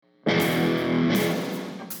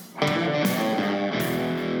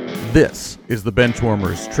This is the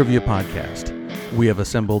Benchwarmers Trivia Podcast. We have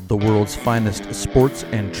assembled the world's finest sports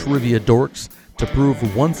and trivia dorks to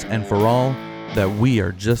prove once and for all that we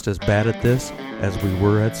are just as bad at this as we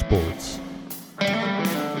were at sports.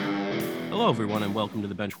 Hello, everyone, and welcome to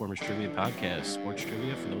the Benchwarmers Trivia Podcast, sports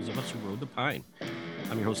trivia for those of us who rode the pine.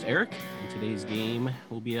 I'm your host, Eric, and today's game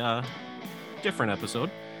will be a different episode.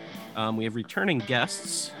 We have returning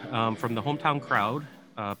guests from the Hometown Crowd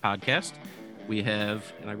podcast. We have,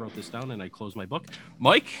 and I wrote this down and I closed my book,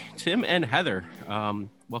 Mike, Tim, and Heather.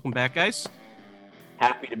 Welcome back, guys.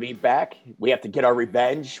 Happy to be back. We have to get our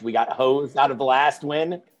revenge. We got hosed out of the last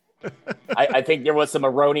win. I think there was some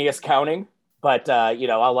erroneous counting, but,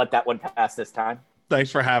 I'll let that one pass this time.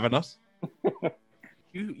 Thanks for having us.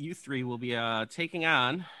 You three will be taking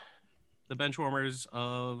on the Benchwarmers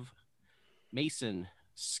of Mason,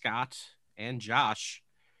 Scott, and Josh.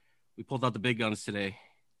 We pulled out the big guns today.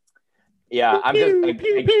 Yeah, I'm just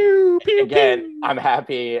again. I'm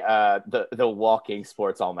happy. The walking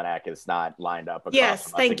sports almanac is not lined up. Yes,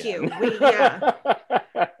 thank you.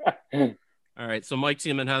 All right, so Mike,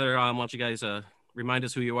 Tim, and Heather, why don't you guys remind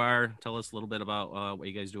us who you are? Tell us a little bit about what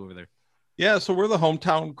you guys do over there. Yeah, so we're the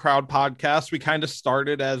Hometown Crowd podcast. We kind of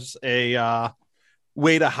started as a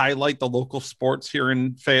way to highlight the local sports here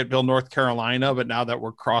in Fayetteville, North Carolina, but now that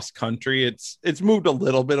we're cross country, it's moved a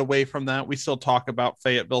little bit away from that. We still talk about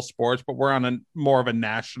Fayetteville sports, but we're on more of a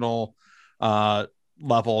national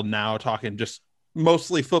level now, talking just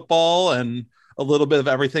mostly football and a little bit of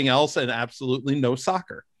everything else, and absolutely no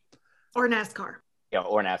soccer or NASCAR. Yeah,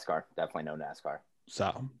 or NASCAR. Definitely no NASCAR.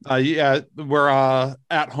 So we're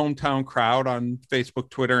at Hometown Crowd on Facebook,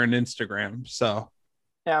 Twitter, and Instagram. So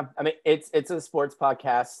yeah, I mean, it's a sports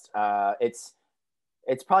podcast. It's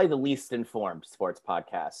probably the least informed sports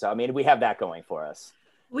podcast. So, I mean, we have that going for us.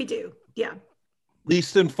 We do. Yeah.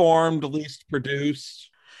 Least informed, least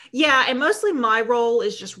produced. Yeah. And mostly my role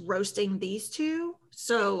is just roasting these two.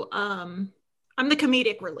 So I'm the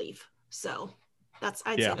comedic relief. So I'd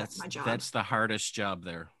say that's my job. That's the hardest job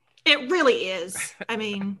there. It really is. I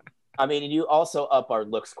mean, you also up our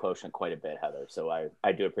looks quotient quite a bit, Heather. So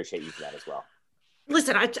I do appreciate you for that as well.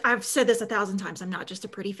 Listen, I've said this 1,000 times. I'm not just a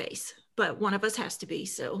pretty face, but one of us has to be.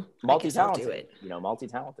 So multi-talented. I'll do it.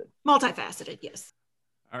 Multi-talented. Multifaceted, yes.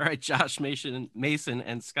 All right, Josh, Mason,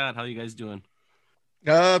 and Scott, how you guys doing?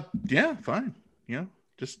 Yeah, fine.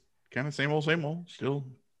 Just kind of same old. Still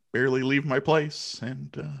barely leave my place,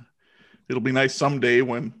 and it'll be nice someday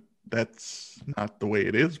when that's not the way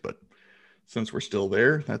it is. But since we're still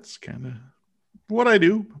there, that's kind of what I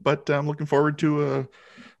do. But I'm looking forward to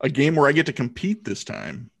a game where I get to compete this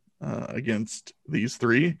time against these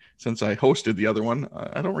three. Since I hosted the other one,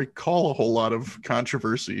 I don't recall a whole lot of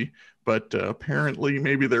controversy, but apparently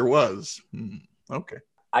maybe there was. Okay.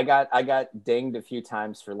 I got dinged a few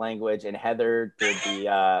times for language, and Heather did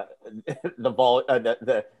the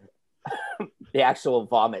actual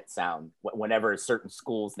vomit sound whenever a certain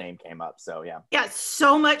school's name came up. So yeah. Yeah,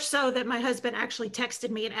 so much so that my husband actually texted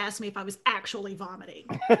me and asked me if I was actually vomiting.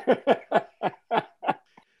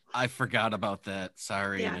 I forgot about that.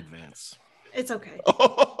 Sorry in advance. It's okay.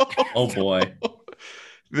 Oh boy.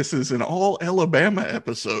 This is an all Alabama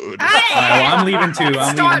episode. Hey! I'm leaving too.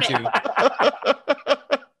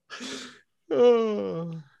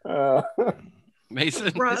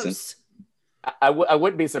 Mason. Gross. I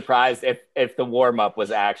wouldn't be surprised if the warm-up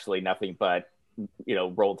was actually nothing but,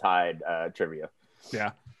 Roll Tide trivia.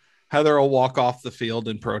 Yeah. Heather will walk off the field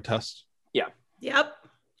in protest. Yeah. Yep.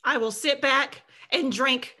 I will sit back and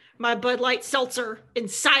drink my Bud Light seltzer in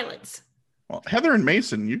silence. Well, Heather and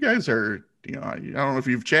Mason, you guys are, I don't know if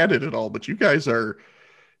you've chatted at all, but you guys are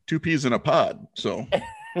two peas in a pod. So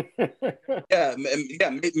yeah.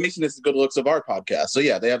 Mason is the good looks of our podcast. So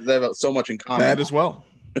yeah, they have so much in common. That as well.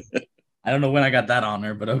 I don't know when I got that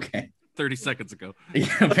honor, but okay. 30 seconds ago.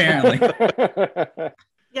 Yeah, apparently.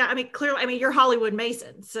 Yeah, I mean, clearly, you're Hollywood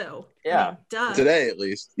Mason, so yeah, duh. Today at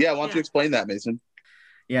least. Yeah, why don't you explain that, Mason?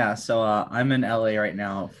 Yeah, so I'm in LA right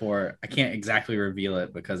now I can't exactly reveal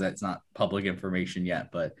it because that's not public information yet,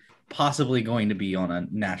 but possibly going to be on a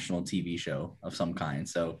national TV show of some kind.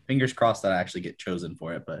 So fingers crossed that I actually get chosen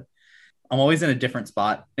for it, but I'm always in a different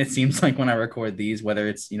spot. It seems like when I record these, whether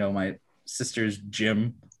it's, my sister's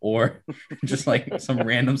gym or just like some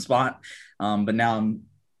random spot. But now I'm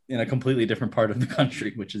in a completely different part of the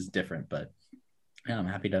country, which is different, but yeah, I'm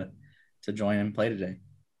happy to join and play today.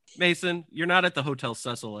 Mason, you're not at the Hotel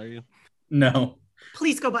Cecil, are you? No.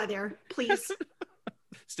 Please go by there, please.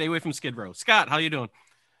 Stay away from Skid Row. Scott, how you doing?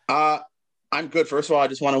 I'm good. First of all, I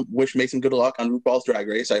just want to wish Mason good luck on RuPaul's Drag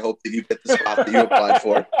Race. I hope that you get the spot that you applied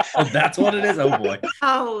for. Oh, that's what it is? Oh, boy.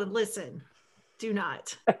 Oh, listen. Do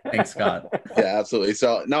not. Thanks, Scott. Yeah, absolutely.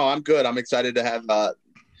 So no, I'm good. I'm excited to have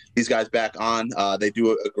these guys back on. They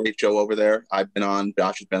do a great show over there. I've been on,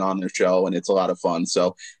 Josh has been on their show, and it's a lot of fun.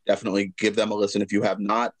 So definitely give them a listen if you have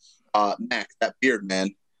not. Mac, that beard, man,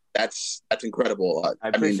 that's incredible. I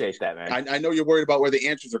appreciate that, man. I know you're worried about where the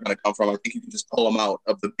answers are going to come from. I think you can just pull them out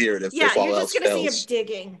of the beard if all you're else just going to see fails. him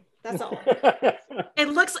digging. That's all. It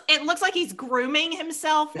looks like he's grooming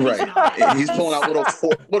himself. Right. He's pulling out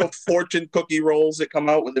little fortune cookie rolls that come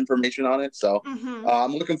out with information on it. So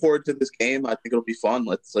I'm looking forward to this game. I think it'll be fun.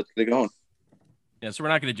 Let's get it going. Yeah, so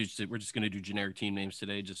we're just going to do generic team names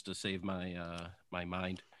today just to save my my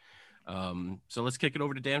mind. So let's kick it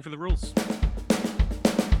over to Dan for the rules.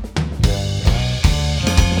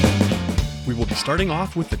 We will be starting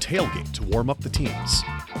off with the tailgate to warm up the teams.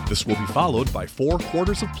 This will be followed by 4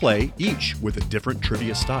 quarters of play, each with a different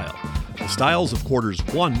trivia style. The styles of quarters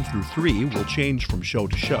 1 through 3 will change from show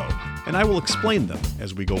to show, and I will explain them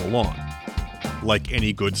as we go along. Like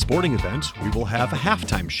any good sporting event, we will have a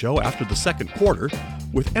halftime show after the second quarter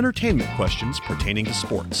with entertainment questions pertaining to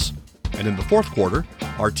sports. And in the fourth quarter,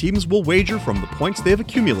 our teams will wager from the points they've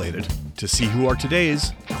accumulated to see who are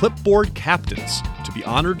today's clipboard captains, to be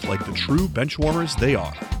honored like the true benchwarmers they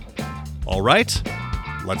are. All right,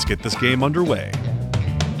 let's get this game underway.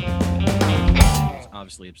 He's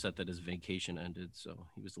obviously upset that his vacation ended, so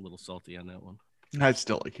he was a little salty on that one. I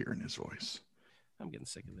still like hearing his voice. I'm getting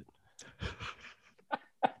sick of it.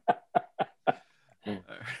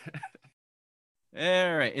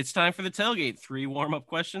 All right, it's time for the tailgate. 3 warm-up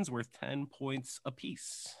questions worth 10 points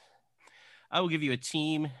apiece. I will give you a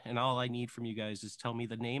team, and all I need from you guys is tell me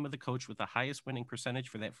the name of the coach with the highest winning percentage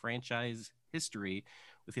for that franchise history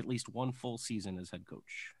with at least 1 full season as head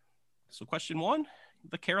coach. So question 1,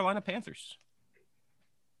 the Carolina Panthers.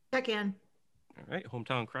 Check in. All right,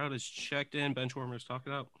 hometown crowd is checked in. Benchwarmers, talk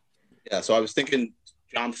it out. Yeah, so I was thinking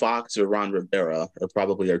John Fox or Ron Rivera are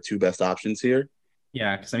probably our 2 best options here.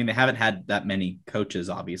 Yeah, because I mean they haven't had that many coaches.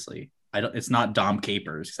 Obviously, it's not Dom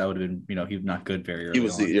Capers because that would have been he's not good very early. He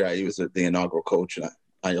was the inaugural coach, and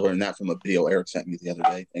I learned that from a video Eric sent me the other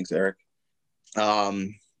day. Thanks, Eric.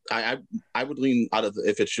 I would lean out of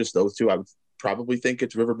if it's just those 2. I would probably think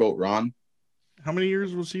it's Riverboat Ron. How many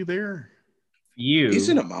years was he there?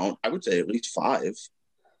 Decent amount. I would say at least 5.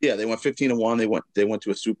 Yeah, they went 15-1. They went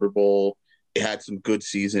to a Super Bowl. They had some good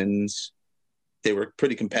seasons. They were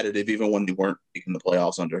pretty competitive even when they weren't making the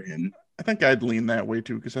playoffs under him. I think I'd lean that way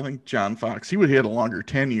too, because I think John Fox, he had a longer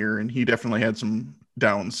tenure, and he definitely had some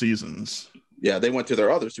down seasons. Yeah, they went to their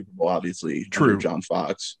other Super Bowl, obviously. True. John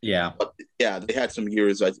Fox. Yeah. But yeah, they had some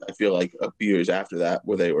years, I feel like a few years after that,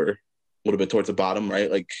 where they were a little bit towards the bottom, right?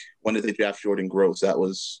 Like, when did they draft Jordan Gross? That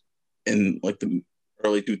was in like the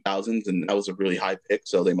early 2000s, and that was a really high pick,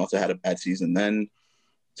 so they must have had a bad season then.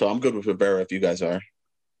 So I'm good with Rivera if you guys are.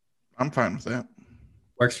 I'm fine with that.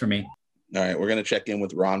 Works for me. All right, we're going to check in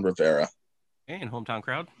with Ron Rivera. And hometown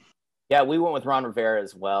crowd. Yeah, we went with Ron Rivera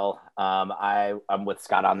as well. I'm with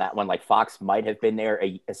Scott on that one. Like, Fox might have been there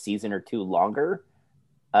a season or 2 longer,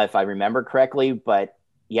 if I remember correctly. But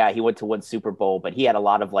yeah, he went to 1 Super Bowl, but he had a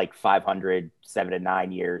lot of like 500,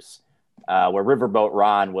 7-9 years. Where Riverboat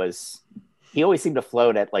Ron he always seemed to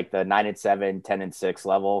float at like the 9-7, 10-6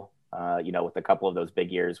 level. With a couple of those big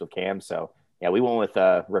years with Cam. So yeah, we went with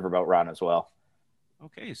Riverboat Ron as well.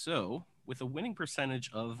 Okay, so with a winning percentage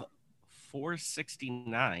of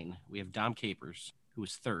 .469, we have Dom Capers, who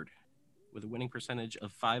is 3rd. With a winning percentage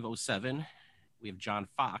of .507, we have John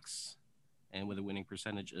Fox. And with a winning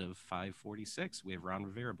percentage of .546, we have Ron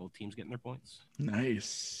Rivera. Both teams getting their points.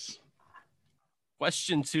 Nice.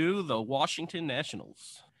 Question 2, the Washington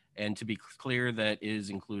Nationals. And to be clear, that is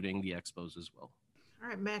including the Expos as well. All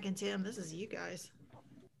right, Mac and Tim, this is you guys.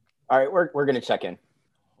 All right, we're going to check in.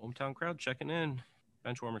 Hometown crowd checking in.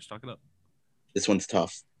 Benchwarmers, talk it up. This one's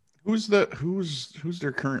tough. Who's their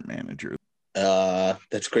current manager?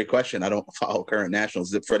 That's a great question. I don't follow current Nationals.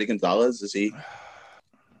 Is it Freddie Gonzalez? Is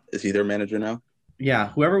he their manager now? Yeah,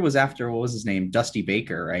 whoever was after, what was his name? Dusty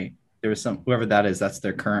Baker, right? There was whoever that is, that's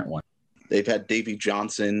their current one. They've had Davey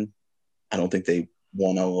Johnson. I don't think they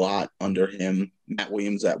won a lot under him. Matt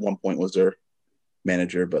Williams at one point was their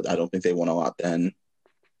manager, but I don't think they won a lot then.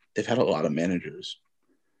 They've had a lot of managers.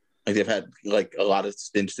 Like, they've had like a lot of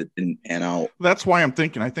stints that didn't pan out. That's why I'm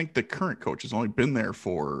thinking. I think the current coach has only been there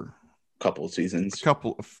for a couple of seasons,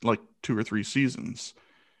 like 2 or 3 seasons,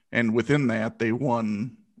 and within that they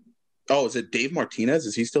won. Oh, is it Dave Martinez?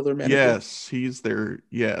 Is he still their manager? Yes, he's there.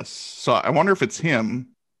 Yes. So I wonder if it's him.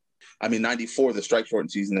 I mean, 94, the strike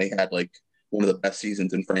shortened season, they had like one of the best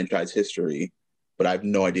seasons in franchise history, but I have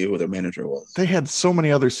no idea who their manager was. They had so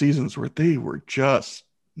many other seasons where they were just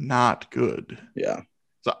not good. Yeah.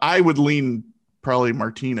 So I would lean probably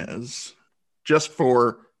Martinez just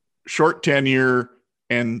for short tenure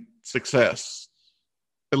and success.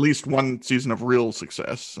 At least one season of real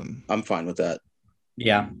success. And I'm fine with that.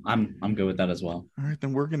 Yeah, I'm good with that as well. all right,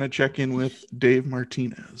 then we're going to check in with Dave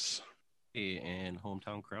Martinez. Hey, and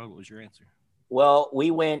hometown crowd, what was your answer? Well,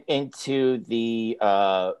 we went into the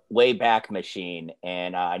way back machine,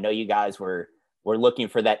 and I know you guys were looking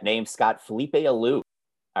for that name, Scott, Felipe Alou.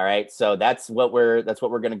 All right, so that's what we're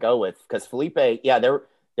going to go with, because Felipe, yeah, there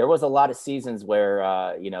was a lot of seasons where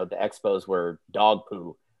the Expos were dog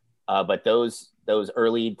poo, but those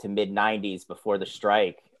early to mid 90s before the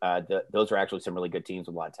strike, those are actually some really good teams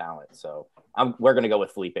with a lot of talent. So we're going to go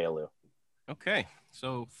with Felipe Alou. Okay,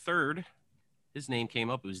 so third, his name came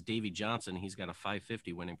up. It was Davey Johnson. He's got a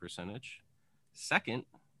 .550 winning percentage. Second,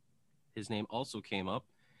 his name also came up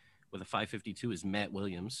with a .552 is Matt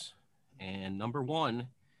Williams. And number one,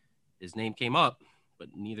 his name came up,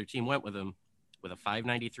 but neither team went with him, with a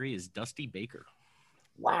 .593 is Dusty Baker.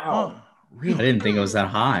 Wow. Oh, really? I didn't think it was that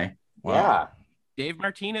high. Wow. Yeah. Dave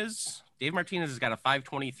Martinez has got a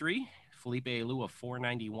 .523. Felipe Alou, a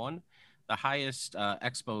 .491. The highest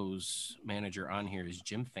Expos manager on here is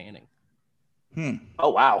Jim Fanning.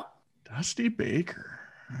 Oh, wow. Dusty Baker.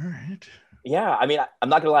 All right. Yeah, I mean, I'm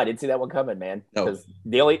not gonna lie, I didn't see that one coming, man. No. Because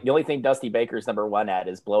the only thing Dusty Baker's number one at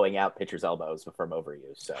is blowing out pitchers' elbows from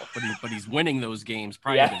overuse. So, But he's winning those games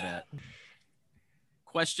prior Yeah. to that.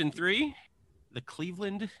 Question 3, the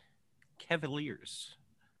Cleveland Cavaliers.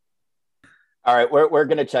 all right, we're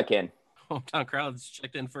gonna check in. Hometown crowds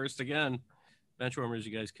checked in first again. Benchwarmers,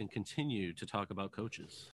 you guys can continue to talk about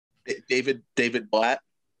coaches. David Blatt.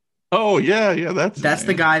 Oh, yeah, that's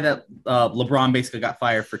The guy that LeBron basically got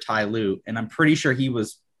fired for Ty Lue, and I'm pretty sure he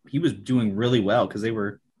was doing really well because they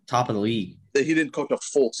were top of the league. He didn't coach a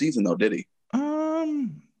full season though, did he?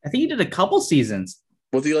 I think he did a couple seasons.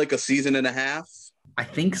 Was he like a season and a half? I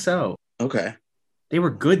think so. Okay. They were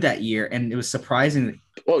good that year, and it was surprising.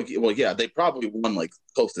 Well, yeah, they probably won like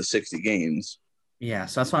close to 60 games. Yeah,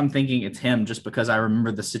 so that's why I'm thinking it's him, just because I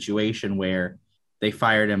remember the situation where they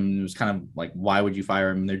fired him. And it was kind of like, why would you fire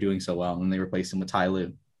him? They're doing so well, and they replaced him with Ty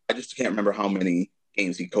Lue. I just can't remember how many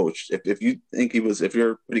games he coached. If you think if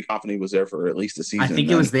you're pretty confident he was there for at least a season. I think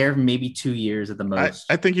it was there maybe 2 years at the most.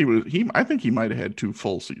 I think I think he might have had 2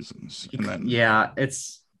 full seasons. And then Yeah,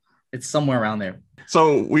 it's somewhere around there.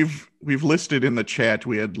 So we've listed in the chat,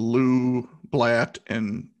 we had Lou, Blatt,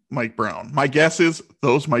 and Mike Brown. My guess is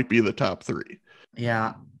those might be the top 3.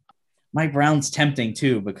 Yeah. Mike Brown's tempting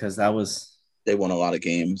too, because they won a lot of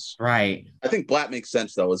games. Right. I think Blatt makes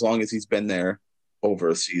sense though, as long as he's been there over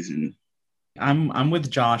a season. I'm with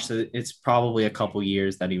Josh that it's probably a couple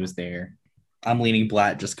years that he was there. I'm leaning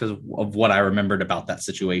Blatt just because of what I remembered about that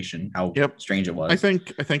situation, how strange it was. I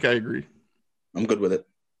think I agree. I'm good with it.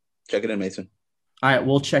 Check it in, Mason. All right,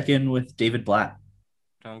 we'll check in with David Blatt.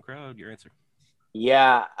 Town crowd, your answer.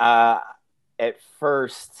 Yeah, at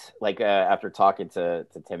first, after talking to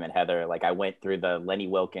Tim and Heather, I went through the Lenny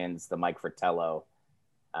Wilkins, the Mike Fratello,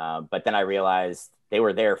 but then I realized they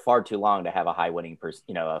were there far too long to have a high winning,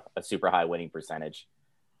 a super high winning percentage,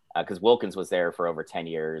 because Wilkins was there for over 10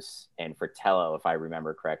 years, and Fratello, if I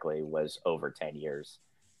remember correctly, was over 10 years.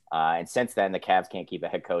 And since then, the Cavs can't keep a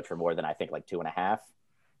head coach for more than I think 2.5.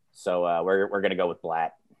 So we're going to go with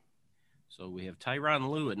Blatt. So we have Tyronn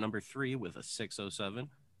Lue at number 3 with a .607.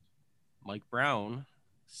 Mike Brown,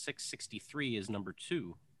 .663 is number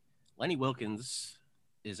 2. Lenny Wilkins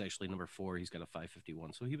is actually number 4. He's got a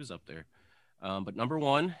 .551, so he was up there. But number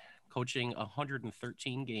 1, coaching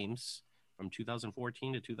 113 games from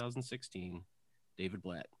 2014 to 2016, David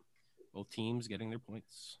Blatt. Both teams getting their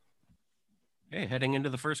points. Okay, heading into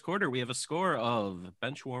the first quarter, we have a score of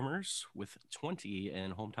Benchwarmers with 20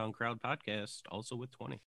 and Hometown Crowd Podcast also with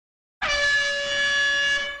 20.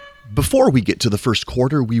 Before we get to the first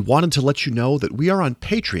quarter, we wanted to let you know that we are on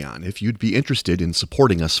Patreon if you'd be interested in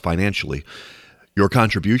supporting us financially. Your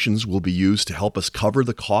contributions will be used to help us cover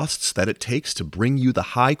the costs that it takes to bring you the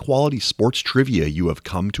high-quality sports trivia you have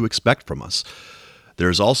come to expect from us.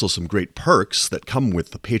 There's also some great perks that come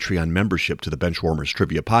with the Patreon membership to the Benchwarmers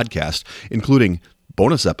Trivia Podcast, including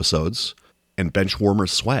bonus episodes and Benchwarmers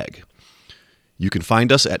swag. You can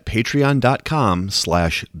find us at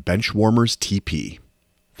patreon.com/benchwarmerstp.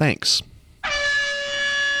 Thanks. All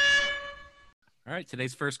right,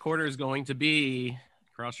 today's first quarter is going to be,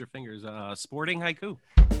 cross your fingers, Sporting Haiku.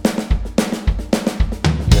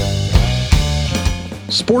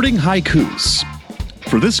 Sporting Haikus.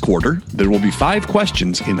 For this quarter, there will be 5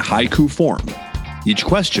 questions in haiku form. Each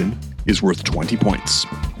question is worth 20 points.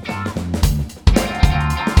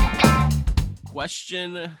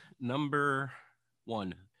 Question number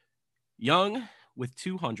 1. Young with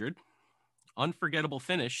 200. Unforgettable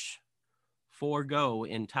finish. 4 go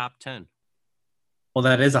in top 10. Well,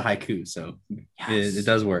 that is a haiku, so it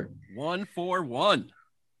does work. 141.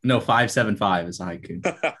 No, 575 is a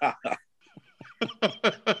haiku.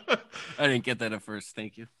 I didn't get that at first.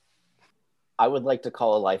 Thank you. I would like to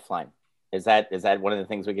call a lifeline. Is that one of the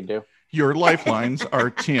things we can do? Your lifelines are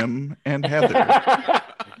Tim and Heather.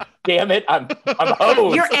 Damn it! I'm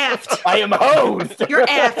hosed. You're effed. I am hosed. You're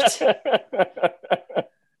effed.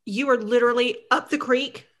 You are literally up the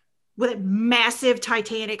creek with a massive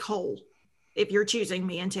Titanic hole if you're choosing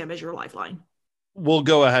me and Tim as your lifeline. We'll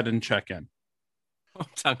go ahead and check in.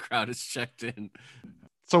 Hometown Crowd is checked in.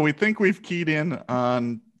 So we think we've keyed in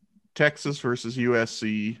on Texas versus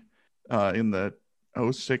USC in the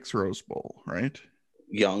 06 Rose Bowl, right?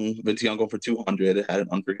 Vince Young going for 200, had an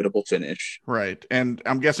unforgettable finish. Right. And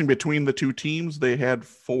I'm guessing between the two teams, they had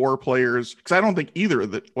 4 players. Because I don't think either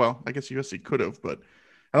of the, well, I guess USC could have, but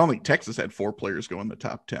I don't think Texas had 4 players go in the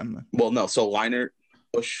top 10. Well, no. So Leinart,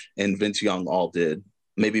 Bush, and Vince Young all did.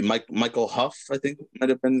 Maybe Michael Huff, I think, might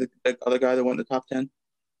have been the other guy that won the top 10.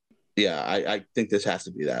 Yeah, I think this has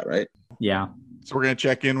to be that, right? Yeah. So we're going to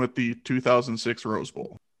check in with the 2006 Rose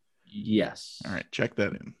Bowl. Yes. All right, check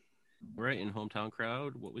that in. Right, in Hometown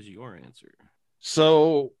Crowd, what was your answer?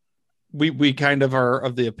 So we kind of are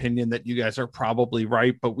of the opinion that you guys are probably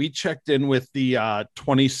right, but we checked in with the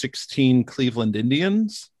 2016 Cleveland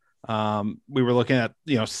Indians. We were looking at,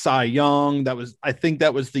 Cy Young. I think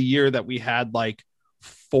that was the year that we had like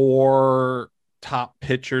 4 top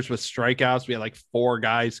pitchers with strikeouts. We had like 4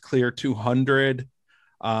 guys clear 200.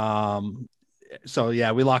 So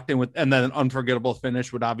yeah, we locked in with, and then an unforgettable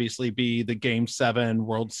finish would obviously be the Game 7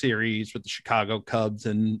 World Series with the Chicago Cubs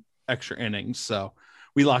and extra innings. So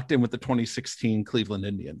we locked in with the 2016 Cleveland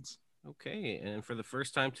Indians. Okay, and for the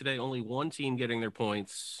first time today, only one team getting their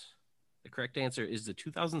points. The correct answer is the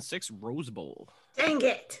 2006 Rose Bowl. Dang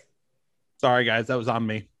it. Sorry, guys, that was on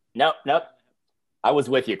me. Nope. I was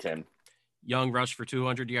with you, Tim. Young rushed for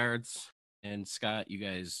 200 yards. And Scott, you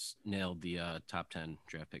guys nailed the top 10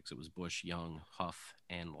 draft picks. It was Bush, Young, Huff,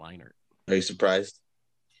 and Leinart. Are you surprised?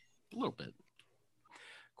 A little bit.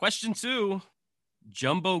 Question 2,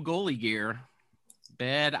 jumbo goalie gear,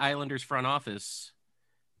 bad Islanders front office,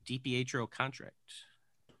 DiPietro contract.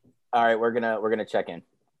 All right, we're gonna check in.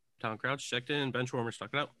 Tom Crouch checked in. Benchwarmers stuck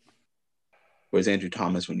it out. Where's Andrew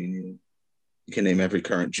Thomas when you need him? You can name every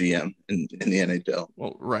current GM in the NHL.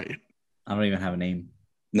 Well, right. I don't even have a name.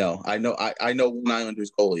 No, I know one Islanders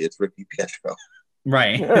goalie. It's Ricky Pietro.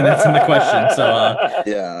 Right. That's in the question. So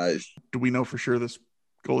yeah. Do we know for sure this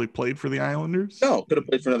goalie played for the Islanders? No, could have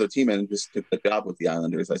played for another team and just took the job with the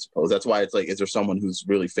Islanders, I suppose. That's why it's like, is there someone who's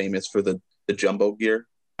really famous for the jumbo gear?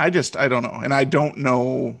 I don't know. And I don't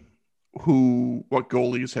know what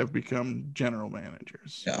goalies have become general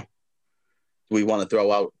managers. Yeah. Do we want to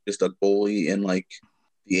throw out just a goalie in like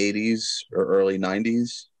the 80s or early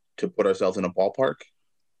 90s to put ourselves in a ballpark?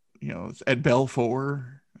 It's Ed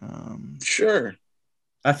Belfour. Sure.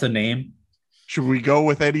 that's a name. Should we go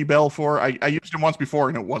with Eddie Belfour? I used him once before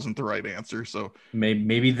and it wasn't the right answer. So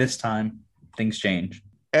Maybe this time things change.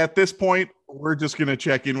 At this point, we're just going to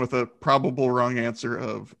check in with a probable wrong answer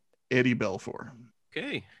of Eddie Belfour.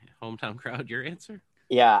 Okay. Hometown Crowd, your answer?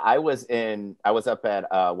 Yeah, I was up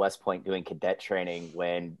at West Point doing cadet training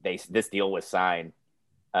when this deal was signed,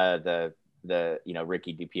 the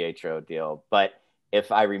Ricky DiPietro deal. But if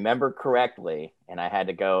I remember correctly, and I had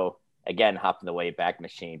to go again, hop in the Wayback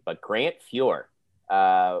Machine, but Grant Fuhr,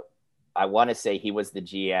 I want to say he was the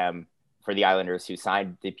GM for the Islanders who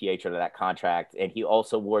signed DiPietro to that contract, and he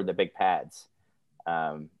also wore the big pads.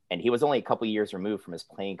 And he was only a couple years removed from his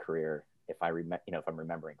playing career, if I'm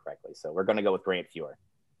remembering correctly. So we're going to go with Grant Fuhr.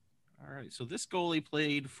 All right. So this goalie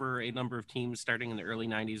played for a number of teams starting in the early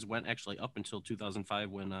 90s, went actually up until 2005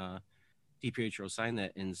 when DiPietro signed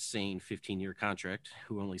that insane 15-year contract,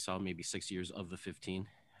 who only saw maybe 6 years of the 15.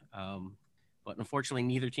 But unfortunately,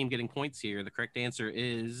 neither team getting points here. The correct answer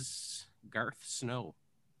is Garth Snow.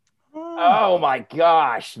 Oh my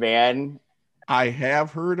gosh, man. I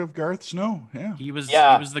have heard of Garth Snow. Yeah. He was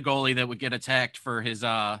the goalie that would get attacked for his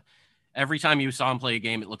every time you saw him play a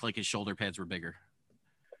game, it looked like his shoulder pads were bigger.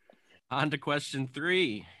 On to question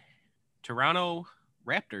 3. Toronto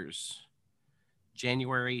Raptors.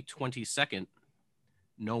 January 22nd.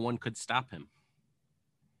 No one could stop him.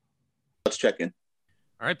 Let's check in.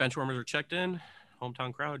 All right, Benchwarmers are checked in.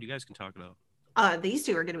 Hometown Crowd, you guys can talk it out. These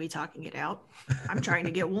two are going to be talking it out. I'm trying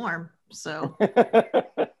to get warm. So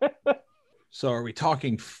So are we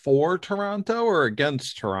talking for Toronto or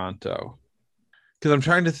against Toronto? Because I'm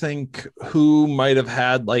trying to think who might have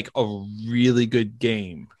had like a really good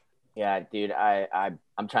game. Yeah, dude, I'm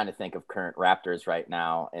trying to think of current Raptors right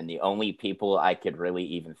now, and the only people I could really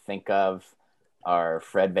even think of are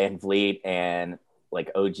Fred VanVleet and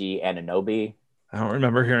like OG Anunoby. I don't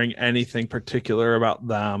remember hearing anything particular about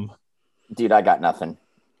them. Dude, I got nothing.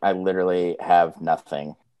 I literally have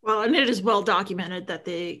nothing. Well, and it is well documented that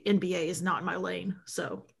the NBA is not my lane.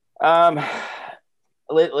 So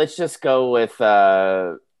let's just go with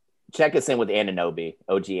check us in with Anunoby,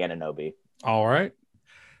 OG Anunoby. All right.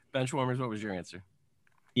 Benchwarmers, what was your answer?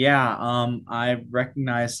 Yeah, I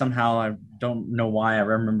recognize somehow, I don't know why I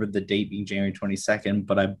remember the date being January 22nd,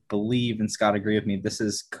 but I believe, and Scott agree with me, this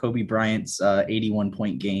is Kobe Bryant's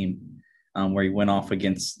 81-point game where he went off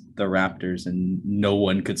against the Raptors and no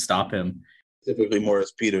one could stop him. Typically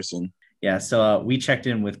Morris Peterson. Yeah, so we checked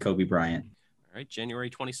in with Kobe Bryant. All right, January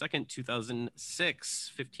 22nd,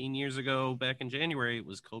 2006, 15 years ago, back in January, it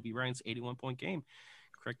was Kobe Bryant's 81-point game.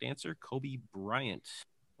 Correct answer, Kobe Bryant.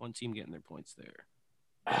 One team getting their points there.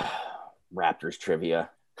 Raptors trivia.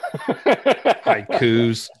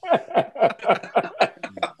 Haikus.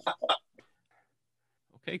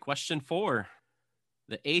 Okay, question 4.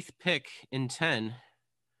 The 8th pick in 10.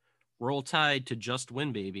 Roll Tide to just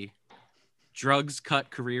win, baby. Drugs cut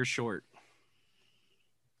career short.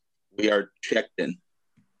 We are checked in.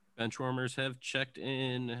 Benchwarmers have checked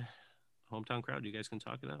in. Hometown crowd, you guys can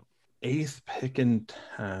talk it out. 8th pick in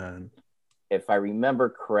 10. If I remember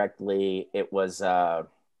correctly, it was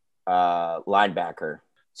linebacker.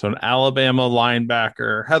 So an Alabama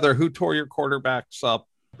linebacker. Heather, who tore your quarterbacks up?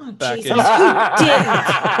 Oh, Back Jesus. in-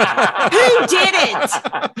 Who did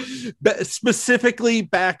it? Specifically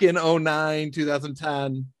back in 09,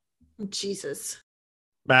 2010. Jesus.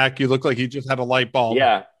 Mac, you look like you just had a light bulb.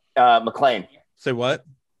 Yeah, McLean. Say what?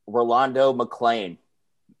 Rolando McLean.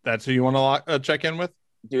 That's who you want to check in with?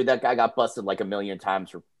 Dude, that guy got busted like a million times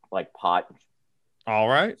for like pot. All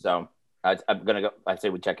right. So I'm gonna go. I say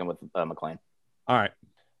we check in with McLean. All right.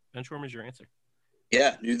 Benchwarmers, your answer.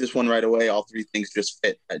 Yeah, knew this one right away. All three things just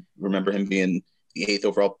fit. I remember him being the 8th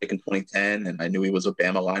overall pick in 2010, and I knew he was a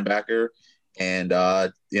Bama linebacker. And,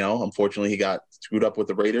 unfortunately, he got screwed up with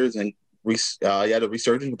the Raiders, and he had a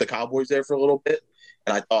resurgence with the Cowboys there for a little bit.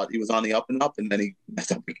 And I thought he was on the up and up, and then he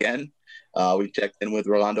messed up again. We checked in with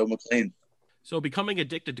Rolando McLean. So becoming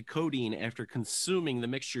addicted to codeine after consuming the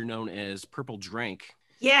mixture known as purple drink.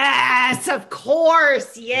 Yes, of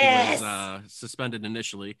course. Yes. He was suspended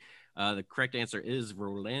initially. The correct answer is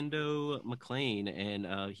Rolando McLean,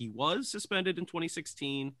 and he was suspended in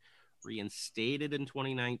 2016, reinstated in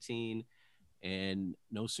 2019, and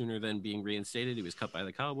no sooner than being reinstated, he was cut by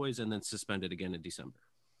the Cowboys and then suspended again in December.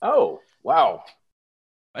 Oh, wow.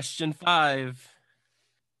 Question 5.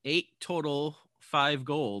 8 total, 5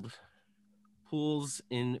 gold. Pools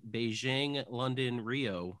in Beijing, London,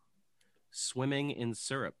 Rio. Swimming in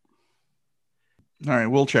syrup. All right,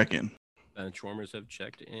 we'll check in. Benchwarmers have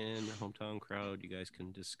checked in. Hometown crowd, you guys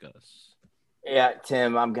can discuss. Yeah,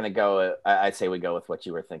 Tim, I'm gonna go. I'd say we go with what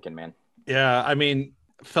you were thinking, man. Yeah, I mean,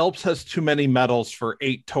 Phelps has too many medals for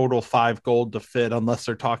 8 total, 5 gold to fit, unless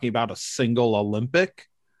they're talking about a single Olympic.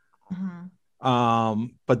 Mm-hmm.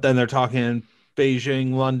 But then they're talking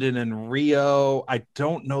Beijing, London, and Rio. I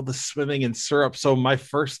don't know the swimming in syrup, so my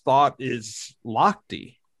first thought is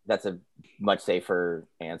Lochte. That's a much safer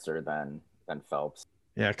answer than Phelps.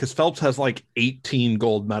 Yeah, because Phelps has like 18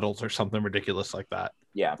 gold medals or something ridiculous like that.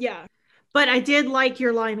 Yeah. Yeah. But I did like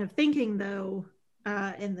your line of thinking, though,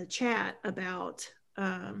 in the chat about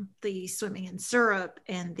the swimming in syrup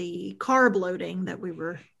and the carb loading that we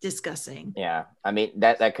were discussing. Yeah. I mean,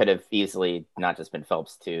 that could have easily not just been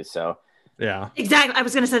Phelps, too. So, yeah. Exactly. I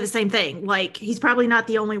was going to say the same thing. Like, he's probably not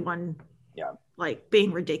the only one. Yeah. Like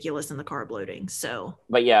being ridiculous in the carb loading. So,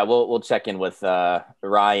 but yeah, we'll check in with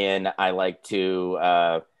Ryan. I like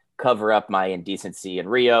to cover up my indecency in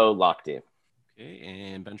Rio. Lochte. Okay,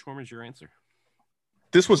 and Benchwarmers, your answer.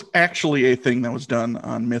 This was actually a thing that was done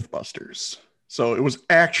on Mythbusters. So it was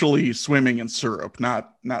actually swimming in syrup,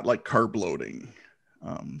 not like carb loading.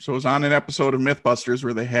 So it was on an episode of Mythbusters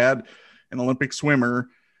where they had an Olympic swimmer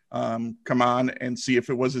come on and see if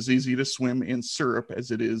it was as easy to swim in syrup as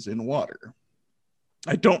it is in water.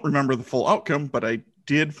 I don't remember the full outcome, but I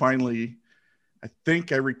did finally, I think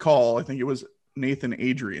it was Nathan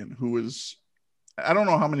Adrian, who was, I don't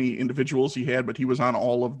know how many individuals he had, but he was on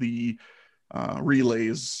all of the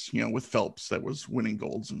relays, with Phelps that was winning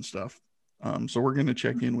golds and stuff. So we're going to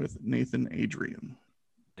check in with Nathan Adrian.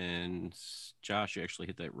 And Josh, you actually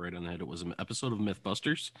hit that right on the head. It was an episode of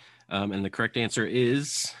Mythbusters. And the correct answer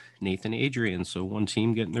is Nathan Adrian. So one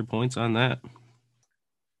team getting their points on that.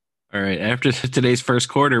 All right. After today's first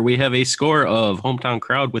quarter, we have a score of Hometown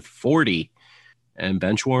Crowd with 40 and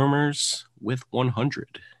Benchwarmers with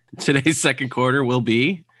 100. Today's second quarter will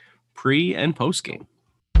be pre and post game.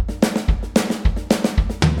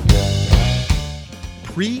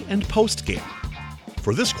 Pre and post game.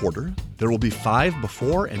 For this quarter, there will be 5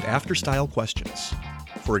 before and after style questions.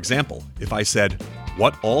 For example, if I said,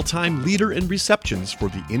 what all-time leader in receptions for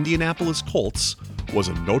the Indianapolis Colts was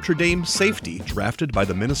a Notre Dame safety drafted by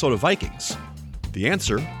the Minnesota Vikings? The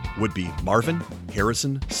answer would be Marvin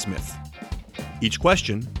Harrison Smith. Each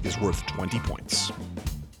question is worth 20 points.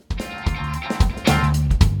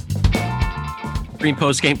 Pre and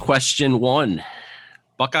post game question 1.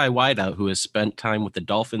 Buckeye wideout who has spent time with the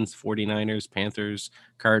Dolphins, 49ers, Panthers,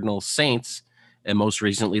 Cardinals, Saints, and most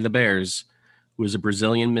recently the Bears, who is a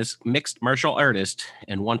Brazilian mixed martial artist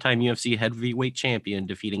and one-time UFC heavyweight champion,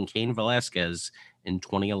 defeating Cain Velasquez in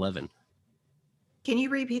 2011. Can you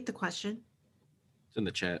repeat the question? It's in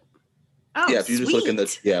the chat. Oh, Yeah, if you just look in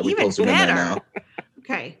the we Even posted them in there better. now.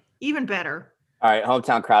 Okay, even better. All right,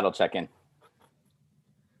 Hometown Crowd will check in.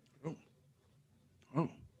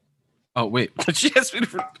 Oh, wait. She asked me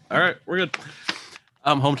to... All right, we're good.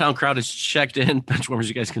 Hometown Crowd is checked in. Benchwarmers,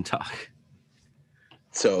 you guys can talk.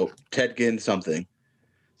 So Ted Ginn something.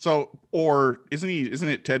 So, or isn't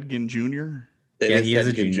it Ted Ginn Jr.? Yeah, he is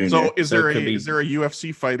a junior. So is there it is there a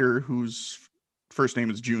UFC fighter whose first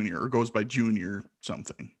name is Junior or goes by Junior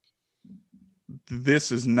something?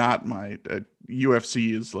 This is not my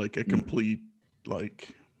UFC is like a complete like.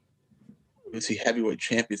 Is he heavyweight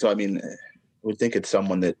champion? So I mean, I would think it's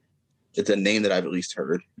someone that it's a name that I've at least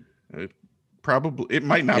heard. Probably it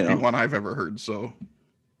might not be one I've ever heard. So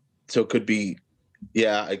it could be.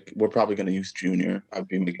 Yeah, we're probably going to use Junior. I'd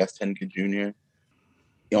be my guess, Ted Ginn Jr.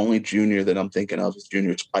 The only Junior that I'm thinking of is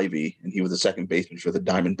Junior Spivey, and he was the second baseman for the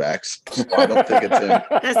Diamondbacks. So I don't think it's him.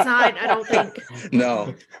 That's not, I don't think.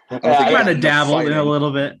 No. I'm trying to dabble in a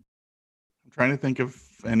little bit. I'm trying to think of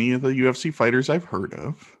any of the UFC fighters I've heard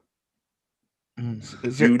of.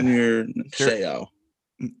 Is Junior Seau.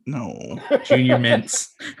 No. Junior Mintz.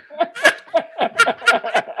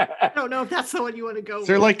 I don't know if that's the one you want to go with. Is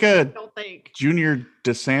there like I a don't think. Junior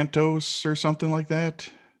DeSantos or something like that?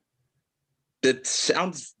 That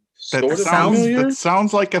sounds That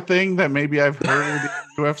sounds like a thing that maybe I've heard in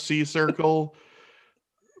UFC circle.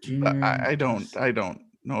 I don't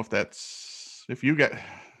know if that's if you guys.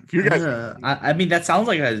 I mean, that sounds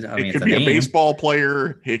like it could be a baseball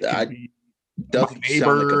player. It could be my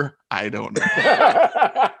neighbor. I don't know.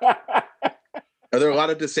 Are there a lot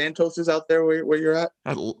of DeSantoses out there where you're at?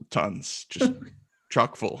 Tons, just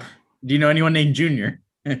chock full. Do you know anyone named Junior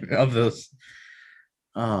of those?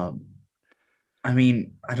 I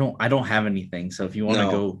mean, I don't have anything. So if you want to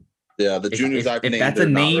go, yeah, the juniors I've named. If that's a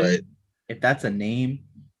name, right. if that's a name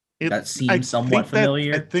that seems somewhat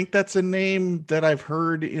familiar, I think that's a name that I've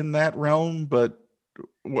heard in that realm, but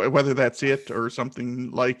whether that's it or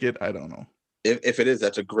something like it, I don't know. If it is,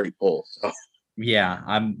 that's a great poll. So. Yeah,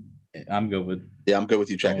 I'm good with. Yeah, I'm good with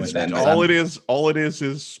you checking that. All it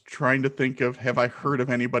is trying to think of, have I heard of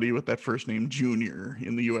anybody with that first name Junior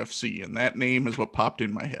in the UFC? And that name is what popped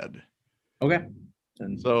in my head. Okay.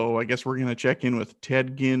 So I guess we're going to check in with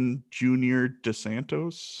Ted Ginn Jr.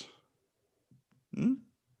 DeSantos.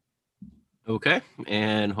 Okay.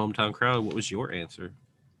 And Hometown Crowd, what was your answer?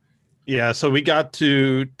 Yeah, so we got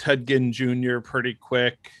to Ted Ginn Jr. pretty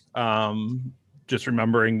quick. Just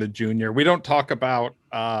remembering the junior. We don't talk about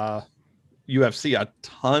UFC a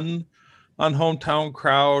ton on Hometown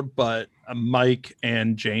Crowd, but Mike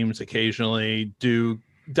and James occasionally do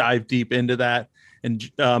dive deep into that.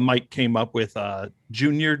 And Mike came up with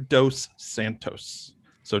Junior Dos Santos.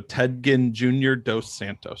 So Ted Ginn Jr. Dos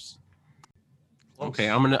Santos. Okay,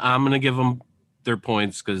 I'm gonna give them their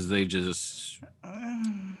points because they just.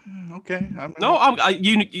 Okay.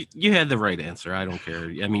 You had the right answer. I don't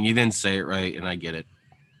care. I mean, you didn't say it right, and I get it.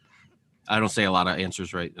 I don't say a lot of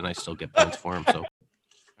answers right, and I still get points for them. So, all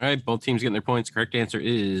right, both teams getting their points. Correct answer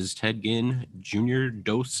is Ted Ginn Jr.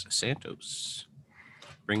 Dos Santos.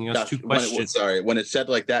 Bringing us Josh, 2 questions. When it's said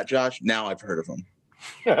like that, Josh, now I've heard of him.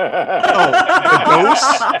 Dos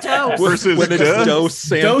versus when it's Dos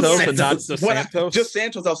Santos and not Dos Santos. Just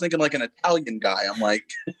Santos, I was thinking like an Italian guy. I'm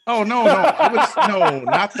like, oh no,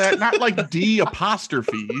 not that, not like D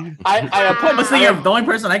apostrophe. The only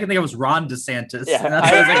person I can think of was Ron DeSantis. Yeah. And I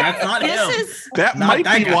was like, that's not him. That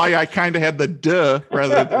might be why I kind of had the duh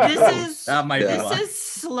rather than This is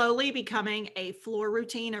slowly becoming a floor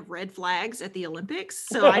routine of red flags at the Olympics.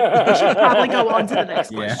 So I should probably go on to the next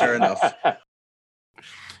question. Fair enough.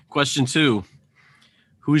 Question 2.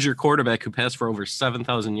 Who's your quarterback who passed for over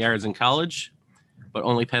 7,000 yards in college, but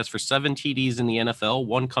only passed for 7 TDs in the NFL,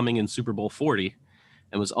 one coming in Super Bowl 40,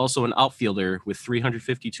 and was also an outfielder with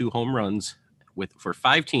 352 home runs for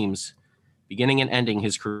 5 teams, beginning and ending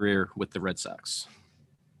his career with the Red Sox.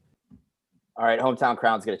 All right, Hometown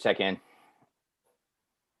Crown's going to check in.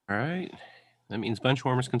 All right. That means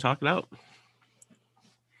Benchwarmers can talk it out.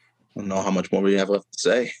 I don't know how much more we have left to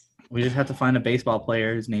say. We just have to find a baseball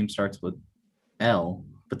player whose name starts with L,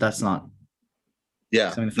 but that's not.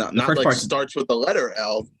 Yeah, So, I mean, not the first like part's- starts with the letter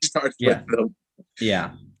L. Starts Yeah. with the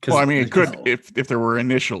Yeah. 'cause- Well, I mean, it could if there were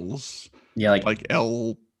initials Yeah, like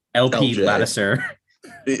L. LP LJ. Laddiser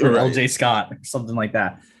or right. LJ Scott, something like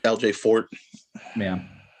that. LJ Fort. Yeah.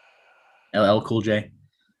 LL Cool J.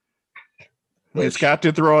 I mean, Scott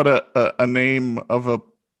did throw out a name of a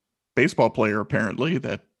baseball player apparently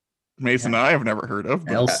that Mason and I have never heard of.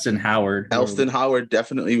 But Elston Howard. Elston Howard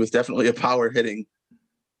was definitely a power hitting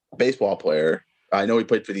baseball player. I know he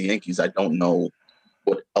played for the Yankees. I don't know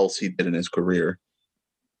what else he did in his career.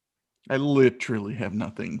 I literally have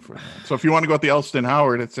nothing for that. So if you want to go with the Elston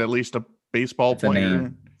Howard, it's at least a baseball It's a player.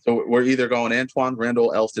 name. So we're either going Antoine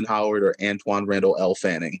Randall Elston Howard or Antoine Randall L.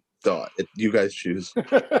 Fanning. So you guys choose.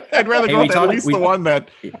 I'd rather Hey, go we with at talked- least we- the one that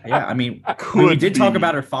Yeah, I mean, we could did talk be.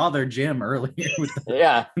 about her father, Jim, earlier with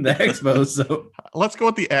Yeah. the Expos. So Let's go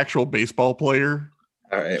with the actual baseball player.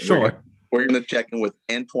 All right. sure. We're going to check in with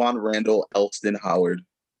Antoine Randall Elston Howard.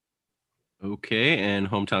 Okay, and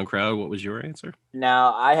Hometown Crowd, what was your answer?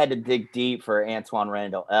 Now, I had to dig deep for Antoine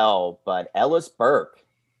Randall L, but Ellis Burke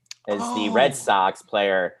is the Red Sox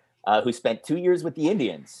player who spent 2 years with the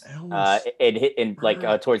Indians Ellis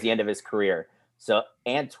towards the end of his career. So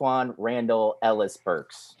Antoine Randall Ellis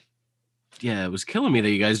Burks. Yeah, it was killing me that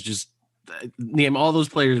you guys just name all those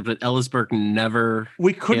players, but Ellis Burke never.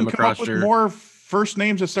 We couldn't Came come up across with your- more first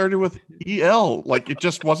names that started with EL. Like it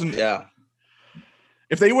just wasn't. Yeah.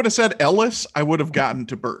 If they would have said Ellis, I would have gotten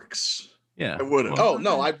to Burks. Yeah. I would have. Oh,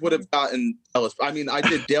 no, I would have gotten Ellis. I mean, I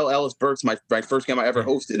did Dale Ellis Burks my first game I ever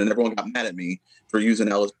hosted, and everyone got mad at me for using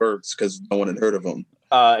Ellis Burks because no one had heard of him.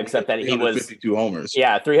 Except that he was 52 homers.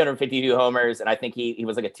 352 homers, and I think he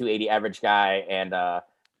was like a 280 average guy, and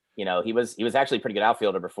he was actually a pretty good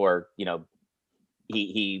outfielder before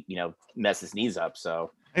he messed his knees up.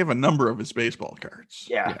 So I have a number of his baseball cards.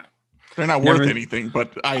 yeah. They're not Never- worth anything,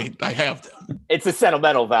 but I have them. It's a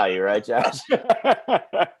sentimental value, right, Josh?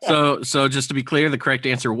 So just to be clear, the correct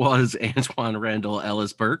answer was Antoine Randall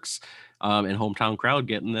Ellis Burks, and Hometown Crowd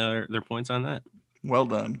getting their points on that. Well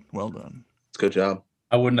done. Well done. It's a good job.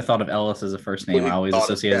 I wouldn't have thought of Ellis as a first name. I always Thought of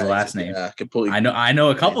associate as a that. last name. Yeah, completely. I know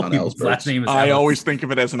a couple on people's Ellis last Burks. name is I Ellis. always think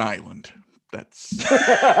of it as an island. That's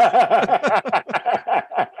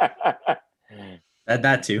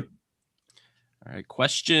that too. All right,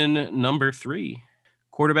 question number 3.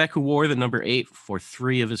 Quarterback who wore the number 8 for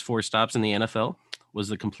 3 of his 4 stops in the NFL was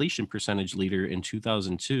the completion percentage leader in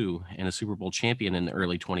 2002 and a Super Bowl champion in the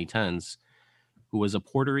early 2010s, who was a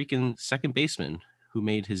Puerto Rican second baseman who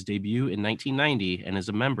made his debut in 1990 and is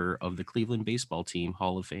a member of the Cleveland Baseball Team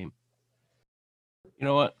Hall of Fame. You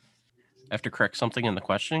know what? I have to correct something in the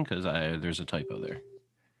question because there's a typo there.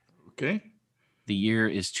 okay. The year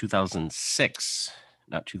is 2006,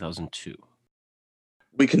 not 2002.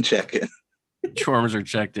 We can check it. Chormers are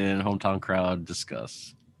checked in. Hometown Crowd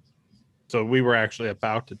discuss. So we were actually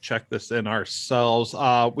about to check this in ourselves.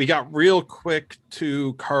 We got real quick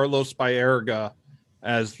to Carlos Baerga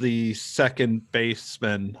as the second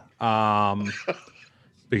baseman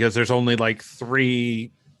because there's only like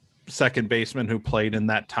 3 second basemen who played in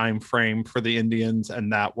that time frame for the Indians,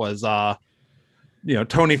 and that was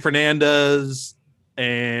Tony Fernandez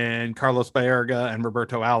and Carlos Baerga and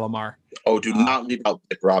Roberto Alomar. Oh, do not leave out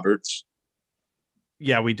Dick Roberts.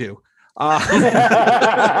 Yeah, we do.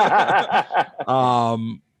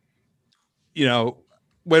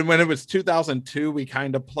 When it was 2002, we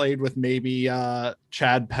kind of played with maybe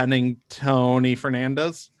Chad Penning, Tony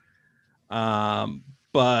Fernandez.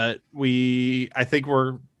 But I think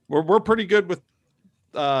we're pretty good with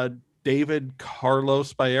David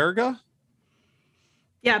Carlos Baerga.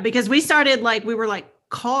 Yeah, because we started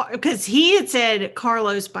because he had said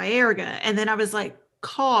Carlos Baerga, and then I was like,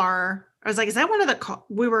 I was like, is that one of the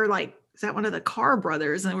we were like, is that one of the Carr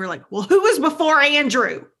brothers? And we were like, well, who was before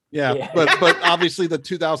Andrew? Yeah. But obviously the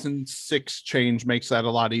 2006 change makes that a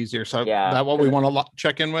lot easier. So Yeah. that what we want to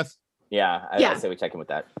check in with? Yeah, Yeah. I'd say we check in with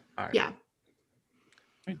that. All right. Yeah. All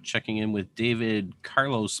right, checking in with David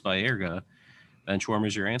Carlos Baerga.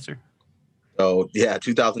 Benchwarmers, your answer? So yeah,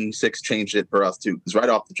 2006 changed it for us too. Because right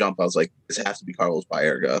off the jump, I was like, this has to be Carlos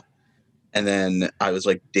Baerga. And then I was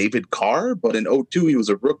like David Carr, but in 2002 he was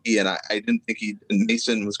a rookie, and I didn't think and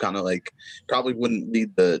Mason was kind of like probably wouldn't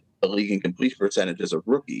lead the league in completion percentage as a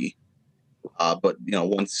rookie. But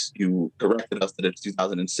once you corrected us that it's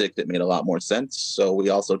 2006, it made a lot more sense. So we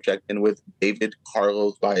also checked in with David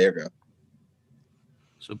Carlos Baerga.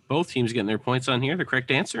 So both teams getting their points on here. The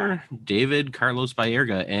correct answer, David Carlos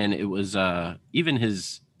Baerga, and it was even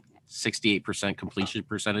his 68% completion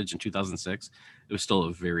percentage in 2006. It was still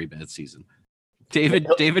a very bad season.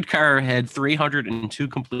 David Carr had 302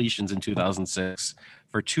 completions in 2006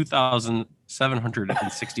 for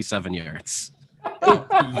 2,767 yards.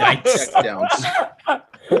 Yikes.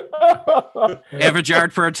 Average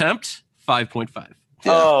yard per attempt, 5.5.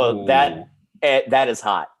 Oh, that is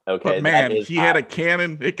hot. Okay, But man, he hot. had a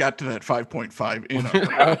cannon. It got to that 5.5 in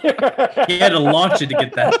a He had to launch it to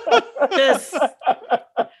get that.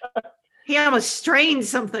 He almost strained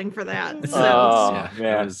something for that. So. Oh, Yeah,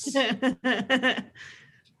 man. it was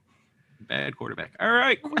bad quarterback. All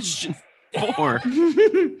right, question 4.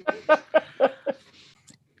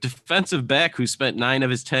 Defensive back who spent 9 of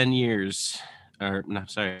his 10 years,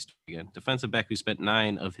 defensive back who spent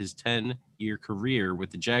 9 of his 10-year career with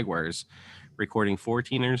the Jaguars, recording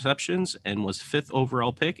 14 interceptions, and was 5th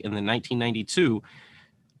overall pick in the 1992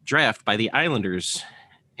 draft by the Islanders,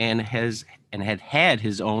 and had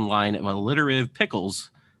his own line of alliterative pickles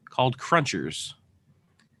called Crunchers.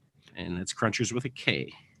 And that's Crunchers with a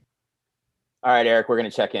K. All right, Eric, we're going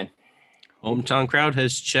to check in. Hometown crowd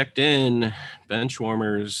has checked in.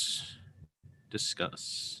 Benchwarmers,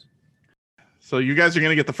 discuss. So you guys are going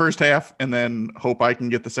to get the first half and then hope I can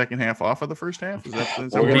get the second half off of the first half? Is that We're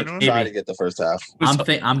what we're going doing? to try to get the first half.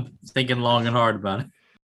 I'm thinking long and hard about it.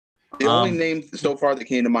 The only name so far that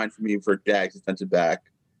came to mind for me for Jags defensive back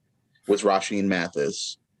was Rasheem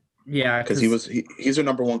Mathis. Yeah, because he's a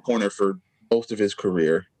number 1 corner for most of his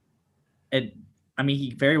career.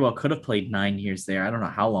 He very well could have played 9 years there. I don't know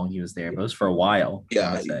how long he was there, but it was for a while.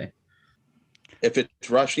 Yeah. If it's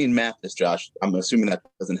Rasheem Mathis, Josh, I'm assuming that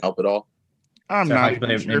doesn't help at all. I'm not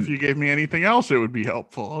even sure if you gave me anything else, it would be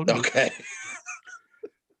helpful. Okay.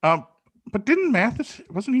 But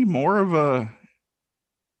wasn't he more of a?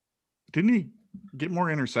 Didn't he get more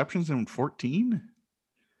interceptions in 14?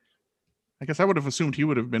 I guess I would have assumed he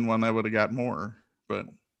would have been one that would have got more, but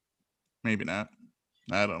maybe not.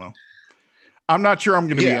 I don't know. I'm not sure I'm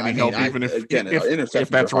going to be any help, even if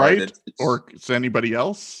that's right, or it's anybody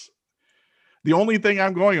else. The only thing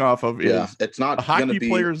I'm going off of is it's not a hockey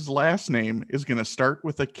player's last name is going to start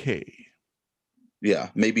with a K. Yeah,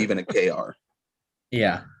 maybe even a KR.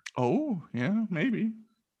 Yeah. Oh, yeah, maybe.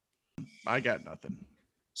 I got nothing.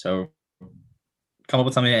 So come up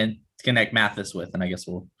with something to connect Mathis with, and I guess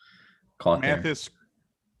we'll call it Mathis.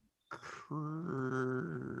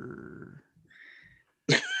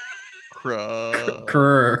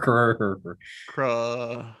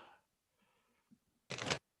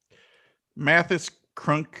 Mathis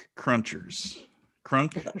Crunchers.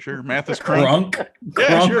 Crunk? Sure. Mathis Crunk.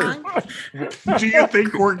 Yeah, sure. Do you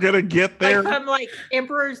think we're going to get there? Like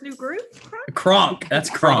Emperor's New Groove? Kronk. That's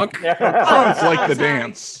Kronk. Krunk's like the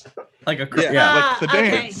dance. Like a like the dance. Okay.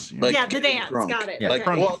 The dance. Crunk. Got it. Yeah. Like,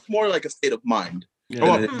 Okay. well, it's more like a state of mind.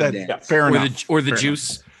 Fair enough. Or the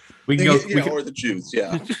juice. We can go. Or the juice.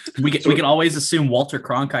 Yeah. We can always assume Walter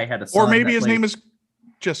Cronkite had a son. Or maybe his name is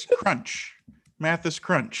just Crunch. Mathis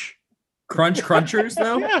Crunch. Crunchers,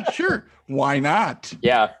 though? Yeah, sure. Why not?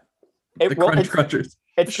 Yeah. Crunchers.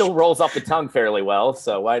 It still rolls off the tongue fairly well.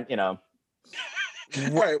 So, All right,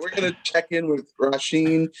 we're going to check in with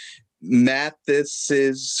Rasheem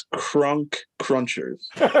Mathis's Crunchers.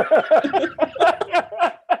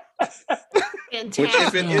 Which,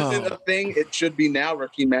 if it isn't a thing, it should be now.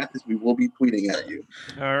 Rasheem Mathis, we will be tweeting at you.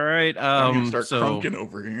 All right. I'm going to start crunking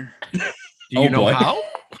over here. Do you know how?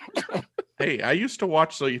 Hey, I used to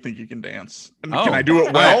watch So You Think You Can Dance. Can I do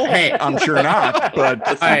it well? Hey, I'm sure not. But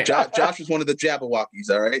listen, Josh was one of the Jabberwockies,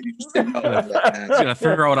 all right? You just didn't know that. He's going to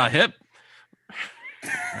throw out a hip.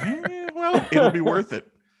 Well, it'll be worth it.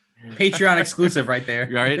 Patreon exclusive right there.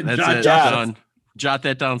 All right, that's it. Done. Jot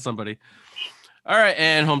that down, somebody. All right,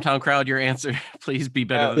 and hometown crowd, your answer, please be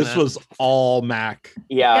better than This that. was all Mac.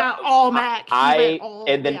 Yeah, all Mac. I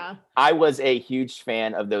was a huge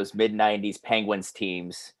fan of those mid-90s Penguins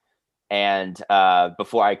teams. And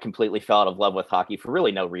before I completely fell out of love with hockey for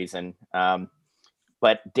really no reason.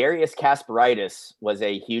 But Darius Kasparaitis was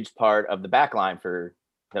a huge part of the back line for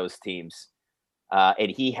those teams.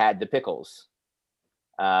 And he had the pickles.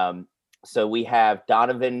 So we have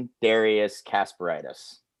Donovan Darius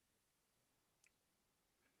Kasparaitis.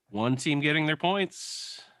 One team getting their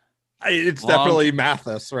points. It's Long- definitely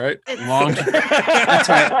Mathis, right? Long, that's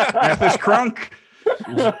right. Mathis Crunk.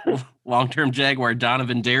 Long-term Jaguar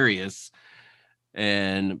Donovan Darius,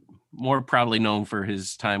 and more probably known for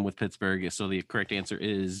his time with Pittsburgh. So the correct answer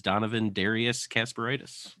is Donovan Darius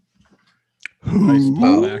Kasparaitis. Nice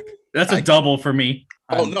pull back. That's a double for me.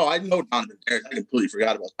 Oh no, I know Donovan Darius. I completely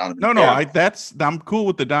forgot about Donovan. No, no, Darius. I'm cool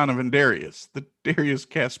with the Donovan Darius, the Darius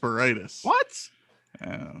Kasparaitis. What? I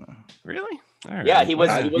don't know. Really? All right. Yeah, he was.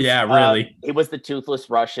 Yeah, really. He was the toothless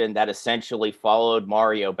Russian that essentially followed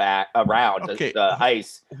Mario back around Okay. the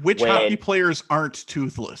ice. Which when- hockey players aren't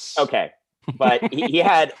toothless? Okay, but he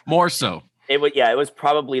had More so. it was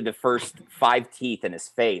probably the first 5 teeth in his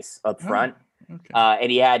face up front. Okay.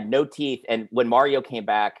 And he had no teeth. And when Mario came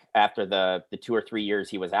back after the 2 or 3 years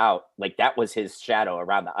he was out, like that was his shadow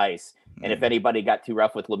around the ice. And if anybody got too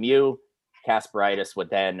rough with Lemieux, Kasparaitis would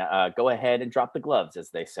then go ahead and drop the gloves,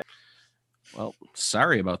 as they say. Well,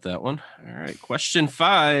 sorry about that one. All right. Question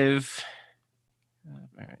 5. All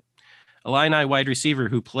right. Illini wide receiver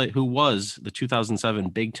who was the 2007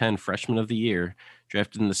 Big Ten Freshman of the Year,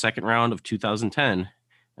 drafted in the second round of 2010,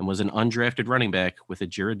 and was an undrafted running back with a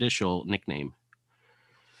juridical nickname.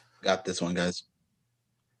 Got this one, guys.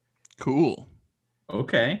 Cool.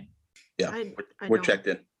 Okay. Yeah, I we're don't- checked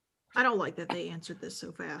in. I don't like that they answered this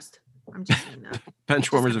so fast. I'm just saying that.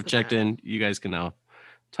 Benchwarmers have put checked that. in. You guys can now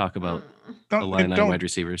talk about Don't Illini don't, wide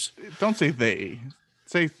receivers. don't say they.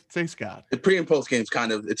 Say Scott. The pre and post game's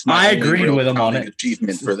kind of it's. I not a agreed real with him on crowning it.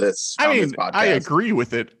 Achievement for this. I on mean, this podcast. I agree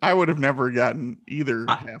with it. I would have never gotten either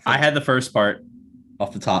half. I had the first part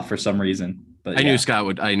off the top for some reason, but I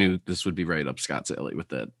yeah. knew this would be right up Scott's alley with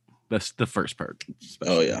that. That's the first part.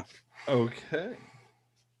 Oh yeah. Okay.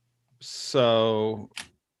 So,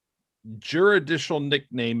 juridical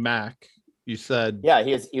nickname Mac. You said, Yeah,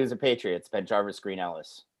 he was a Patriots. Ben Jarvis Green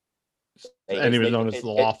Ellis. and he was known as the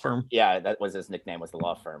law firm. Yeah, that was his nickname. Was the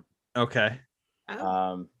law firm. Okay.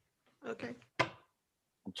 Oh, okay.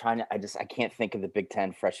 I'm trying to. I can't think of the Big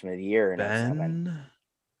Ten Freshman of the Year. And Ben.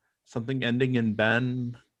 Something ending in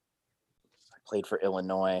Ben. played for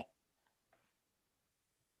Illinois.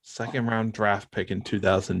 Second round draft pick in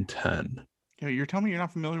 2010. Yeah, you're telling me you're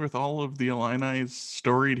not familiar with all of the Illini's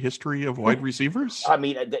storied history of wide receivers? I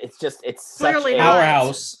mean, it's Clearly such a,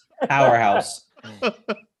 not. Powerhouse.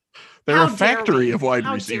 They're How a dare factory we? of wide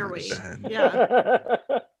How dare receivers. we? Yeah.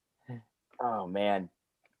 Oh man,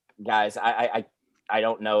 guys, I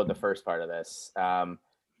don't know the first part of this.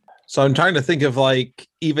 So I'm trying to think of like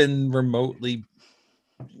even remotely,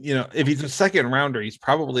 if he's a second rounder, he's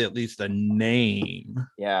probably at least a name.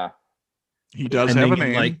 Yeah, He does have a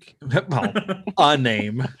name. Like, well, a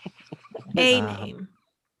name. A Um, name.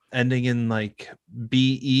 Ending in like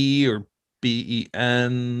BE or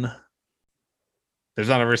BEN. There's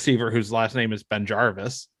not a receiver whose last name is Ben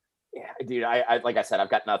Jarvis. yeah, dude. I like I said, I've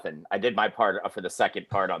got nothing. I did my part for the second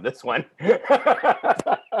part on this one.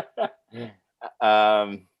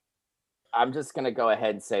 I'm just gonna go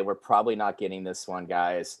ahead and say we're probably not getting this one,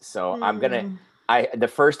 guys. So the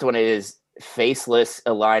first one is faceless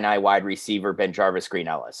Illini wide receiver Ben Jarvis Green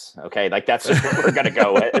Ellis. Okay, like that's just what we're gonna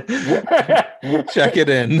go with. Check it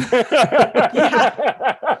in.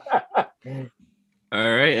 All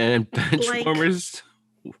right, and Benchwarmers,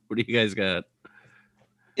 what do you guys got?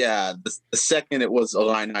 Yeah, the second it was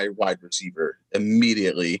Illini wide receiver,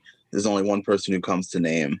 immediately there's only one person who comes to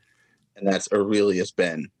name, and that's Aurelius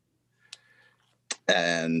Ben.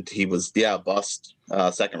 And he was, bust,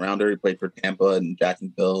 second rounder. He played for Tampa and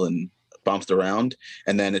Jacksonville and bounced around.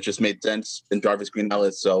 And then it just made sense. Ben Jarvis Green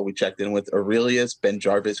Ellis. So we checked in with Aurelius Ben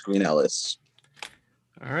Jarvis Green Ellis.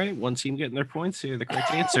 All right, one team getting their points here. The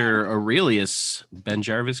correct answer, Aurelius Ben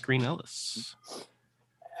Jarvis Green Ellis.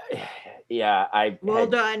 Yeah, Well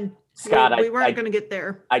done, Scott, We weren't going to get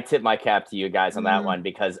there. I tip my cap to you guys on that Mhm. one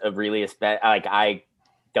because Aurelius Ben. I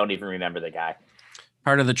don't even remember the guy.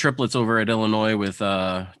 Part of the triplets over at Illinois with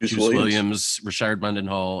Juice Juice Williams, Richard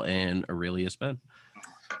Mendenhall, and Aurelius Ben.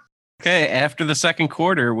 Okay, after the second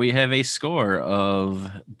quarter, we have a score of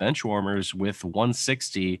Benchwarmers with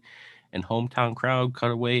 160, and Hometown Crowd cut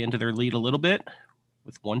away into their lead a little bit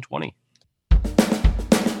with 120.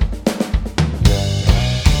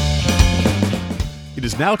 It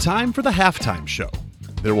is now time for the halftime show.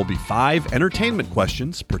 There will be 5 entertainment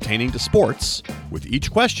questions pertaining to sports, with each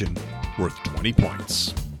question worth 20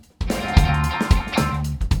 points.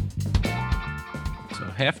 So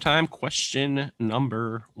halftime question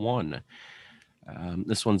number 1.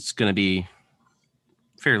 This one's going to be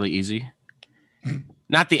fairly easy.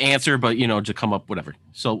 Not the answer, but to come up, whatever.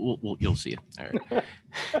 So you'll see it. All right.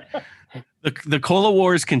 The Cola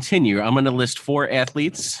Wars continue. I'm going to list 4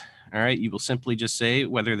 athletes, All right. You will simply just say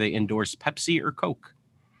whether they endorse Pepsi or Coke.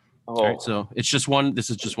 Oh, All right. So it's just one. This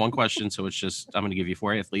is just one question. So it's just, I'm going to give you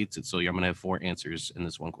 4 athletes. So I'm going to have 4 answers in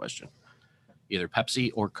this one question. Either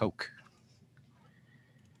Pepsi or Coke.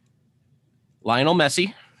 Lionel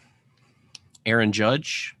Messi, Aaron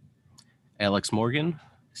Judge, Alex Morgan,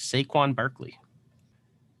 Saquon Barkley.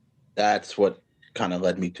 That's what kind of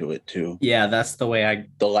led me to it too. Yeah, that's the way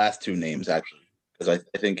The last 2 names actually, because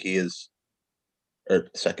I think he is, or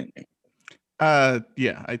second name.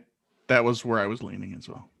 Yeah, that was where I was leaning as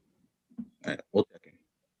well. All right, we'll check in.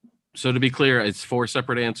 So to be clear, it's 4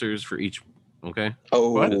 separate answers for each. Okay.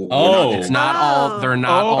 Oh, What? Oh. It's not all. They're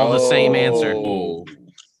not all the same answer. Oh.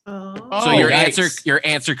 Oh. So your yikes.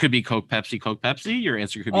 answer could be Coke, Pepsi. Your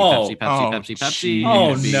answer could be Oh. Pepsi. Oh, Pepsi.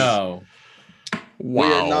 Oh It could be- no. We are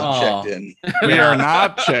Wow. not Oh. checked in. We are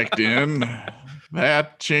not checked in.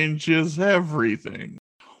 That changes everything.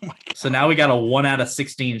 Oh my So now we got a 1 out of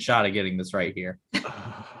 16 shot of getting this right here.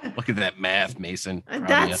 God. Look at that math, Mason. Proud of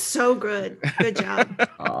That's ya. so good. Good job.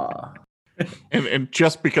 And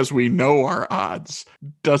just because we know our odds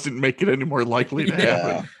doesn't make it any more likely to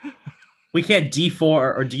happen. We can't D4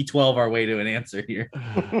 or D12 our way to an answer here.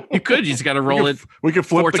 You could. You just got to roll it. We could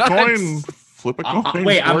flip 4 the times. coin. Flip a coin.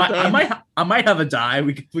 Wait, 4 times. I might have a die.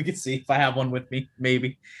 We could see if I have one with me,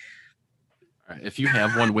 maybe. All right, if you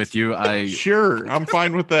have one with you, Sure, I'm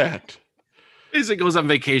fine with that. Mason goes on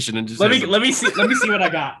vacation and just Let has me see what I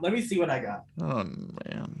got. Let me see what I got. Oh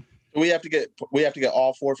man. We have to get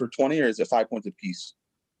all 4 for 20, or is it 5 points apiece?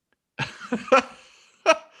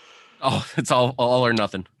 Oh, it's all or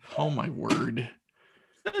nothing. Oh my word.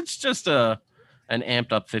 It's just an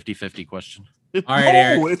amped up 50-50 question. All right,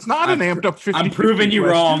 Eric. It's not an amped up 50. I'm proving you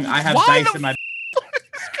wrong. I have Why dice the in my.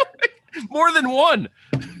 More than one.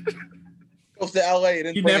 Goes to LA. He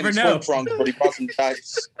didn't You bring never any know. swim trunks, but he brought some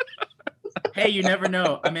dice. Hey, you never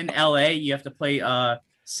know. I'm in LA. You have to play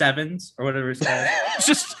sevens or whatever it's called. It's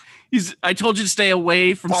just I told you to stay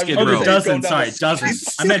away from Skid Oh, Row. the dozens. Sorry,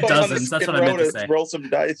 dozens. I meant dozens. That's what I meant to say. Roll some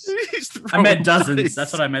dice. I meant dozens.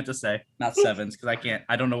 That's what I meant to say, not sevens, because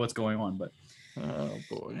I don't know what's going on. But Oh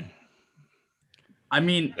boy. I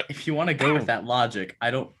mean, if you want to go with that logic,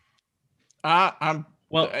 I don't.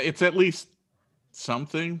 Well, it's at least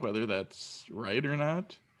something, whether that's right or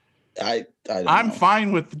not. I don't I'm know.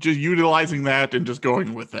 fine with just utilizing that and just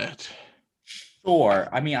going with that. Sure.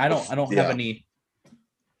 I mean, I don't Yeah. have any.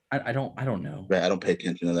 I don't know. I don't pay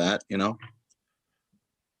attention to that, you know.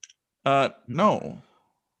 No,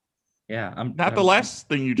 Yeah, I'm not the last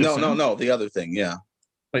thing you just said. No. The other thing, yeah.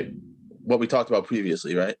 Wait, What we talked about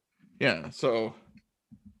previously, right? Yeah, so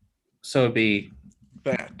so it'd be.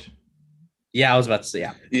 that. Yeah, I was about to say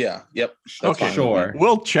yeah. Yeah. Yep. That's Okay. fine. Sure.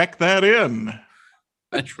 We'll check that in.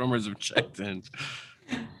 Bench runners have checked in.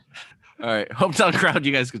 All right, hometown crowd,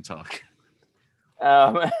 you guys can talk.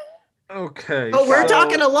 Okay. Oh, we're So-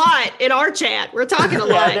 talking a lot in our chat. We're talking a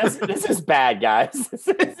Yeah, lot. this is bad, guys.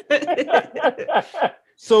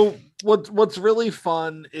 So what's really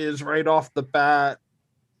fun is right off the bat,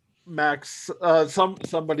 Max.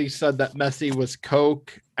 Somebody said that Messi was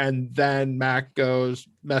Coke, and then Mac goes,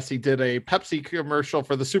 Messi did a Pepsi commercial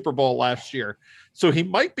for the Super Bowl last year, so he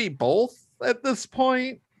might be both at this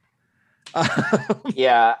point.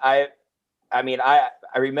 Yeah, I mean, I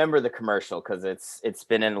remember the commercial because it's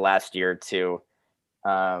been in the last year or two.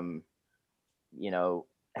 You know,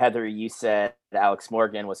 Heather, you said Alex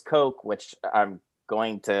Morgan was Coke, which I'm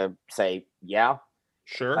going to say, yeah.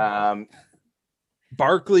 Sure.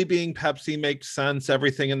 Barkley being Pepsi makes sense.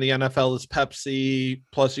 Everything in the NFL is Pepsi.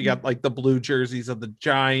 Plus, you got like the blue jerseys of the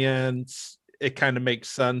Giants. It kind of makes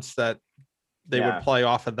sense that they Yeah. would play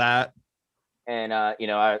off of that. And you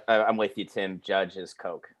know, I'm with you, Tim. Judge is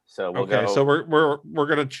Coke, so we'll Okay, go. so we're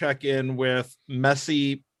gonna check in with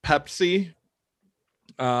Messi Pepsi,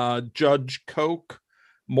 Judge Coke,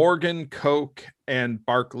 Morgan Coke, and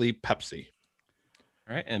Barkley Pepsi.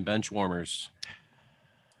 All right, and bench warmers.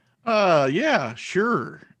 Yeah,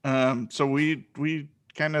 sure. So we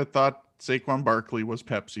kind of thought Saquon Barkley was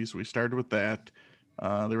Pepsi, so we started with that.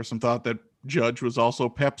 There was some thought that Judge was also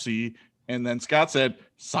Pepsi, and then Scott said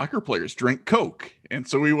soccer players drink Coke, and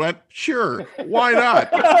so we went, sure, why not?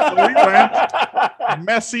 So we went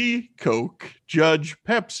Messi Coke, Judge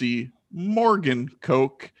Pepsi, Morgan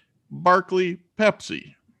Coke, Barkley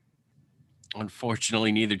Pepsi.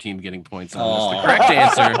 Unfortunately, neither team getting points on Oh. this. The correct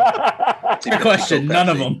answer. Good question. None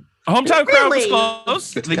of them. Hometown crowd was Really?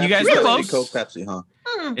 close. It's You Pepsi, guys were Pepsi, close. Coke, Pepsi,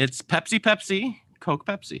 huh? It's Pepsi, Coke,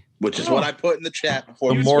 Pepsi. Which is what I put in the chat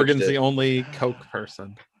before. So we Morgan's switched the it. only Coke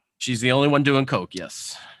person. She's the only one doing Coke,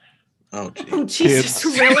 yes. Oh, geez. Oh, Jesus,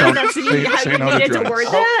 Kids, really? don't That's say- how say you no to needed to drugs. word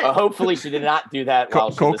that? Hopefully, she did not do that while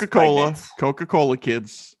she was Coca-Cola, pregnant. Coca-Cola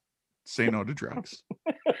kids, say no to drugs.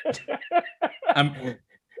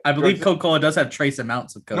 I believe Coca-Cola does have trace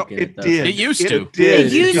amounts of No, coke in it. it Though. did. It used to. did.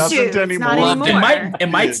 It used doesn't to. It's anymore. not It anymore.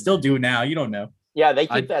 might still do now. You don't know. Yeah, they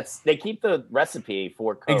keep They keep the recipe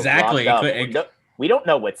for Coke Exactly. locked up. We don't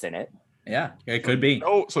know what's in it. Yeah, it could be.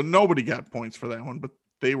 No, so nobody got points for that one, but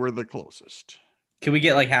they were the closest. Can we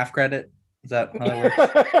get like half credit? Is that how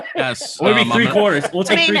that works? Yes. Or maybe I'm 3/4. We'll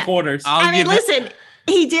take I mean, 3/4. I'll give listen,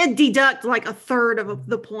 he did deduct like a third of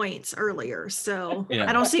the points earlier, so Yeah.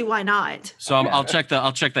 I don't see why not. So I'll check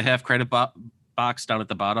the half credit box down at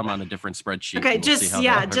the bottom on a different spreadsheet. Okay, and we'll see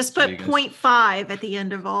how that just works put for you guys. 0.5 at the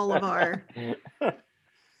end of all of our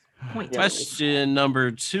point totals. Question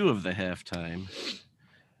number 2 of the halftime.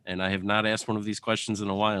 And I have not asked one of these questions in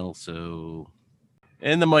a while. So,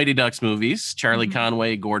 in the Mighty Ducks movies, Charlie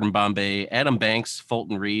Conway, Gordon Bombay, Adam Banks,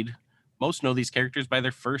 Fulton Reed, most know these characters by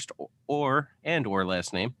their first or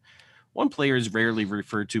last name. One player is rarely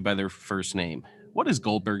referred to by their first name. What is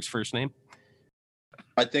Goldberg's first name?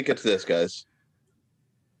 I think it's this, guys.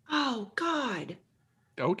 Oh God.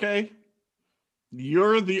 Okay.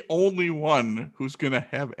 You're the only one who's gonna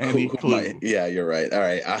have any clue. Yeah, you're right. All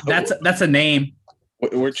right. That's a name.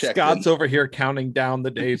 We're checking. Scott's over here counting down the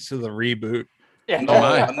days to the reboot. No,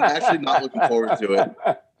 I'm actually not looking forward to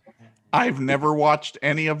it. I've never watched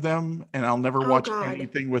any of them, and I'll never watch God.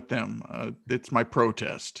 anything with them. It's my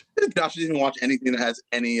protest. Josh doesn't watch anything that has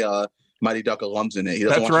any Mighty Duck alums in it. He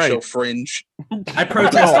doesn't That's watch the show right. Fringe. I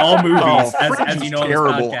protest all movies, as Fringe you is know.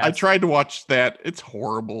 terrible. On this I podcast. tried to watch that. It's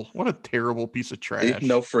horrible. What a terrible piece of trash.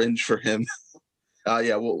 No Fringe for him.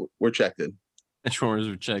 Yeah, we're checked in.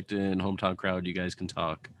 Benchwarmers are checked in. Hometown crowd, you guys can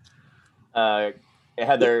talk.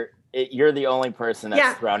 Heather, you're the only person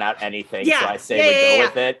that's thrown out anything, so I say we go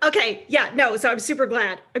with it. Okay, no, so I'm super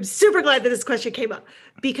glad. I'm super glad that this question came up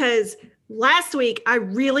because last week I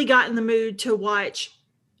really got in the mood to watch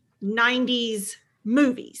 90s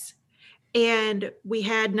movies. And we've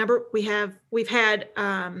had number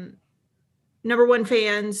one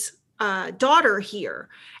fan's daughter here.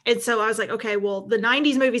 And so I was like, okay, well, the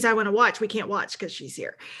 90s movies I want to watch, we can't watch because she's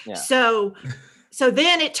here. Yeah. So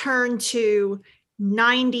then it turned to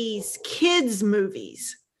 90s kids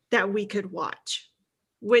movies that we could watch,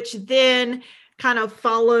 which then kind of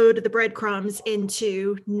followed the breadcrumbs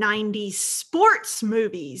into 90s sports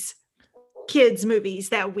movies, kids movies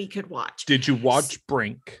that we could watch. Did you watch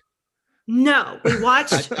Brink? No, we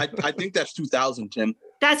watched. I think that's 2000, Tim.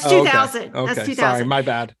 That's 2000. Okay. That's 2000. Sorry, my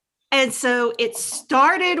bad. And so it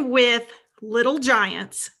started with Little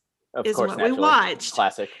Giants, Of is course, what we naturally. watched.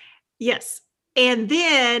 Classic. Yes. And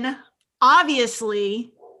then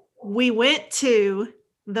obviously we went to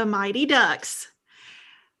the Mighty Ducks.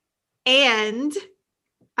 And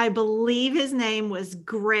I believe his name was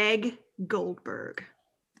Greg Goldberg.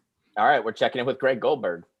 All right, we're checking in with Greg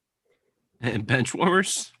Goldberg. And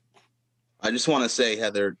Benchwarmers? I just want to say,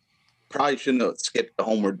 Heather, probably shouldn't have skipped the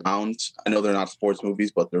Homeward Bound. I know they're not sports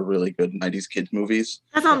movies, but they're really good 90s kids movies.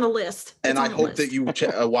 That's on the list. And It's I on the hope list. that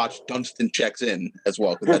you watch Dunstan Checks In as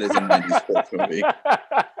well, because that is a 90s sports movie.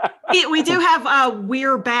 We do have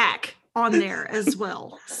We're Back on there as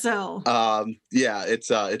well. So Yeah,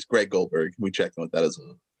 it's Greg Goldberg. We checked in with that as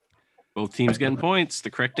well. Both teams getting points. The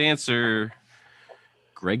correct answer,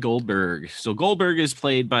 Greg Goldberg. So Goldberg is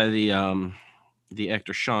played by the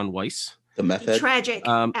actor Shaun Weiss. The meth head. tragic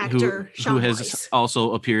actor who Shaun has Weiss.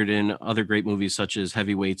 also appeared in other great movies such as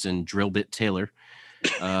Heavyweights and Drill Bit Taylor.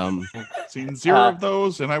 Seen zero of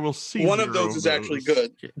those, and I will see. One of those is actually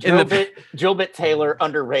good. Jill Bit Taylor,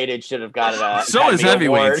 underrated, should have gotten a So is Academy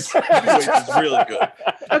Heavyweights. Award. Heavyweights is really good.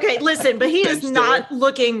 Okay, listen, but he is Ben not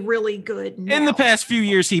looking really good now. In the past few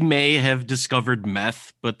years, he may have discovered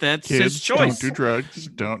meth, but that's Kids his choice. don't do drugs.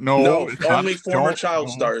 Don't No, it's not- only former don't- child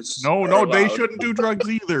stars. No, are they allowed. shouldn't do drugs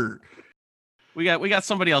either. We got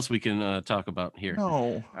somebody else we can talk about here.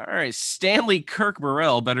 No. All right, Stanley Kirk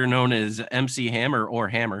Burrell, better known as MC Hammer or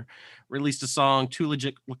Hammer, released a song Too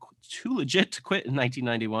Legit to Quit in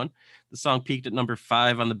 1991. The song peaked at number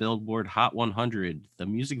 5 on the Billboard Hot 100. The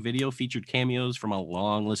music video featured cameos from a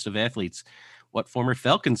long list of athletes. What former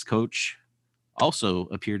Falcons coach also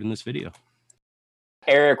appeared in this video?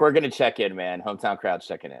 Eric, we're gonna check in, man. Hometown crowd's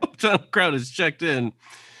checking in. Hometown crowd is checked in.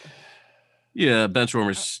 Yeah,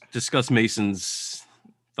 Benchwarmers, discuss Mason's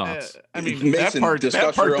thoughts. I mean, Mason, that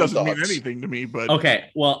discuss part your own doesn't mean thoughts. anything to me, but Okay,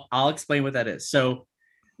 well, I'll explain what that is. So,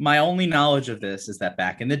 my only knowledge of this is that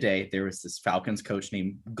back in the day, there was this Falcons coach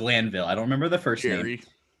named Glanville. I don't remember the first name. Jerry.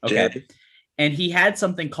 Okay. Jerry. And he had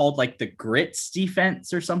something called like the grits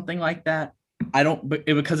defense or something like that. I don't, but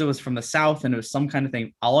because it was from the South and it was some kind of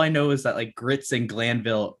thing. All I know is that like Grits and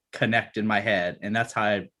Glanville connect in my head, and that's how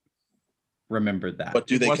I remembered that. But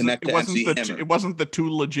do they connect to MC Hammer? It wasn't the Too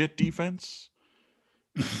Legit defense.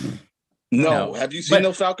 No. Have you seen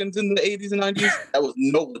those Falcons in the 80s and 90s? That was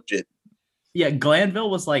no legit. Yeah, Glanville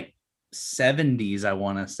was like 70s, I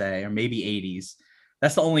want to say, or maybe 80s.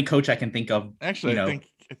 That's the only coach I can think of. Actually, I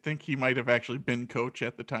think he might have actually been coach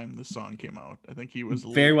at the time this song came out. I think he was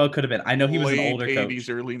very well could have been. I know he was an older coach. 80s,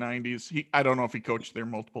 early 90s. I don't know if he coached there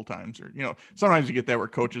multiple times or sometimes you get that where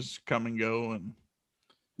coaches come and go and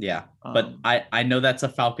yeah. But I know that's a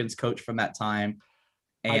Falcons coach from that time.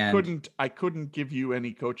 And I couldn't give you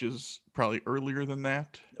any coaches probably earlier than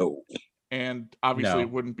that. No. And obviously it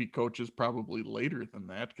wouldn't be coaches probably later than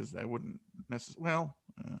that because that wouldn't necessarily.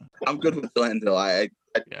 I'm good with Glanville.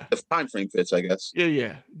 The time frame fits, I guess.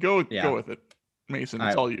 Yeah. Go with it, Mason.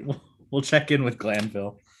 It's all you. We'll check in with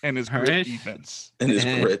Glanville and his grit defense and his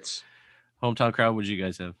grits. Hometown Crowd. What did you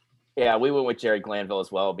guys have? Yeah, we went with Jerry Glanville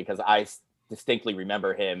as well because I distinctly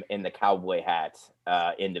remember him in the cowboy hat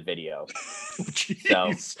in the video.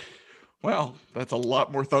 Jeez. Well, that's a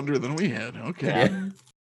lot more thunder than we had. Okay. Yeah.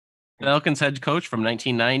 Falcons head coach from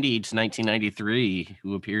 1990 to 1993,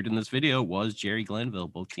 who appeared in this video, was Jerry Glanville.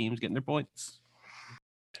 Both teams getting their points.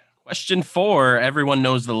 Question 4. Everyone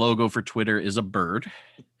knows the logo for Twitter is a bird.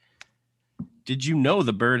 Did you know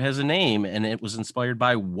the bird has a name and it was inspired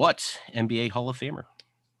by what NBA Hall of Famer?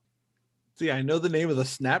 See, I know the name of the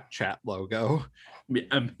Snapchat logo.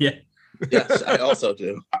 Yeah. Yes, I also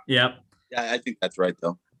do. Yep. Yeah, I think that's right,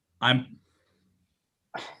 though. Check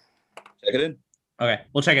it in. Okay,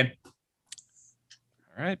 we'll check in.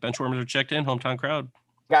 All right, Benchwarmers are checked in. Hometown Crowd.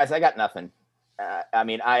 Guys, I got nothing.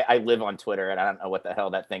 I live on Twitter and I don't know what the hell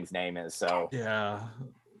that thing's name is. So yeah,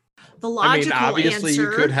 the logical obviously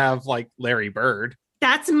answer, you could have like Larry Bird.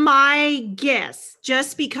 That's my guess,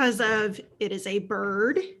 just because of it is a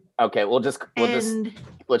bird. Okay, let's just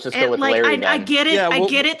go with like, Larry. I get it. Yeah, I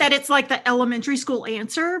get it that it's like the elementary school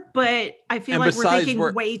answer, but I feel like we're thinking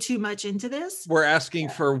way too much into this. We're asking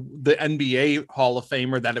for the NBA Hall of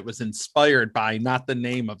Famer that it was inspired by, not the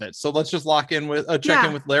name of it. So let's just lock in with check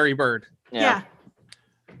in with Larry Bird. Yeah.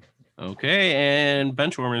 Okay, and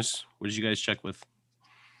Benchwarmers, what did you guys check with?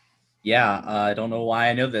 Yeah, I don't know why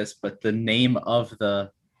I know this, but the name of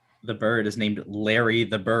the bird is named Larry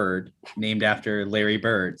the Bird, named after Larry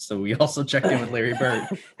Bird. So we also checked in with Larry Bird.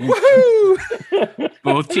 Woohoo!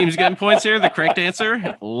 Both teams getting points here. The correct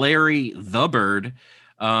answer, Larry the Bird.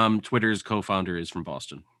 Twitter's co-founder is from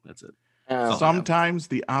Boston. That's it. Sometimes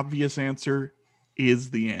the obvious answer is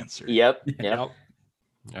the answer. Yep.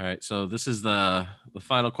 All right, so this is the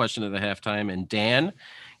final question of the halftime. And Dan,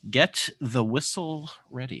 get the whistle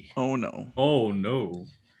ready. Oh, no. Oh, no.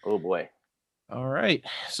 Oh, boy. All right,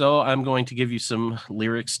 so I'm going to give you some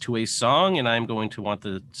lyrics to a song, and I'm going to want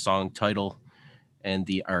the song title and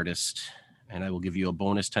the artist. And I will give you a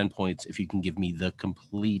bonus 10 points if you can give me the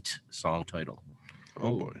complete song title.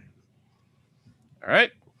 Oh, boy. All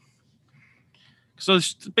right. So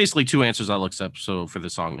there's basically 2 answers I'll accept for the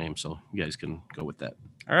song name, so you guys can go with that.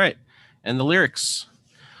 All right, and the lyrics.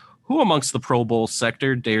 Who amongst the Pro Bowl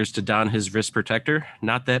sector dares to don his wrist protector?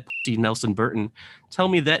 Not that pussy Nelson Burton. Tell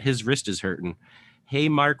me that his wrist is hurting. Hey,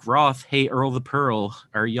 Mark Roth. Hey, Earl the Pearl.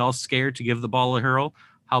 Are y'all scared to give the ball a hurl?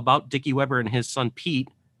 How about Dickie Weber and his son Pete?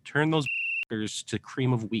 Turn those to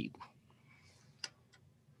cream of wheat.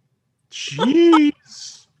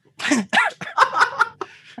 Jeez.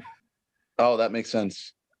 Oh, that makes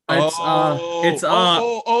sense.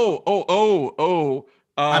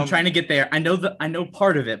 I'm trying to get there. I know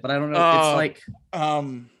part of it, but I don't know. It's like,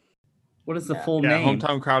 what is the full name?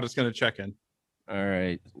 Hometown Crowd is going to check in. All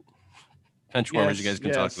right. Benchwarmers, you guys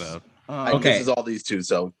can talk about. Okay. This is all these two.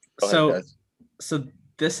 So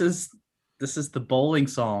this is the bowling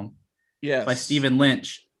song. Yes. By Stephen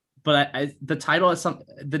Lynch. But the title is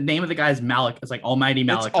the name of the guy is Malik. It's like Almighty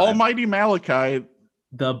Malachi. It's Almighty Malachi,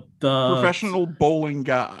 the professional bowling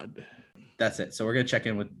god. That's it. So we're gonna check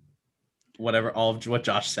in with all of what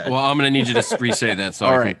Josh said. Well, I'm gonna need you to re-say that. So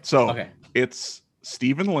all right. So it's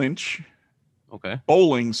Stephen Lynch. Okay.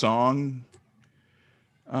 Bowling song.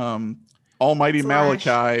 Almighty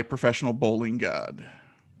Malachi, professional bowling god.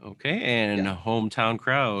 Okay, and Hometown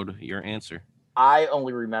Crowd, your answer. I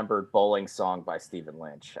only remembered Bowling Song by Stephen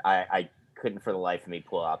Lynch. I couldn't for the life of me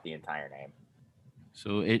pull out the entire name.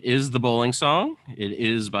 So it is the Bowling Song. It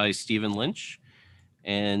is by Stephen Lynch.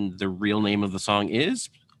 And the real name of the song is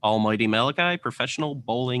Almighty Malachi, professional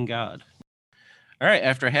bowling god. All right,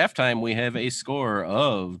 after halftime, we have a score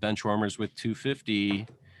of Benchwarmers with 250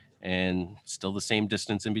 and still the same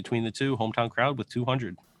distance in between the two. Hometown Crowd with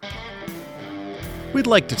 200. We'd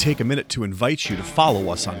like to take a minute to invite you to follow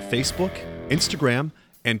us on Facebook, Instagram,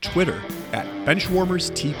 and Twitter at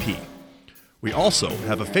BenchwarmersTP. We also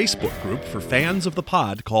have a Facebook group for fans of the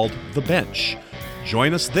pod called The Bench.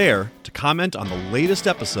 Join us there to comment on the latest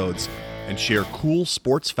episodes and share cool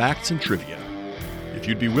sports facts and trivia. If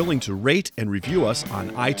you'd be willing to rate and review us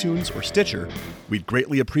on iTunes or Stitcher, we'd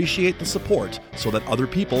greatly appreciate the support so that other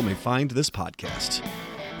people may find this podcast.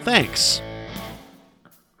 Thanks.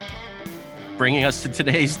 Bringing us to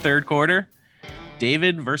today's third quarter,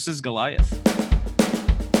 David versus Goliath.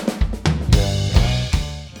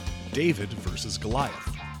 David versus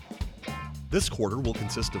Goliath. This quarter will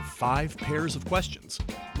consist of 5 pairs of questions,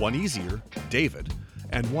 one easier, David,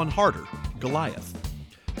 and one harder, Goliath.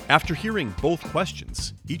 After hearing both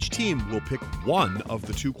questions, each team will pick one of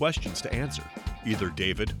the 2 questions to answer, either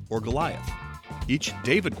David or Goliath. Each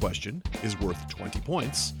David question is worth 20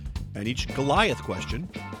 points, and each Goliath question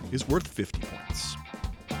is worth 50 points.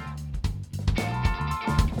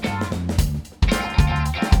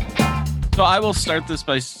 So I will start this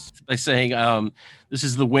by saying this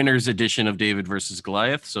is the winner's edition of David versus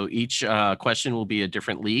Goliath. So each question will be a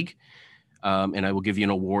different league, and I will give you an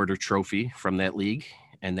award or trophy from that league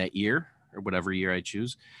and that year, or whatever year I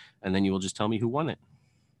choose, and then you will just tell me who won it.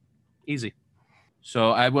 Easy.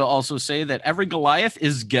 So I will also say that every Goliath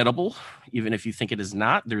is gettable, even if you think it is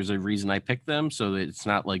not. There's a reason I picked them, so that it's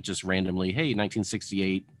not like just randomly, hey,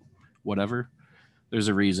 1968, whatever. There's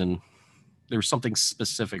a reason. There's something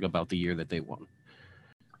specific about the year that they won.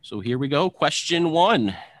 So here we go. Question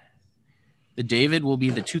 1. The David will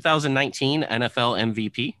be the 2019 NFL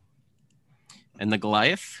MVP, and the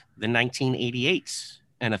Goliath, the 1988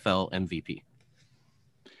 NFL MVP.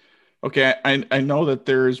 Okay, I know that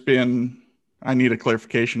there's been. I need a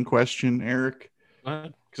clarification question, Eric,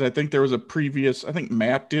 because I think there was a previous. I think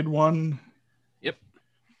Matt did one. Yep.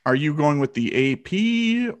 Are you going with the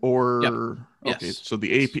AP or? Yep. Okay, yes. so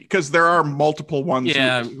the AP, because there are multiple ones.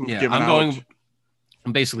 Who've given out.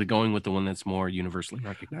 I'm basically going with the one that's more universally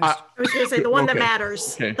recognized. I was going to say the one that Okay.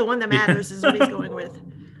 matters. Okay. The one that matters is what he's going with.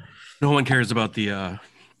 No one cares about the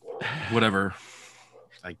whatever.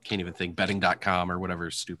 I can't even think, betting.com or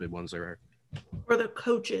whatever stupid ones there are. Or the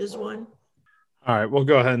coaches one. All right, we'll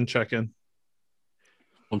go ahead and check in.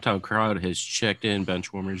 Hometown Crowd has checked in.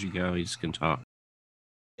 Benchwarmers, you guys can talk.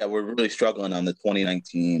 Yeah, we're really struggling on the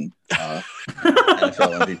 2019 NFL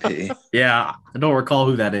MVP. Yeah, I don't recall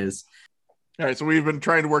who that is. All right, so we've been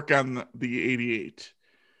trying to work on the 88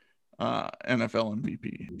 NFL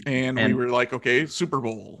MVP. And we were like, okay, Super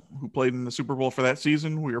Bowl. Who played in the Super Bowl for that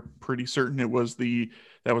season? We were pretty certain that was the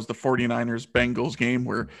 49ers Bengals game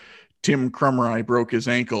where Tim Krumrie broke his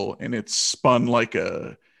ankle and it spun like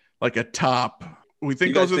a top. We think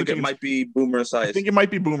You guys those are the think it teams. might be Boomer Esiason? I think it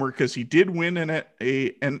might be Boomer because he did win an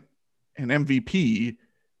MVP.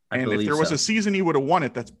 And if there was a season he would have won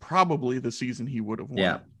it, that's probably the season he would have won.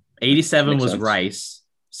 Yeah. 87 Makes was sense. Rice.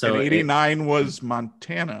 So and 89 was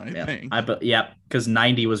Montana, I yeah, think. because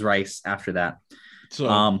 90 was Rice after that.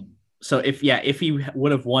 So So if he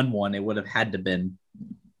would have won one, it would have had to been.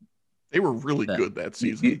 they were really good that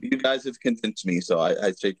season. You guys have convinced me, so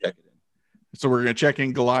I say check it in. So we're going to check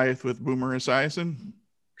in Goliath with Boomer Esiason.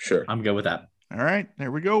 Sure. I'm good with that. All right,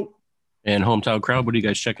 there we go. And Hometown Crowd, what are you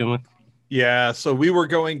guys checking with? Yeah, so we were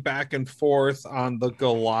going back and forth on the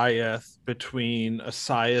Goliath between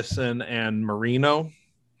Esiason and Marino,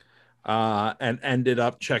 and ended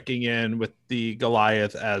up checking in with the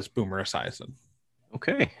Goliath as Boomer Esiason.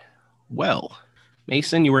 Okay. Well,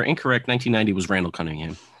 Mason, you were incorrect. 1990 was Randall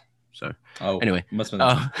Cunningham. So anyway, must have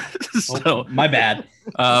been so my bad.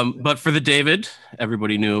 But for the David,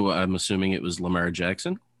 everybody knew. I'm assuming it was Lamar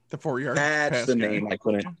Jackson. The 4-yard. That's pass the guy. name I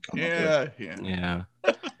couldn't come up with. Yeah.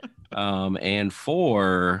 And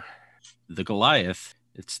for the Goliath,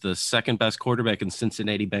 it's the second best quarterback in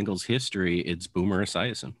Cincinnati Bengals history. It's Boomer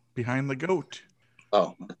Esiason. Behind the goat.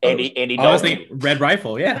 Oh, Andy I was Dalton. thinking Red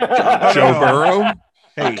Rifle, yeah. Joe Burrow.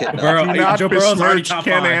 Hey, Burrow- do not Joe Burrow's already besmirch top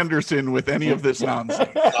Ken 5. Anderson with any of this nonsense.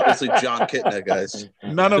 Obviously, John Kitna, guys.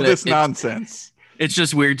 None of this nonsense. It's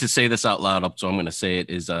just weird to say this out loud, so I'm going to say it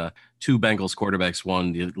is 2 Bengals quarterbacks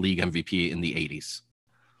won the league MVP in the 80s.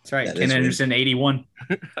 That's right. That Ken is weird. Anderson, 81.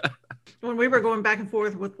 When we were going back and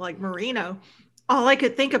forth with like Marino, all I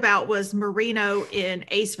could think about was Marino in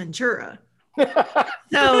Ace Ventura. So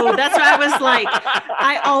that's why I was like,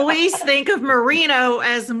 I always think of Marino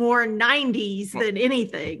as more 90s than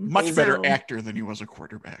anything. Much better So, actor than he was a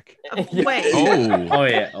quarterback. way. Oh,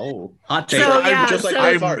 Yeah. Oh, hot take. So, yeah, just like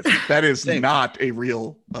so- Brett Favre. That is Same. not a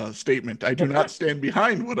real statement. I do not stand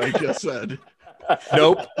behind what I just said.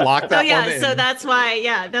 Nope. Lock that Oh yeah, one in. so that's why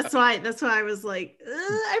I was like,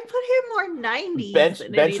 I put him more 90s.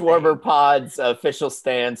 Bench warmer pod's official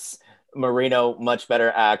stance. Marino, much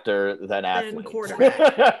better actor than athlete.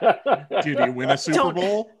 quarterback. Did he win a Super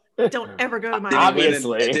Bowl? Don't ever go to my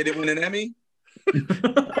Obviously. Did he win an Emmy?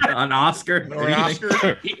 An Oscar. Or an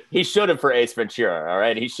Oscar? He should have for Ace Ventura. All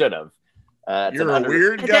right, he should have. You're a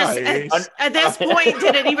weird guy. At this point,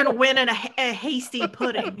 did it even win a hasty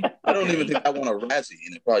pudding? I don't even think I won a Razzie,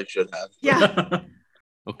 and it probably should have. Yeah.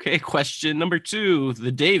 Okay, question number 2.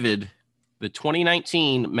 The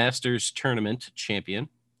 2019 Masters Tournament champion,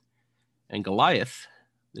 and Goliath,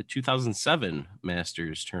 the 2007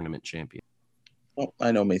 Masters Tournament champion. Well,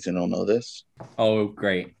 I know Mason don't know this. Oh,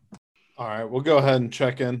 great. All right, we'll go ahead and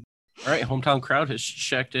check in. All right, hometown crowd has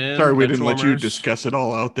checked in. Sorry, we didn't let you Benchwarmers. discuss it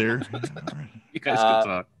all out there. You guys can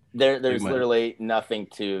talk. There's Big man. literally nothing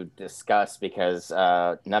to discuss because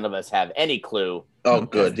none of us have any clue. Oh,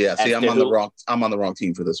 good. Yeah. See, I'm on the wrong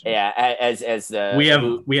team for this one. Yeah, as we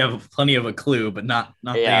have plenty of a clue, but not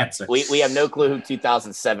the answer. We have no clue who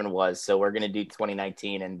 2007 was, so we're gonna do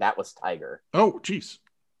 2019, and that was Tiger. Oh, geez.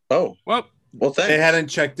 Oh, well, thanks. They hadn't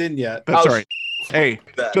checked in yet. That's all right. Hey,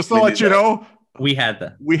 just to let you know, we had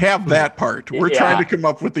that. We have that part. We're trying to come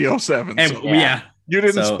up with the 07. And so. You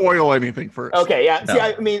didn't spoil anything first. Okay, yeah. No. See,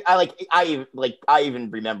 I mean, I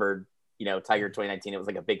even remembered, Tiger 2019. It was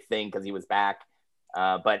like a big thing because he was back.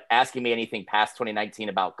 But asking me anything past 2019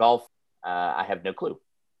 about golf, I have no clue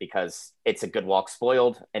because it's a good walk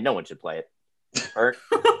spoiled, and no one should play it. Bert?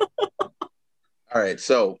 All right,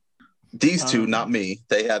 so these two, not me,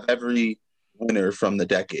 they have every winner from the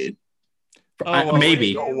decade.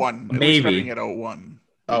 Maybe. 01. Maybe. Starting at 01.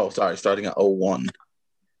 Oh, sorry, starting at 01.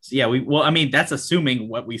 Yeah, that's assuming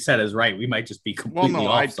what we said is right. We might just be completely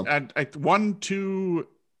off. I 1, 2,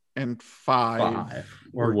 and 5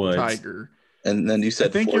 were Woods. Tiger. And then you said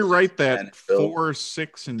I think 4, you're right 6, that 4,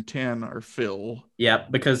 6, and 10 are Phil. Yeah,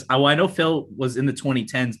 because I know Phil was in the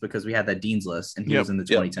 2010s because we had that Dean's list, and he was in the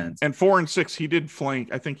 2010s. And 4 and 6, he did flank.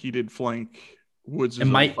 I think he did flank Woods.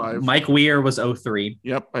 And Mike Weir was 03.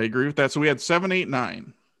 Yep, I agree with that. So we had 7, 8,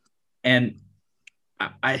 9. And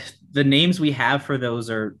the names we have for those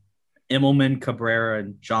are Immelman, Cabrera,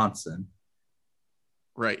 and Johnson.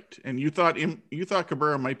 Right, and you thought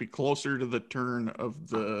Cabrera might be closer to the turn of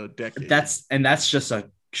the decade. That's just a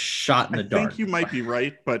shot in the dark. I think you might be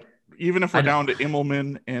right, but even if we're down to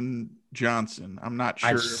Immelman and Johnson, I'm not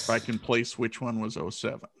sure if I can place which one was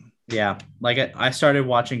 07. Yeah, like I started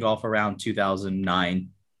watching golf around 2009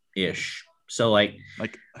 ish. So like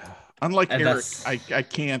unlike Eric, I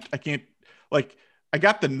can't like I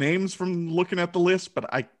got the names from looking at the list,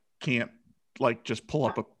 but I can't just pull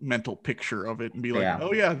up a mental picture of it and be like,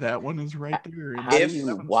 oh yeah, that one is right there. How do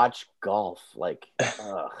you watch golf?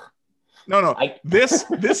 No. This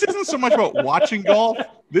isn't so much about watching golf.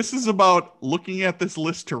 This is about looking at this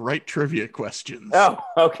list to write trivia questions. Oh,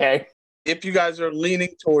 okay. If you guys are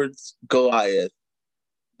leaning towards Goliath,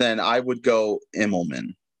 then I would go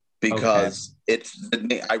Immelman because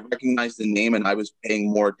I recognize the name and I was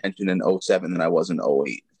paying more attention in 07 than I was in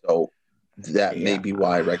 08. So that may be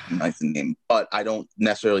why I recognize the name, but I don't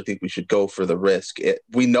necessarily think we should go for the risk.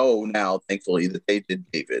 We know now, thankfully, that they did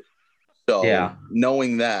David. So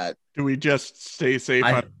knowing that, do we just stay safe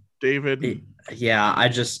on David? Yeah, I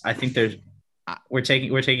think we're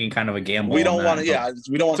taking kind of a gamble. We don't want to. Yeah,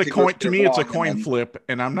 we don't want to. To me, it's a coin flip,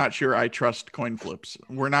 and I'm not sure I trust coin flips.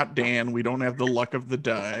 We're not Dan. We don't have the luck of the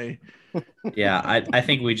die. Yeah, I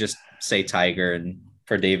think we just say Tiger and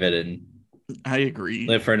for David and. I agree.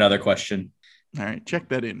 Live for another question. All right, check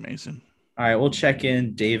that in, Mason. All right, we'll check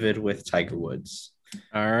in David with Tiger Woods.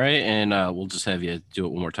 All right, and we'll just have you do it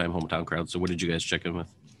one more time, hometown crowd. So what did you guys check in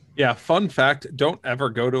with? Yeah, fun fact, don't ever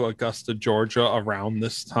go to Augusta, Georgia around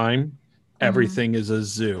this time. Everything is a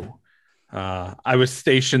zoo. I was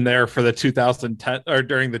stationed there for the 2010 or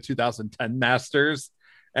during the 2010 Masters,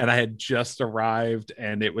 and I had just arrived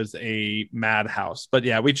and it was a madhouse. But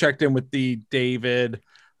yeah, we checked in with the David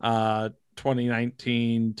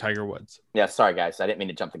 2019 Tiger Woods. Yeah, sorry guys, I didn't mean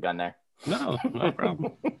to jump the gun there. No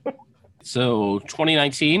problem. So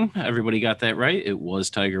 2019, everybody got that right. It was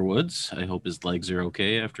Tiger Woods. I hope his legs are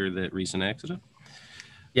okay after that recent accident.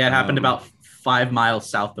 Yeah, it happened about 5 miles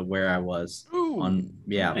south of where I was.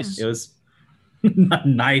 Nice. It was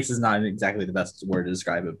nice is not exactly the best word to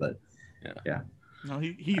describe it, but yeah. No,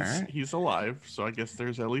 he's alive, so I guess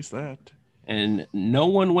there's at least that. And no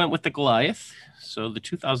one went with the Goliath. So the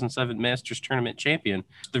 2007 Masters Tournament champion.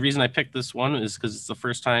 The reason I picked this one is because it's the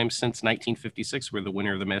first time since 1956 where the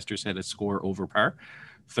winner of the Masters had a score over par.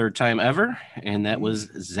 Third time ever, and that was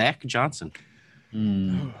Zach Johnson.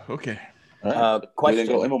 Okay. All right. We didn't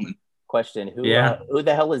go Immelman. Question: Who Yeah. who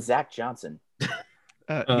the hell is Zach Johnson?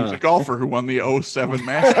 He's a golfer who won the 07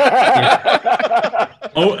 Masters.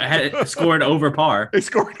 Scored over par. They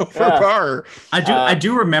scored over par. I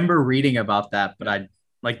do remember reading about that, but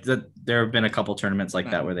there have been a couple tournaments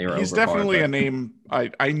like that where they were He's over par. definitely a name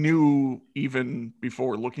I knew even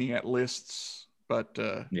before looking at lists, but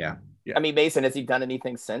Yeah. I mean, Mason, has he done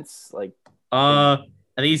anything since? Like, I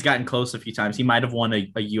think he's gotten close a few times. He might have won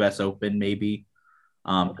a US Open, maybe.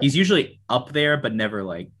 He's usually up there, but never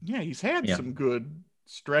like. Yeah, he's had some good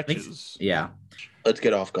stretches. Yeah. Let's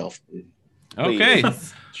get off golf. Okay.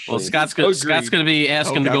 Please. Well, Please. Scott's going to be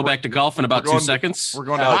asking to go back to golf in about 2 seconds. We're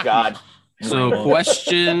going to Oh hockey. God. So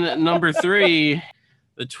question number 3,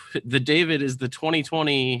 the David is the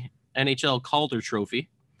 2020 NHL Calder Trophy,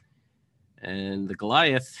 and the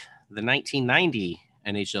Goliath, the 1990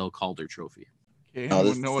 NHL Calder Trophy. Okay, Oh,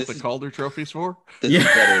 anyone know what the Calder Trophy's for? This is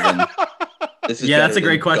better than. This is Yeah, that's better a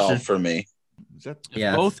great than question. golf for me. Is that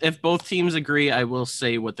Yeah. If both teams agree, I will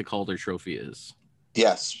say what the Calder Trophy is.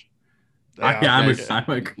 Yes. I'm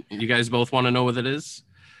You guys both want to know what it is?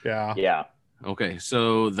 Yeah. Yeah. Okay,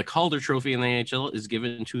 so the Calder Trophy in the NHL is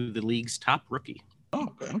given to the league's top rookie. Oh,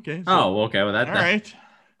 okay. Oh, okay. Well, all right.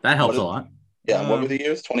 that helps What a is- lot. Yeah. What were the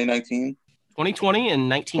years? 2019. 2020 and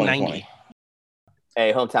 1990. 2020.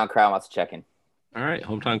 Hey, hometown crowd wants to check in. All right,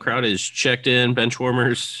 hometown crowd is checked in.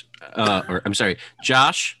 Benchwarmers, or I'm sorry,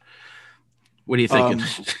 Josh. What are you thinking?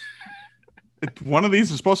 One of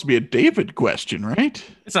these is supposed to be a David question, right?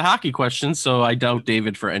 It's a hockey question, so I doubt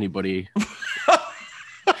David for anybody.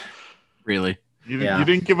 Really, You Yeah.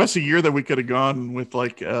 didn't give us a year that we could have gone with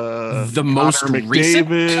like the most Connor recent.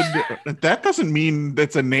 McDavid. That doesn't mean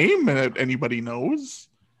that's a name that anybody knows.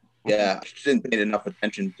 Yeah, I just didn't pay enough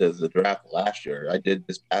attention to the draft last year. I did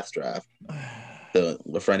this past draft, the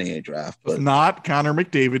Lafreniere draft, It's but not Connor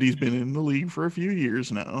McDavid. He's been in the league for a few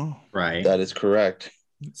years now. Right. that is correct.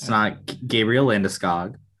 It's not Gabriel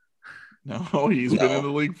Landeskog. No, he's been in the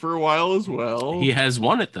league for a while as well. He has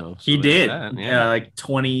won it though. He so did. there's that, Yeah, like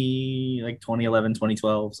 2011,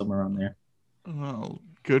 2012, somewhere around there. Well,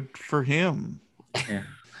 good for him. Yeah.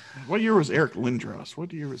 What year was Eric Lindros?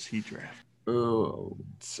 What year was he drafted? Oh.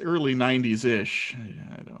 It's early 90s ish.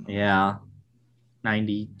 I don't know. Yeah.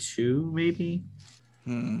 92, maybe?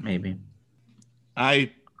 Hmm. Maybe.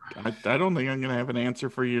 I don't think I'm gonna have an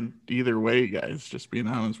answer for you either way, guys. Just being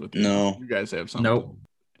honest with you. No. You guys have something. Nope.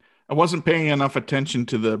 I wasn't paying enough attention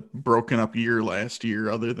to the broken up year last year,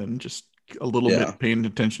 other than just a little bit paying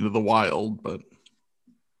attention to the Wild. But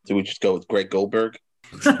Do we just go with Greg Goldberg?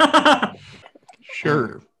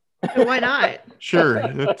 sure, Why not? sure,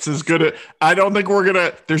 it's as good. I don't think we're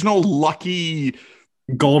gonna. There's no lucky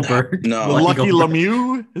Goldberg. No. lucky Goldberg.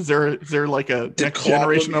 Lemieux. Is there like a Did next Claude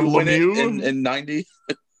generation of win it Lemieux? in 90?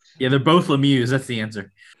 Yeah, they're both Lemieux. That's the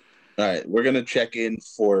answer. All right, we're gonna check in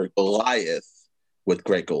for Goliath with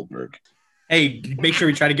Greg Goldberg. Hey, make sure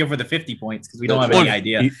we try to go for the 50 points because we don't have That's any right.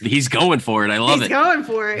 idea. He's going for it. I love He's it. going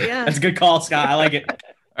for it. Yeah. That's a good call, Scott. I like it.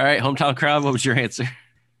 All right, hometown crowd. What was your answer?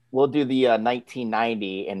 We'll do the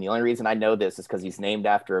 1990, and the only reason I know this is because he's named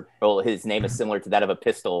after. Well, his name is similar to that of a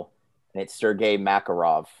pistol, and it's Sergei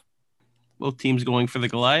Makarov. Both teams going for the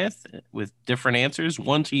Goliath with different answers.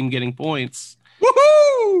 One team getting points.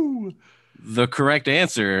 Woohoo! The correct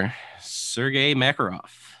answer, Sergei Makarov.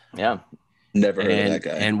 Yeah. Never heard of that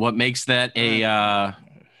guy. And what makes that an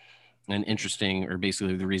interesting, or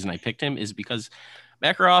basically the reason I picked him, is because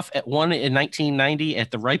Makarov won in 1990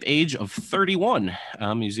 at the ripe age of 31.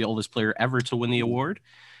 He's the oldest player ever to win the award.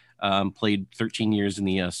 Played 13 years in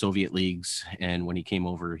the Soviet leagues, and when he came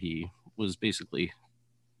over, he was basically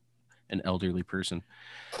an elderly person.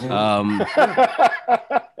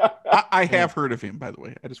 I have heard of him, by the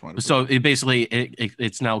way. I just wanted to. So it basically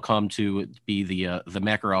it's now come to be the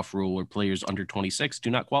Makarov rule, where players under 26 do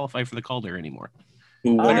not qualify for the Calder anymore.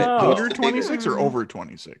 Who won it? Oh. Under 26 or over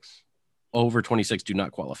 26? Over 26 do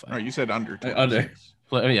not qualify. All right, you said under 26.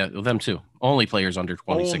 Under. Yeah, them too. Only players under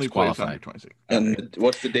 26 Only players qualify. under 26. And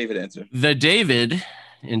what's the David answer? The David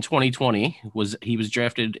in 2020 was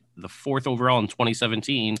drafted the 4th overall in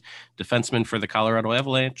 2017. Defenseman for the Colorado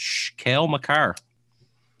Avalanche, Cale Makar.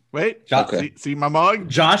 Wait, Okay. see my mug?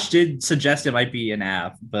 Josh did suggest it might be an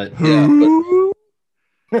Av, but Yeah, Who?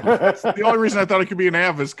 The only reason I thought it could be an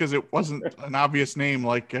Av is because it wasn't an obvious name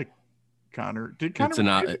like Connor. Did Connor It's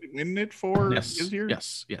not- win it for Yes, his year?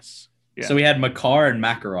 yes. Yeah. So we had Makar and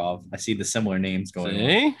Makarov. I see the similar names going on.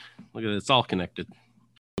 See? Look at it. It's all connected.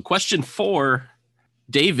 Question 4.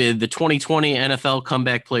 David, the 2020 NFL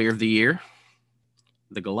Comeback Player of the Year.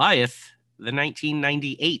 The Goliath, the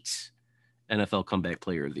 1998 NFL Comeback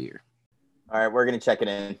Player of the Year. All right, we're going to check it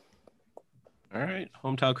in. All right.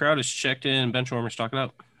 Hometown crowd is checked in. Benchwarmers, talk it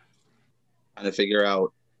out. Trying to figure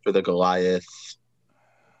out for the Goliath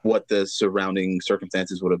what the surrounding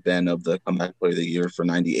circumstances would have been of the comeback player of the year for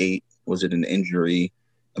 98. Was it an injury,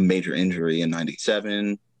 a major injury in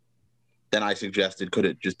 97? Then I suggested, could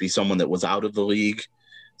it just be someone that was out of the league,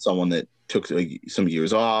 someone that took some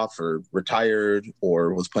years off or retired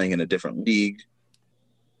or was playing in a different league?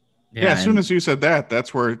 Yeah, as soon as you said that,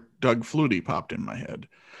 that's where Doug Flutie popped in my head.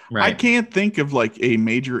 Right. I can't think of like a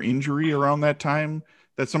major injury around that time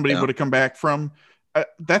that somebody would have come back from.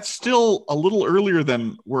 That's still a little earlier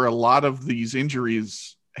than where a lot of these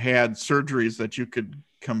injuries had surgeries that you could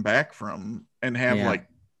come back from and have like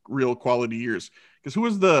real quality years. Because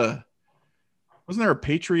wasn't there a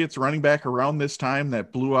Patriots running back around this time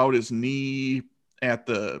that blew out his knee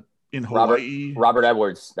in Hawaii? Robert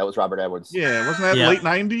Edwards. That was Robert Edwards. Yeah, wasn't that late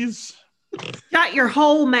 90s? Got your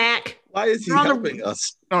hole, Mac. Why is he helping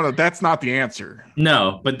us? No, that's not the answer.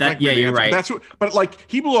 No, but you're right. But like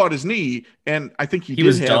he blew out his knee, and I think he did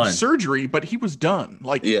have done surgery, but he was done.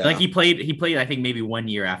 Like he played. I think maybe 1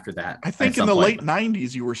 year after that. I think in the late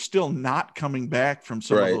 90s, you were still not coming back from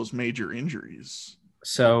some of those major injuries.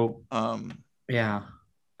 So,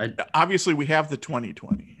 obviously we have the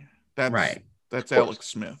 2020. That's right. That's Alex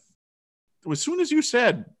Smith. As soon as you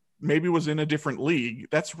said maybe was in a different league,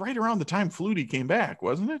 that's right around the time Flutie came back,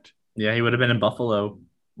 wasn't it? Yeah, he would have been in Buffalo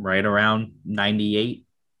right around 98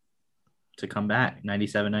 to come back,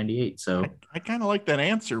 97, 98. So I kind of like that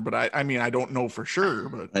answer, but I mean, I don't know for sure.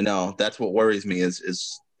 But I know that's what worries me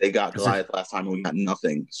is they got Goliath last time and we got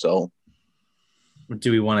nothing. So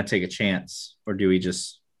do we want to take a chance or do we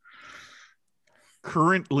just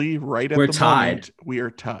currently right at we're the tied. Moment, we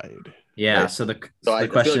are tied. Yeah. Right. So the I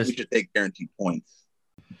question feel like is we should take guaranteed points.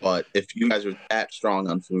 But if you guys are that strong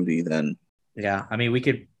on Flutie, then I mean we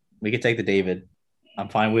could take the David. I'm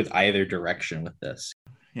fine with either direction with this.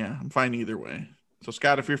 Yeah, I'm fine either way. So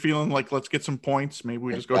Scott, if you're feeling like let's get some points, maybe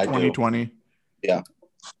we just go 2020. Yeah.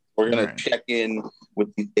 We're gonna check in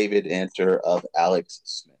with the David answer of Alex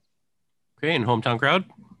Smith. Okay, and hometown crowd.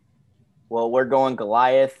 Well, we're going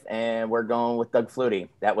Goliath, and we're going with Doug Flutie.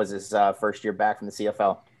 That was his first year back from the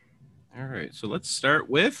CFL. All right, so let's start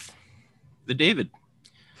with the David.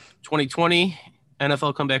 2020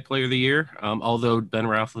 NFL Comeback Player of the Year. Although Ben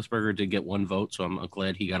Roethlisberger did get one vote, so I'm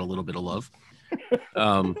glad he got a little bit of love.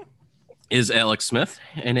 Is Alex Smith,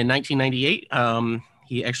 and in 1998,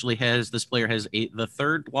 he actually this player has the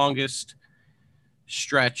third longest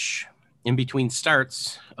stretch in between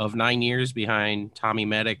starts of 9 years behind Tommy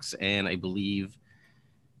Maddox and I believe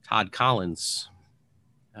Todd Collins.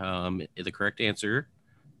 The correct answer,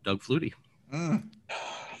 Doug Flutie.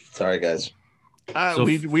 Sorry, guys.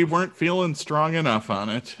 We weren't feeling strong enough on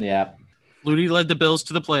it. Yeah. Flutie led the Bills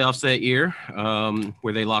to the playoffs that year,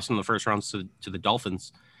 where they lost in the first rounds to the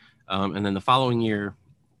Dolphins. And then the following year,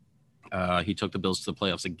 he took the Bills to the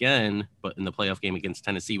playoffs again, but in the playoff game against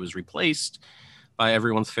Tennessee was replaced by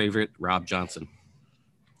everyone's favorite, Rob Johnson.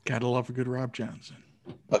 Gotta love a good Rob Johnson.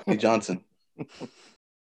 Bucky Johnson. All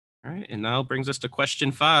right, and now brings us to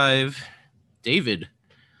question 5. David,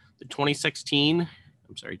 the 2016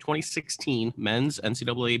 men's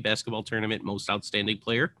NCAA basketball tournament most outstanding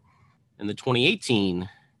player, and the 2018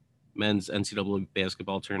 men's NCAA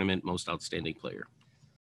basketball tournament most outstanding player.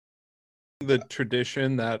 The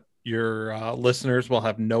tradition that your listeners will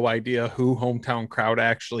have no idea who Hometown Crowd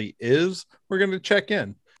actually is, we're going to check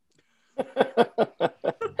in.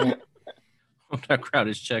 Hometown Crowd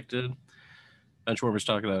is checked in. Benchwarmers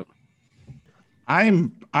talk about.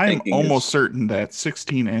 I'm almost certain that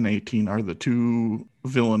 16 and 18 are the two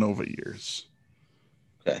Villanova years.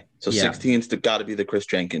 Okay, so 16's got to be the Chris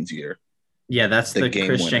Jenkins year. Yeah, that's the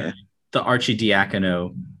Chris Jenkins, the Archie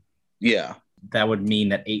Diacono. Yeah. That would mean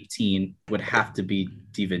that 18 would have to be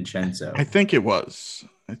DiVincenzo. I think it was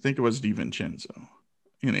DiVincenzo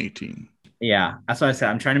in 18. Yeah, that's what I said.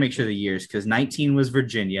 I'm trying to make sure the years because 19 was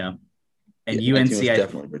Virginia and UNC was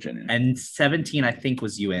definitely Virginia. And 17 I think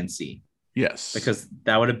was UNC. Yes. Because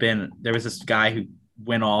that would have been there was this guy who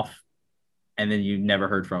went off and then you never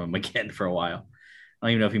heard from him again for a while. I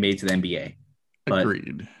don't even know if he made it to the NBA. But,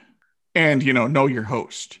 agreed. And know your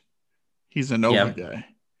host. He's a Nova guy.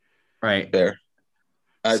 Right. Fair.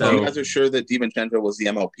 If you guys are sure that DiVincenzo was the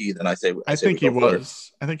MLP, then I think he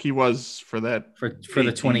was. I think he was for that for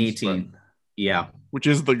the 2018. Yeah. Which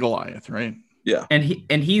is the Goliath, right? Yeah. And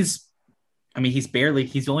he's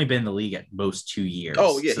only been in the league at most 2 years.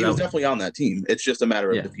 Oh yeah, he was definitely on that team. It's just a matter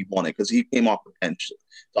of if he won it because he came off the bench.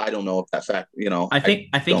 So I don't know if that fact, I think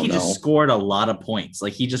he just scored a lot of points.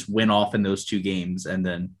 Like he just went off in those 2 games and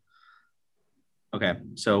then. Okay,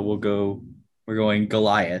 so we're going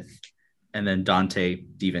Goliath. and then Dante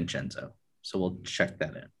DiVincenzo. So we'll check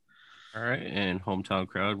that in. All right. And hometown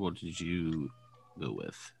crowd, what did you go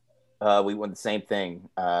with? We went the same thing.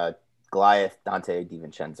 Goliath, Dante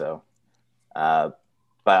DiVincenzo. But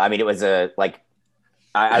I mean, it was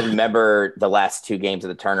I remember the last 2 games of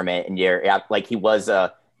the tournament, and he was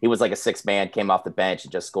like a 6-man, came off the bench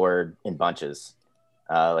and just scored in bunches.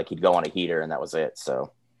 Like he'd go on a heater and that was it.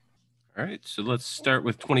 So, all right. So let's start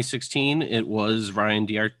with 2016. It was Ryan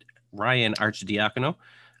Arcidiacono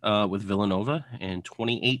with Villanova, and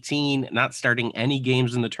 2018, not starting any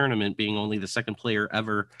games in the tournament, being only the second player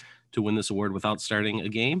ever to win this award without starting a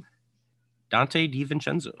game, Dante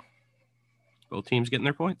DiVincenzo. Both teams getting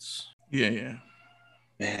their points. Yeah.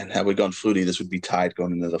 Man, had we gone Flutie, this would be tied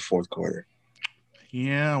going into the fourth quarter.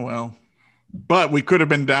 Yeah, well, but we could have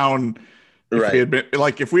been down Right.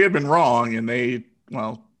 if we had been wrong, and they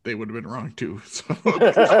would have been wrong too. So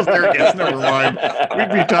there again, never mind.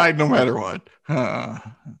 We'd be tied no matter what.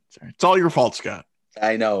 It's all your fault, Scott.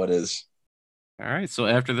 I know it is. All right. So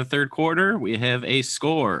after the third quarter, we have a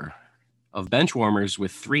score of Benchwarmers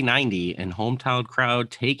with 390 and hometown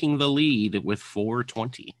crowd taking the lead with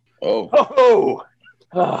 420. Oh,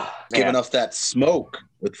 giving man. us that smoke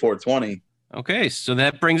with 420. Okay. So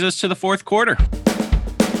that brings us to the fourth quarter.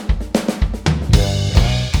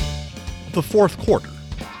 The fourth quarter,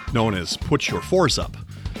 known as Put Your Fours Up.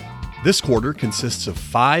 This quarter consists of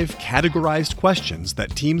 5 categorized questions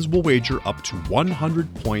that teams will wager up to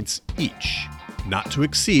 100 points each, not to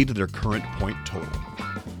exceed their current point total.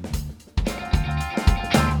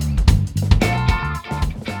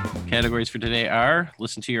 Categories for today are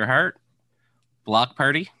Listen to Your Heart, Block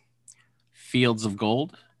Party, Fields of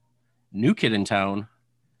Gold, New Kid in Town,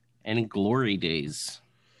 and Glory Days.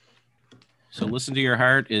 So Listen to Your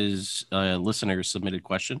Heart is a listener submitted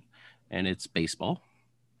question, and it's baseball.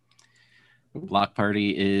 Block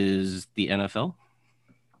Party is the NFL.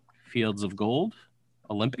 Fields of Gold,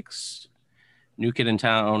 Olympics. New Kid in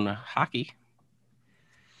Town, hockey.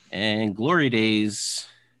 And Glory Days,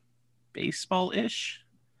 baseball-ish.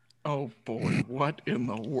 Oh boy, what in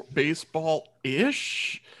the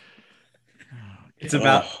baseball-ish? It's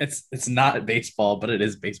about it's not baseball, but it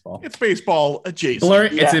is baseball. It's baseball adjacent.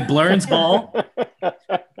 It's a Blurns ball.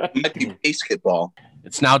 It might be basketball.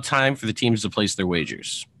 It's now time for the teams to place their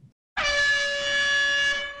wagers.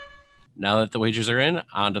 Now that the wagers are in,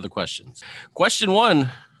 on to the questions. Question 1,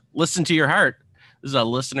 Listen to Your Heart. This is a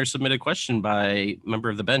listener submitted question by a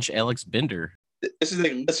member of the bench, Alex Binder. This is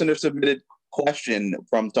a listener submitted question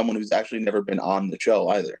from someone who's actually never been on the show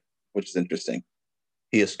either, which is interesting.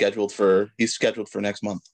 He's scheduled for next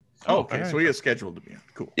month. Oh, okay, so he is scheduled to be on.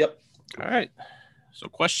 Cool. Yep. All right. So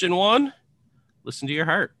question 1, Listen to Your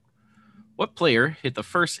Heart. What player hit the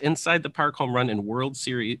first inside the park home run in the World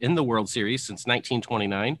Series since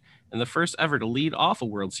 1929 and the first ever to lead off a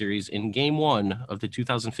World Series in Game 1 of the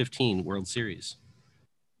 2015 World Series?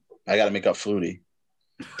 I got to make up Flutie.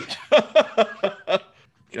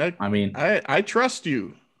 I trust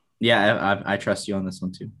you. Yeah, I trust you on this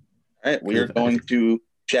one too. All right, we are going to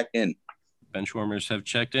check in. Benchwarmers have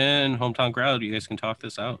checked in. Hometown crowd, you guys can talk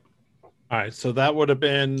this out. All right, so that would have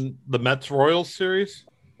been the Mets Royals series.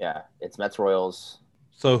 Yeah, it's Mets Royals.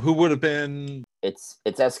 So who would have been? It's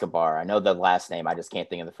Escobar. I know the last name. I just can't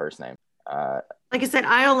think of the first name. Like I said,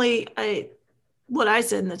 what I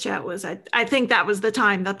said in the chat was I think that was the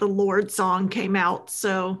time that the Lord song came out.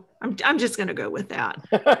 So I'm just gonna go with that.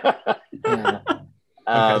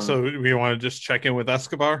 Okay, so we want to just check in with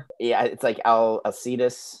Escobar. Yeah, it's like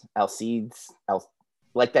Alcides,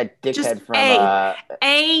 like that dickhead from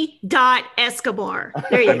A. Escobar.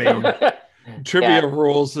 There you go. Trivia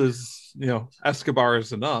rules is Escobar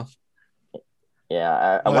is enough.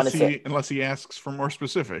 Yeah, I want to say unless he asks for more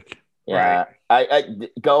specific. Yeah, right. I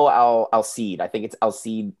go Alcide. I think it's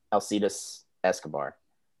Alcides Escobar.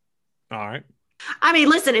 All right. I mean,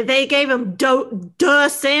 listen, if they gave him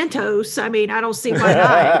Dos Santos, I mean, I don't see why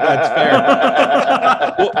not. That's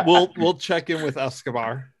fair. we'll check in with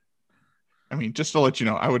Escobar. I mean, just to let you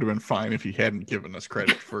know, I would have been fine if he hadn't given us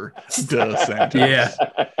credit for Dos Santos. Yeah.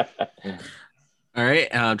 All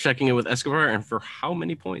right, I'm checking in with Escobar, and for how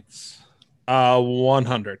many points?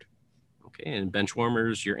 100. Okay, and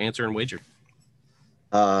Benchwarmers, your answer and wager.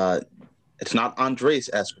 It's not Andres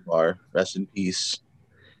Escobar. Rest in peace.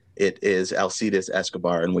 It is Alcides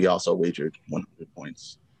Escobar, and we also wagered 100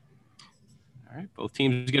 points. All right, both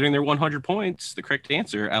teams getting their 100 points. The correct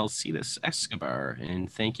answer, Alcides Escobar.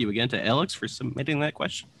 And thank you again to Alex for submitting that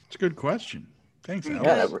question. It's a good question. Thanks, Alex.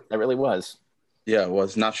 Yeah, that really was. Yeah, it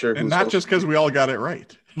was. Not sure. And not just because we all got it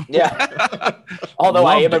right. Yeah. Although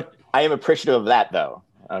I am appreciative of that, though.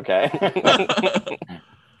 Okay.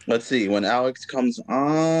 Let's see. When Alex comes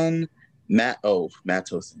on, Matt's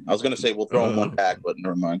hosting. I was going to say we'll throw him one back, but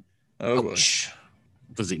never mind. Oh, boy.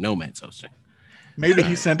 Does he know Matt's hosting? Maybe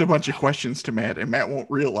he sent a bunch of questions to Matt, and Matt won't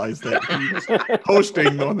realize that he's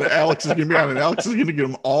hosting the one that Alex is going to be on, and Alex is going to get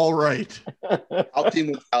them all right. I'll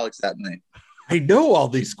team with Alex that night. I know all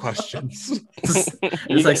these questions.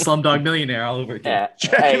 It's like Slumdog Millionaire all over again.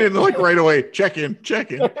 Checking in like right away. Check in.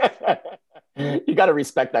 You got to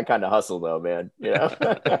respect that kind of hustle, though, man.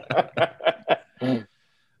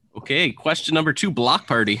 Okay, question number 2, block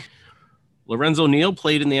party. Lorenzo Neal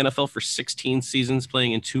played in the NFL for 16 seasons,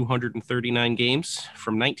 playing in 239 games.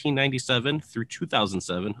 From 1997 through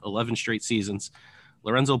 2007, 11 straight seasons,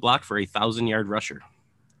 Lorenzo blocked for a 1,000-yard rusher.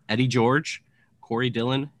 Eddie George, Corey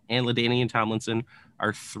Dillon, and LaDainian Tomlinson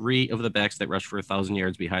are 3 of the backs that rushed for 1,000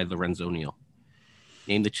 yards behind Lorenzo Neal.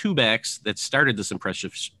 Name the 2 backs that started this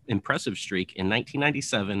impressive streak in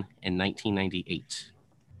 1997 and 1998.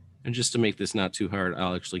 And just to make this not too hard,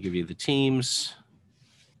 I'll actually give you the teams.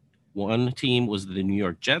 One team was the New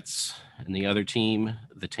York Jets, and the other team,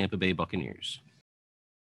 the Tampa Bay Buccaneers.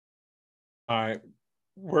 All right.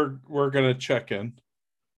 We're going to check in.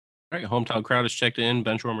 All right, hometown crowd is checked in.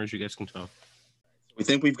 Benchwarmers, you guys can talk. We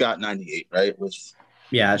think we've got 98, right?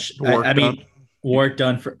 Yeah, I mean, work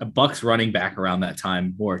done for a Bucks running back around that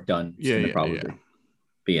time. Work done. Probably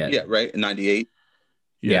be it. Yeah, right. 98.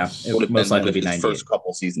 Yes. Yeah, it would most likely be 98. First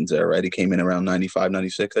couple seasons there, right? He came in around 95,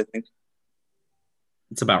 96, I think.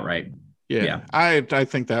 It's about right. Yeah. I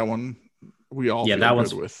think that one we all feel that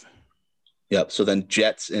good with. Yep. So then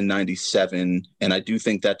Jets in 97. And I do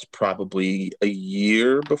think that's probably a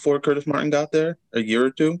year before Curtis Martin got there, a year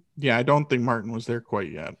or two. Yeah, I don't think Martin was there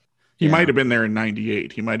quite yet. He might have been there in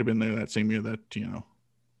 98. He might have been there that same year that,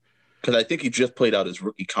 Because I think he just played out his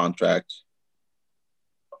rookie contract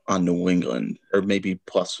on New England, or maybe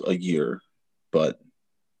plus a year. But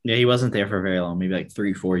yeah, he wasn't there for very long, maybe like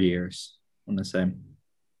 3-4 years on the same.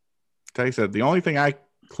 Like I said, the only thing I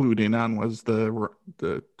clued in on was the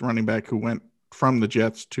running back who went from the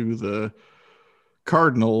Jets to the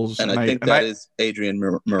Cardinals. And I think that is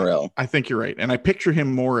Adrian Morrell. I think you're right. And I picture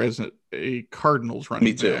him more as a Cardinals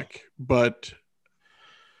running back. But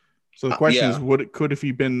so the question is, could if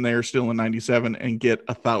he been there still in 97 and get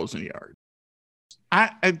 1,000 yards?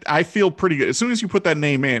 I feel pretty good. As soon as you put that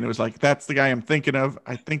name in, it was like, that's the guy I'm thinking of.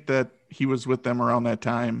 I think that he was with them around that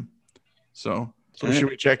time. So should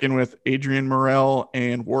we check in with Adrian Morrell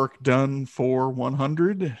and work done for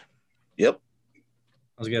 100? Yep. That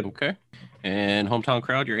was good. Okay. And hometown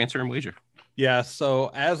crowd, your answer and wager. Yeah.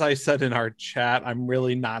 So as I said in our chat, I'm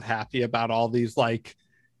really not happy about all these like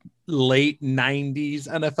late 90s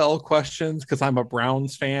NFL questions because I'm a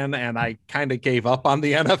Browns fan and I kind of gave up on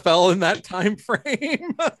the NFL in that time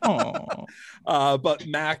frame. But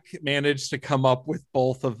Mac managed to come up with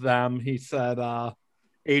both of them. He said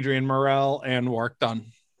Adrian Morrell and work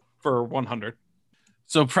done for 100.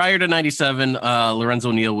 So prior to 97,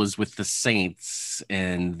 Lorenzo Neal was with the Saints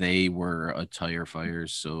and they were a tire fire,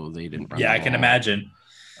 so they didn't run. Yeah, I can imagine.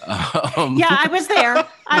 Yeah, I was there.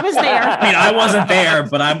 I mean, I wasn't there,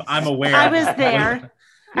 but I'm aware. I was there.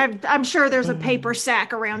 I'm sure there's a paper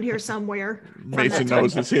sack around here somewhere. Mason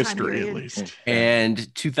knows his history at least.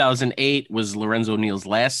 And 2008 was Lorenzo Neal's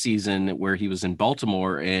last season where he was in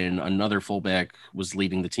Baltimore and another fullback was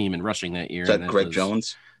leading the team in rushing that year. Is that Greg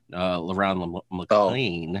Jones? LaRon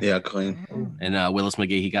McClain. Yeah, Clean. And Willis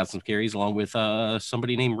McGahee, he got some carries along with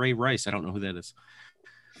somebody named Ray Rice. I don't know who that is.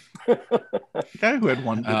 Guy who had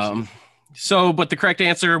one. But the correct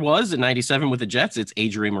answer was in 97 with the Jets, it's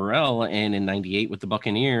Adrian Morrell, and in 98 with the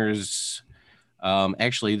Buccaneers.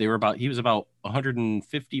 Actually, he was about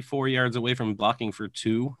 154 yards away from blocking for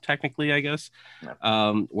 2, technically, I guess.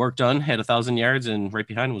 Work done, had 1,000 yards, and right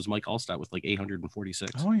behind him was Mike Allstott with like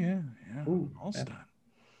 846. Oh, yeah. Allstott. Yeah.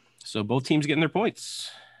 So both teams getting their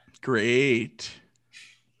points. Great.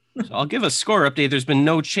 So I'll give a score update. There's been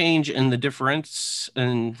no change in the difference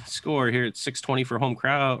in score here. It's 620 for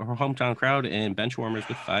hometown crowd, and Benchwarmers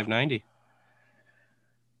with 590.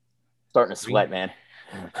 Starting to sweat, man.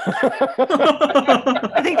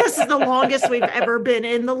 I think this is the longest we've ever been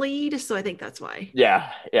in the lead, so I think that's why.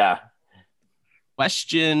 Yeah.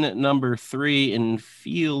 Question number 3 in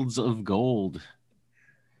Fields of Gold.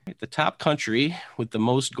 The top country with the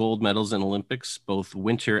most gold medals in Olympics, both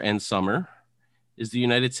winter and summer, is the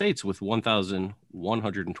United States with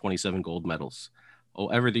 1,127 gold medals.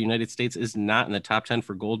 However, the United States is not in the top 10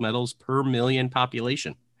 for gold medals per million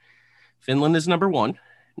population. Finland is number 1.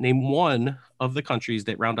 Name one of the countries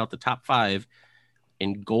that round out the top 5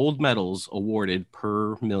 in gold medals awarded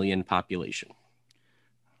per million population.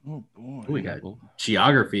 Oh boy. We got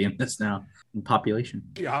geography in this now, and population.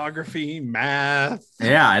 Geography, math.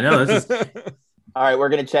 Yeah, I know. This is All right, we're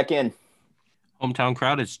gonna check in. Hometown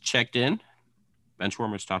crowd is checked in.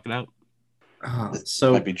 Benchwarmers talk it out.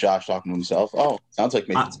 so. Might be Josh talking to himself. Oh, sounds like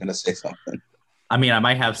Nathan's going to say something. I mean,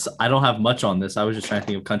 I don't have much on this. I was just trying to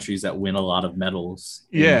think of countries that win a lot of medals.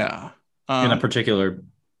 Yeah. In a particular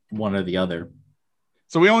one or the other.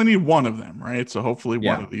 So we only need one of them, right? So hopefully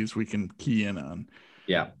one Yeah. of these we can key in on.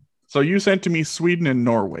 Yeah. So you sent to me Sweden and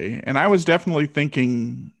Norway, and I was definitely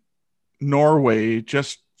thinking Norway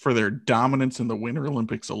just for their dominance in the Winter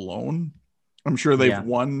Olympics alone. I'm sure they've Yeah.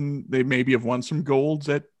 won. They maybe have won some golds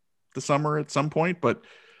at the summer at some point, but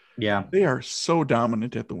Yeah. they are so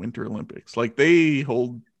dominant at the Winter Olympics. Like they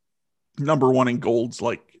hold number one in golds.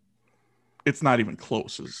 Like it's not even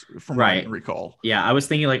close, as from what I Right. can recall. Yeah. I was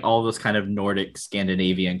thinking like all those kind of Nordic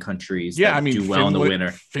Scandinavian countries Yeah, that I mean, do well in the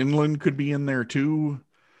winter. Finland could be in there too.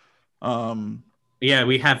 Yeah,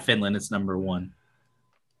 we have Finland. It's number one.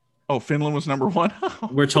 Oh, Finland was number one.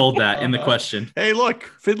 We're told that in the question. Hey, look,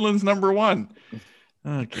 Finland's number one.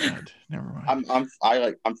 Oh God, never mind.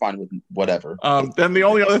 I'm fine with whatever. Then the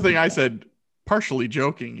only other thing I said, partially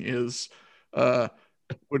joking, is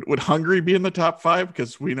would Hungary be in the top five?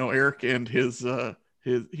 Because we know Eric and his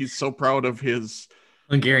he's so proud of his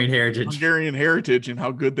Hungarian heritage. and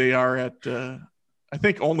how good they are at I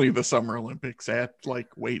think only the Summer Olympics at like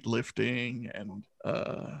weightlifting and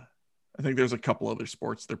I think there's a couple other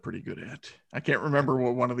sports they're pretty good at. I can't remember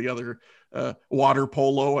what one of the other water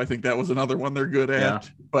polo. I think that was another one they're good at. Yeah.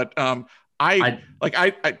 But I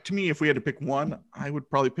to me, if we had to pick one, I would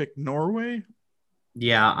probably pick Norway.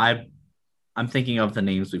 Yeah, I'm thinking of the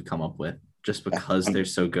names we've come up with just because they're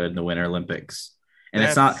so good in the Winter Olympics. And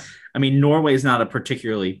it's not, I mean, Norway is not a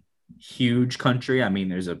particularly huge country. I mean,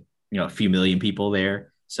 there's a few million people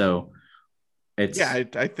there. So it's I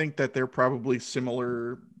think that they're probably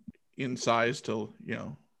similar in size to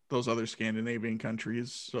those other Scandinavian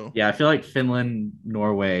countries. So yeah, I feel like Finland,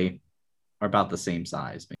 Norway are about the same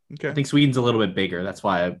size. Okay. I think Sweden's a little bit bigger. That's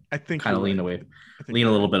why I think kind of lean a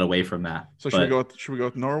little bit away from that. So should we go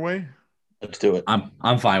with Norway? Let's do it.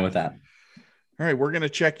 I'm fine with that. All right, we're gonna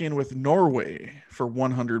check in with Norway for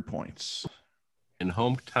 100 points. In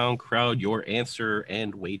hometown crowd, your answer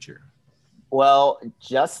and wager. Well,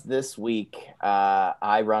 just this week,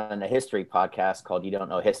 I run a history podcast called You Don't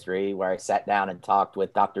Know History, where I sat down and talked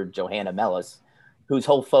with Dr. Johanna Mellis, whose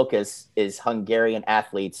whole focus is Hungarian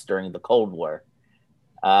athletes during the Cold War.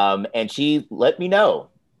 And she let me know,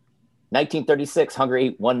 1936,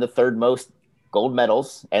 Hungary won the third most gold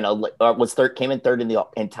medals and came in third in the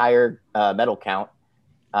entire medal count,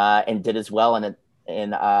 and did as well in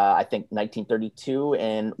I think 1932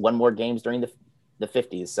 and won more games during the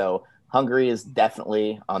 50s. So Hungary is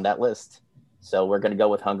definitely on that list. So we're going to go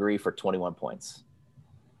with Hungary for 21 points.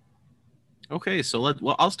 Okay, so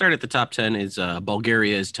I'll start at the top 10. Is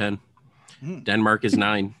Bulgaria is 10, Denmark is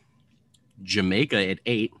 9, Jamaica at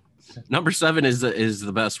 8. Number 7 is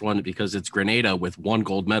the best one because it's Grenada with 1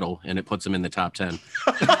 gold medal, and it puts them in the top 10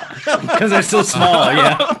 because they're so small.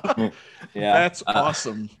 Yeah, That's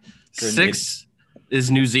awesome. 6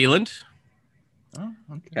 is New Zealand. Oh,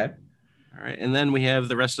 okay. All right, and then we have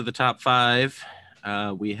the rest of the top 5.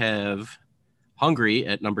 We have Hungary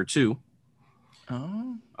at number 2.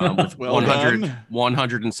 Oh, with well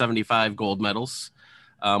 175 gold medals,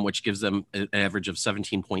 which gives them an average of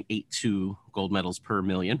 17.82 gold medals per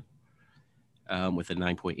million, with a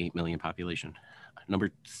 9.8 million population.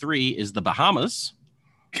 Number 3 is the Bahamas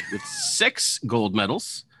with 6 gold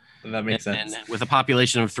medals. That makes sense. And with a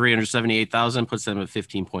population of 378,000, puts them at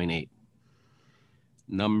 15.8.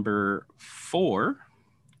 Number 4,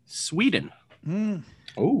 Sweden.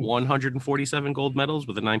 147 gold medals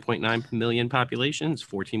with a 9.9 million population, is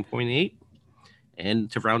 14.8.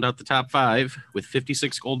 And to round out the top 5 with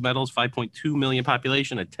 56 gold medals, 5.2 million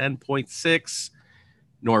population, a 10.6,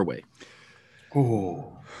 Norway.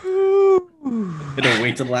 Oh, gonna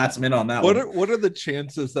wait till the last minute on that one. What are the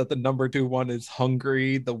chances that the number 2 one is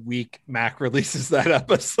Hungary the week Mac releases that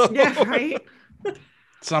episode? Yeah, right.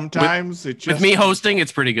 Sometimes with me hosting,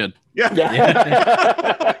 it's pretty good. Yeah.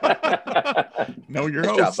 No, your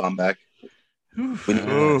Good host. job, I'm back.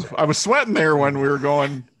 I was sweating there when we were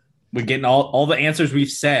going. We're getting all the answers we've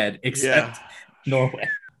said except Norway.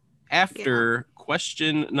 After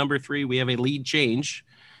question number 3, we have a lead change.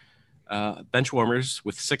 Benchwarmers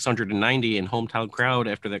with 690 and hometown crowd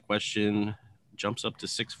after that question jumps up to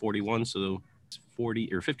 641. So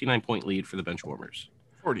 40 or 59 point lead for the Benchwarmers.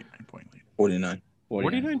 49 point lead. 49.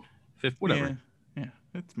 49? Whatever. Yeah.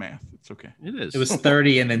 It's math. It's okay. It is. It was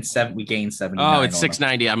 30, and then we gained 79. Oh, it's on them.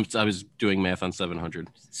 690. I was doing math on 700.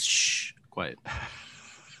 Shh, quiet.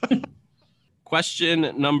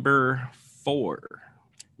 Question number 4.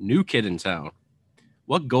 New kid in town.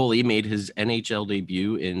 What goalie made his NHL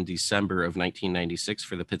debut in December of 1996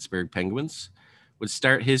 for the Pittsburgh Penguins? Would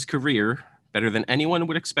start his career better than anyone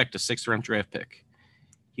would expect a 6th-round draft pick.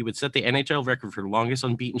 He would set the NHL record for the longest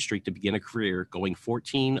unbeaten streak to begin a career, going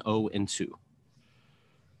 14-0-2.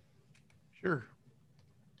 Sure.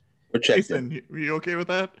 We're checked Jason, in. you okay with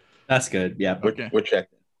that? That's good. Yeah. Okay. We're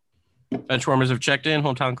checked in. Benchwarmers have checked in.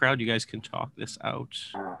 Hometown crowd, you guys can talk this out.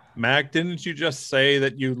 Mac, didn't you just say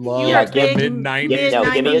that you love You're the big mid-90s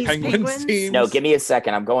mid-90s Penguins teams? No, give me a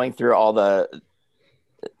second. I'm going through all the.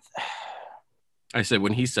 I said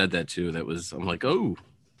when he said that too, I'm like, oh.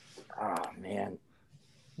 Oh man.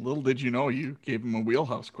 Little did you know you gave him a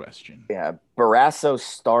wheelhouse question. Yeah, Barrasso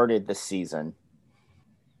started the season,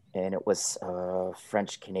 and it was a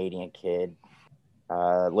French-Canadian kid,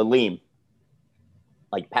 Lalime,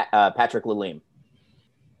 like Patrick Lalime.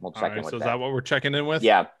 We'll All check right, in with so is that. that what we're checking in with?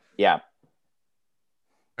 Yeah. All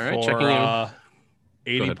right, For, checking in.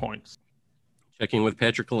 80 ahead. points. Checking with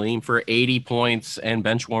Patrick Lalime for 80 points, and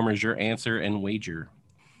Benchwarmers, your answer and wager.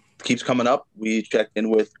 Keeps coming up. We checked in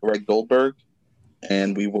with Greg Goldberg,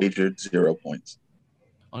 and we wagered 0 points.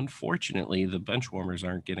 Unfortunately, the Benchwarmers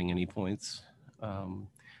aren't getting any points.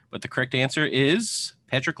 But the correct answer is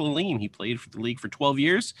Patrick Lalime. He played for the league for 12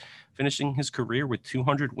 years, finishing his career with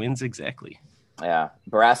 200 wins exactly. Yeah,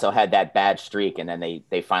 Barrasso had that bad streak, and then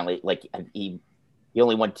they finally he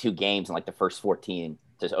only won 2 games in like the first 14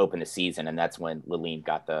 to open the season, and that's when Lalime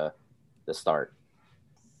got the start.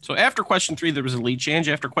 So after question 3, there was a lead change.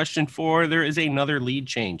 After question 4, there is another lead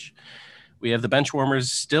change. We have the Benchwarmers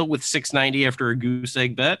still with 690 after a goose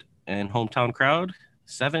egg bet, and Hometown Crowd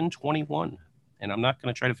 721. And I'm not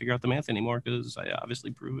going to try to figure out the math anymore because I obviously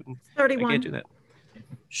proved it. 31. I can't do that.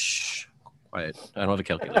 Shh, quiet. I don't have a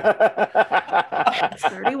calculator. It's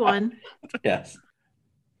 31. Yes.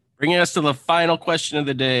 Bringing us to the final question of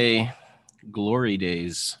the day, Glory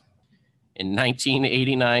Days. In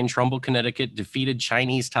 1989, Trumbull, Connecticut defeated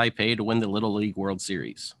Chinese Taipei to win the Little League World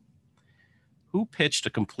Series. Who pitched a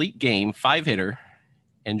complete game 5-hitter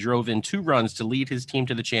and drove in 2 runs to lead his team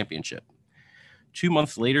to the championship? 2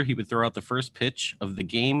 months later, he would throw out the first pitch of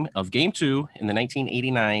game 2 in the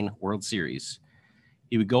 1989 World Series.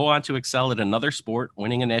 He would go on to excel at another sport,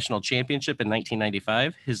 winning a national championship in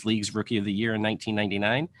 1995, his league's Rookie of the Year in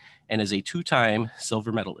 1999, and is a 2-time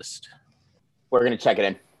silver medalist. We're going to check it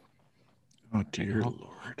in. Oh, dear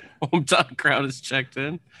Lord. Hometown Crowd is checked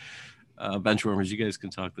in. Benchwarmers, you guys can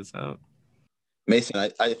talk this out. Mason, I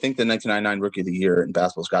think the 1999 Rookie of the Year in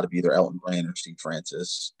basketball's got to be either Elton Brand or Steve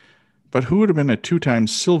Francis. But who would have been a 2-time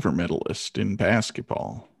silver medalist in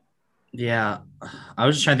basketball? Yeah. I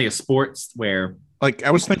was just trying to think of sports where. Like,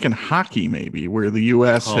 I was thinking hockey, maybe, where the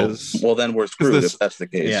U.S. has. Well, then we're screwed if that's the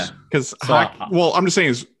case. Yeah. Because I'm just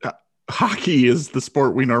saying, hockey is the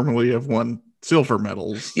sport we normally have won silver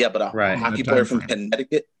medals. Yeah, but a Right. hockey player from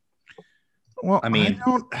Connecticut. Well, I mean,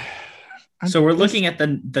 so we're looking at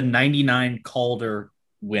the 99 Calder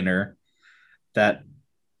winner that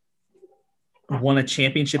won a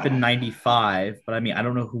championship in 95, but I mean, I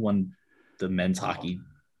don't know who won the men's hockey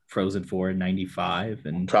Frozen Four in 95.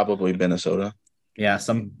 And probably Minnesota. Yeah,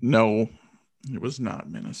 No, it was not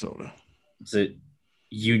Minnesota. Is it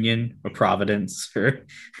Union or Providence or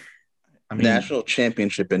national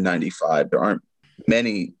championship in 95? There aren't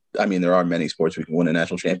many. I mean, there are many sports we can win a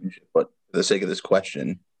national championship, but for the sake of this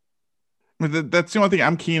question, that's the only thing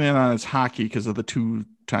I'm keen in on is hockey because of the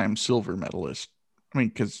 2-time silver medalist. I mean,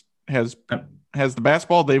 because has the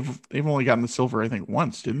basketball they've only gotten the silver I think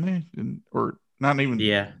once, didn't they? Or not even?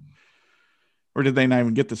 Yeah. Or did they not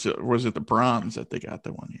even get the silver? Was it the bronze that they got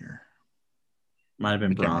the one year? Might have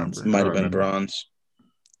been bronze. Might have been bronze.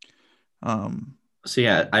 So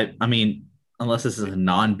yeah, I mean, unless this is a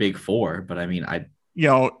non-Big Four, but I mean,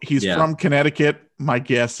 he's from Connecticut. My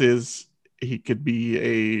guess is he could be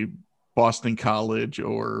a Boston College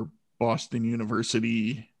or Boston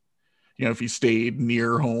University, if he stayed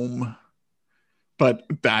near home. But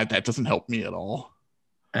that doesn't help me at all.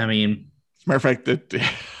 I mean, as a matter of fact, that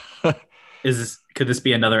could this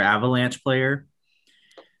be another Avalanche player?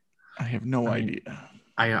 I have no idea.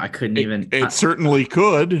 I couldn't even. It certainly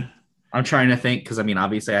could. I'm trying to think because I mean,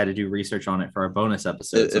 obviously, I had to do research on it for our bonus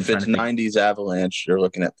episode. If it's 90s Avalanche, you're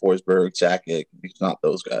looking at Forsberg, Sakic. It's not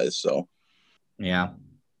those guys. So, yeah,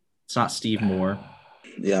 it's not Steve Moore.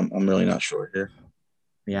 Yeah, I'm really not sure here.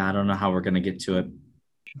 Yeah, I don't know how we're gonna get to it.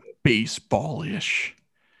 Baseball-ish.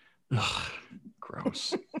 Ugh,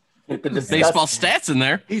 gross. baseball stats in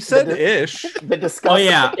there. He said ish. The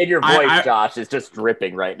disgust in your voice, Josh, is just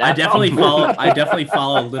dripping right now. I definitely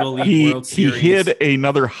follow Little League World He Series. hid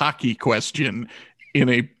another hockey question in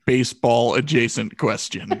a baseball adjacent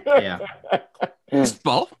question. Yeah.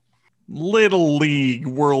 Baseball? Little League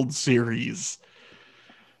World Series.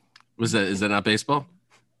 Is that not baseball?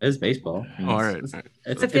 It's baseball. All right.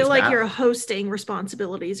 I feel like your hosting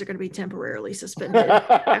responsibilities are going to be temporarily suspended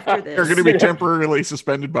after this. They're going to be temporarily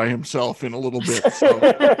suspended by himself in a little bit. So.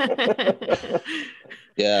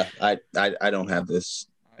 Yeah, I don't have this.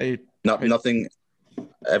 Nothing.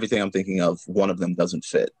 Everything I'm thinking of, one of them doesn't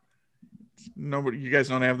fit. Nobody. You guys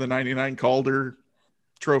don't have the 99 Calder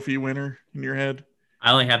Trophy winner in your head?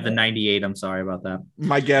 I only have the 98. I'm sorry about that.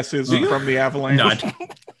 My guess is from the Avalanche.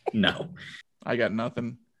 No. I got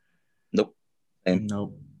nothing. Nope.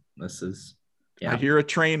 Nope. This is. Yeah. I hear a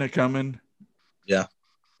train a coming. Yeah.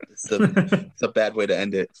 It's a bad way to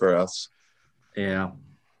end it for us. Yeah.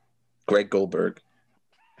 Greg Goldberg.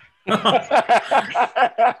 Hey,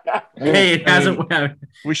 it hasn't.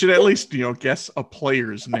 We should at least, guess a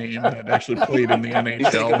player's name that actually played in the NHL.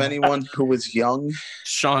 You think of anyone who was young?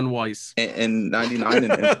 Sean Weiss. In 99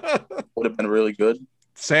 and would have been really good.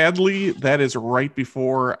 Sadly, that is right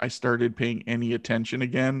before I started paying any attention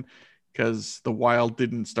again because the Wild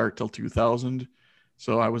didn't start till 2000.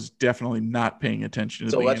 So I was definitely not paying attention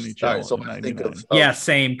to the NHL. So I think of, yeah,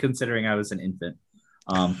 same, considering I was an infant.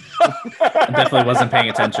 I definitely wasn't paying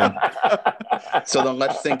attention. So then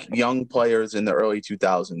let's think young players in the early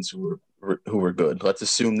 2000s who were good. Let's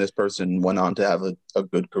assume this person went on to have a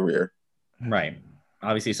good career. Right.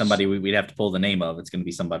 Obviously, somebody we'd have to pull the name of. It's going to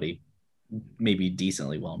be somebody maybe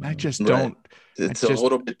decently well known. I just don't. It's a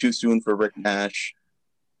little bit too soon for Rick Nash.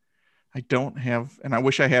 I don't have, and I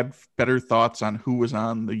wish I had better thoughts on who was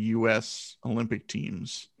on the U.S. Olympic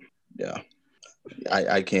teams. Yeah.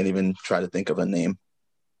 I can't even try to think of a name.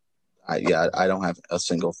 I don't have a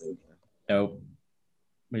single thing. Nope.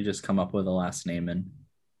 We just come up with a last name and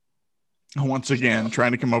once again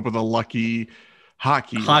trying to come up with a lucky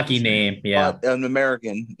hockey name. Yeah, an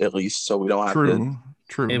American at least, so we don't have to.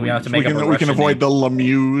 True. And we have to make we can avoid name. the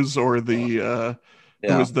Lemieux or the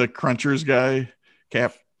who was the Crunchers guy,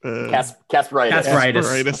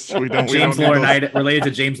 Kasparaitis. We don't. James Laurinaitis, related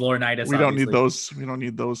to James Laurinaitis. We don't need those. We don't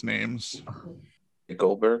need those names.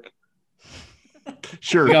 Goldberg.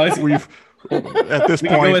 Sure. We've at this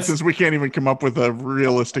point, since we can't even come up with a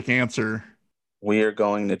realistic answer, we are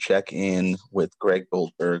going to check in with Greg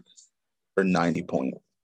Goldberg for 90 points.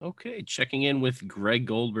 Okay, checking in with Greg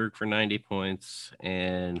Goldberg for 90 points.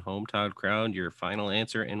 And Hometown Crowd, your final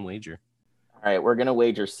answer and wager. All right, we're going to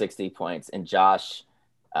wager 60 points. And Josh,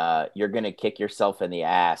 you're going to kick yourself in the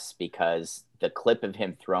ass because the clip of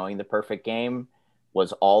him throwing the perfect game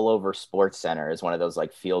was all over SportsCenter as one of those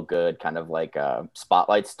like feel good kind of like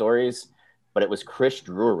spotlight stories. But it was Chris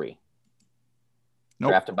Drury.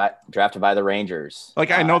 Nope. Drafted by the Rangers.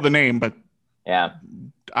 Like I know the name, but yeah,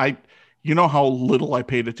 you know how little I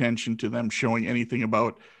paid attention to them showing anything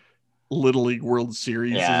about Little League World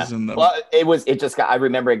Series. Yeah. And well, I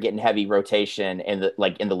remember it getting heavy rotation in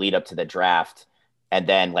the lead up to the draft. And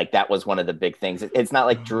then like, that was one of the big things. It's not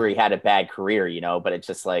like Drury had a bad career, but it's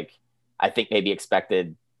just like, I think maybe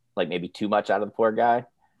expected like maybe too much out of the poor guy.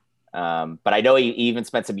 But I know he even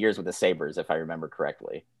spent some years with the Sabres, if I remember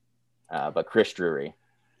correctly. But Chris Drury.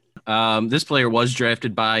 This player was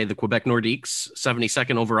drafted by the Quebec Nordiques,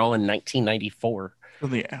 72nd overall in 1994. For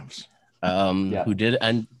the Avs. Who did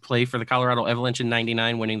play for the Colorado Avalanche in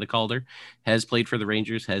 99, winning the Calder, has played for the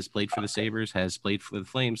Rangers, has played for the Sabres, has played for the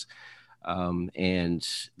Flames. And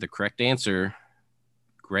the correct answer,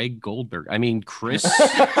 Greg Goldberg. I mean, Chris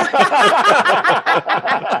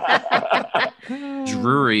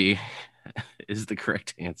Drury is the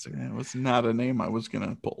correct answer. It was not a name I was going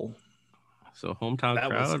to pull. So Hometown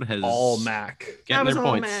Crowd has all Mac. getting their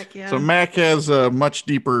points. Mac, yeah. So Mac has a much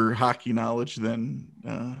deeper hockey knowledge than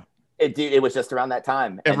it was just around that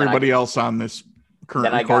time. Everybody else on this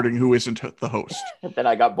current recording who isn't the host. Then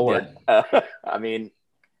I got bored. Yeah. I mean,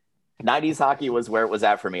 90s hockey was where it was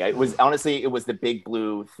at for me. It was the big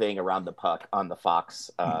blue thing around the puck on the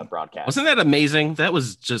Fox broadcast. Wasn't that amazing? That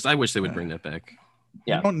was just, I wish they would bring that back.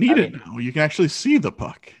 Yeah. You don't need it now. You can actually see the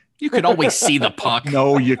puck. You could always see the puck.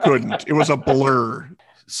 No, you couldn't. It was a blur.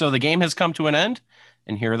 So the game has come to an end,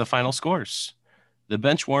 and here are the final scores. The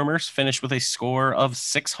bench warmers finished with a score of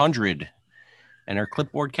 600, and our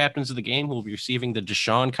clipboard captains of the game will be receiving the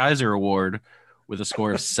Deshaun Kaiser Award with a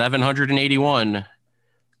score of 781.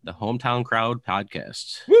 The Hometown Crowd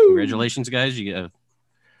podcast. Woo! Congratulations, guys!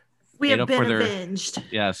 We have been avenged.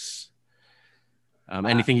 Yes.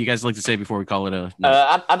 Anything you guys like to say before we call it a?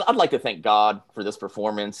 I'd like to thank God for this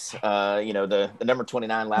performance. The number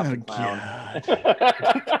 29 laughing clown.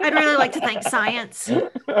 I'd really like to thank science.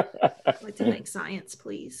 I'd like to thank science,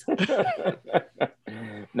 please.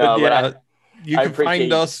 No, but you can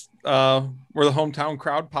find us. We're the Hometown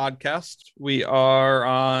Crowd Podcast. We are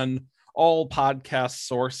on all podcast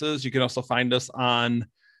sources. You can also find us on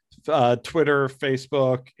Twitter,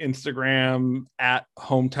 Facebook, Instagram at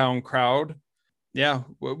Hometown Crowd. Yeah,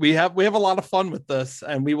 we have a lot of fun with this,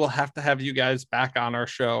 and we will have to have you guys back on our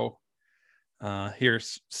show here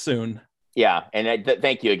soon. Yeah, and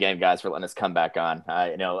thank you again, guys, for letting us come back on.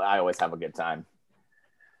 I always have a good time.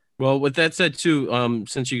 Well, with that said, too,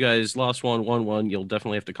 since you guys lost 1-1, you'll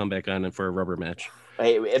definitely have to come back on for a rubber match.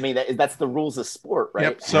 Hey, I mean, that's the rules of sport, right?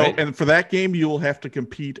 Yep. So, and for that game, you will have to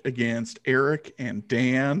compete against Eric and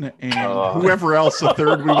Dan and whoever else the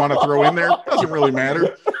third we want to throw in there. Doesn't really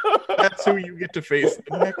matter. That's who you get to face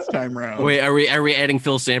the next time round. Wait, are we adding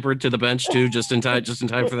Phil Sampard to the bench too, just in time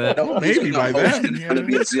for that? No, maybe by then it's going to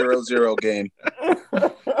be a 0-0 game.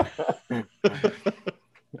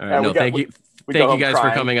 All right, thank you guys for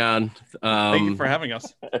coming on. Thank you for having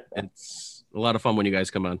us. It's a lot of fun when you guys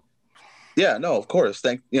come on. Yeah, no, of course.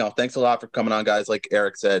 Thanks a lot for coming on, guys. Like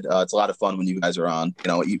Eric said, it's a lot of fun when you guys are on.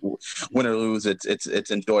 Win or lose,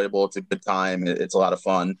 it's enjoyable. It's a good time. It's a lot of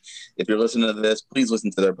fun. If you're listening to this, please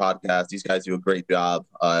listen to their podcast. These guys do a great job.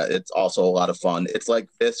 It's also a lot of fun. It's like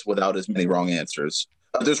this without as many wrong answers.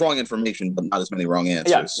 There's wrong information, but not as many wrong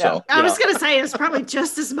answers. Yeah. So I was going to say it's probably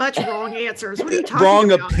just as much wrong answers. What are you talking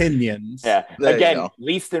wrong about? Opinions. Yeah. Again,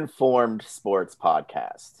 least informed sports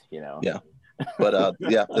podcast. Yeah. But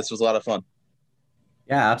this was a lot of fun.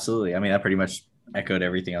 Yeah, absolutely. I mean, that pretty much echoed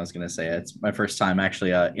everything I was going to say. It's my first time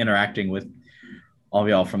actually interacting with all of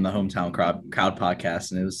y'all from the Hometown Crowd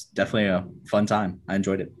podcast, and it was definitely a fun time. I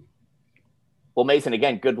enjoyed it. Well, Mason,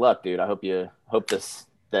 again, good luck, dude. I hope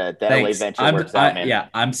that LA venture works out, man. Yeah,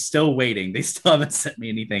 I'm still waiting. They still haven't sent me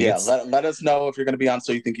anything. Yeah, let us know if you're going to be on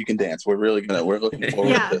So You Think You Can Dance. We're looking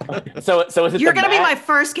forward to it. So is it you're going to be my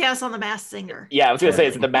first guest on The Masked Singer? Yeah, I was going to say,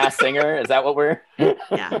 is it The Masked Singer? Is that what we're?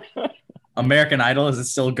 Yeah. American Idol, is it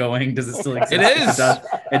still going? Does it still exist? It is.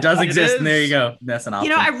 It does exist. And there you go. That's an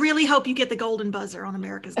option. I really hope you get the golden buzzer on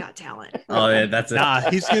America's Got Talent. Oh, yeah, that's it. Nah,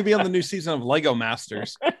 he's going to be on the new season of Lego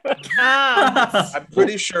Masters. I'm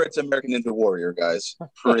pretty sure it's American Ninja Warrior, guys.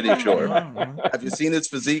 Pretty sure. Have you seen his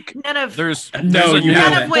physique? None of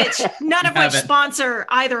which sponsor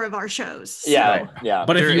either of our shows. So. Yeah.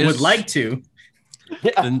 But if you would like to.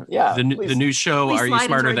 The new show Are You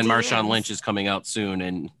Smarter Than Marshawn Lynch is coming out soon,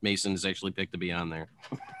 and Mason is actually picked to be on there.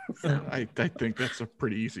 I think that's a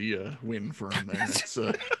pretty easy win for him there.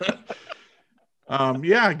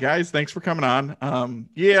 Guys, thanks for coming on.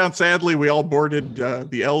 Sadly we all boarded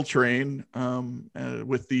the L train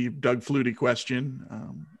with the Doug Flutie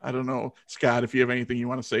question. I don't know, Scott, if you have anything you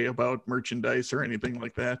want to say about merchandise or anything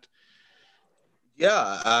like that.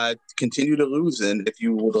 Yeah, continue to lose. And if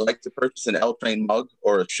you would like to purchase an L Train mug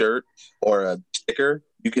or a shirt or a sticker,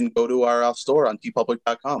 you can go to our store on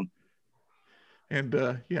tpublic.com.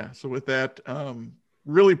 And so with that,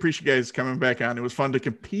 really appreciate you guys coming back on. It was fun to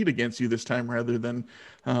compete against you this time rather than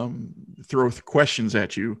throw questions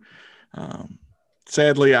at you.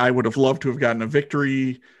 Sadly, I would have loved to have gotten a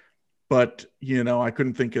victory, but I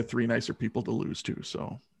couldn't think of three nicer people to lose to.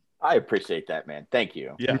 So I appreciate that, man. Thank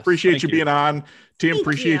you. Yeah, appreciate you being on. Tim,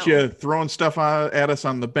 appreciate you throwing stuff at us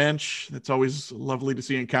on the bench. It's always lovely to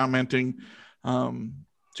see and commenting.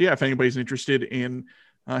 If anybody's interested in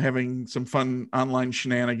having some fun online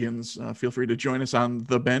shenanigans, feel free to join us on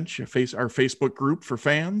The Bench, our Facebook group for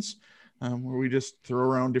fans, where we just throw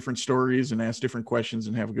around different stories and ask different questions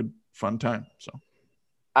and have a good, fun time. So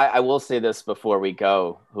I will say this before we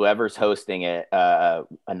go. Whoever's hosting it,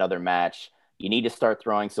 another match, you need to start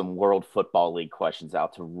throwing some World Football League questions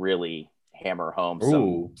out to really hammer home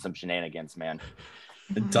some shenanigans, man.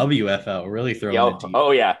 The WFL really throwing it deep.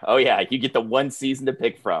 Oh yeah. You get the one season to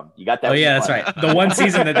pick from. You got that. Oh yeah, that's right. The one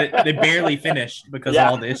season that they barely finished because of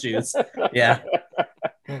all the issues. Yeah.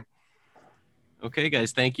 Okay,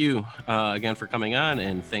 guys. Thank you again for coming on,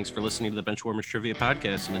 and thanks for listening to the Benchwarmers Trivia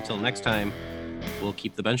Podcast. And until next time, we'll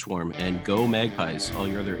keep the bench warm and go Magpies. All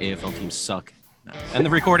your other AFL teams suck. End the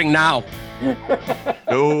recording now.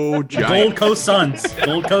 Go Giants. Gold Coast Suns.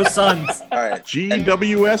 Gold Coast Suns. All right.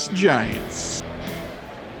 GWS Giants.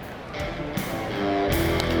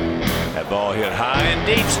 That ball hit high and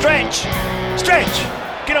deep. Stretch.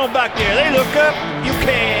 Get on back there. They look up. You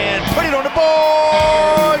can put it on the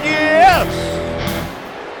board. Yes.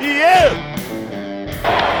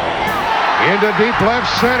 Into deep left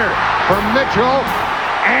center for Mitchell.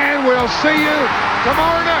 And we'll see you to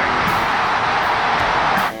Marner.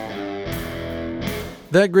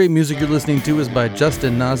 That great music you're listening to is by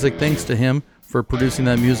Justin Nozick. Thanks to him for producing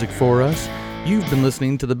that music for us. You've been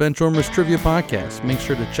listening to the Benchwarmers Trivia Podcast. Make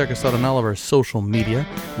sure to check us out on all of our social media.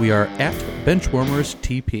 We are at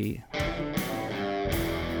BenchwarmersTP.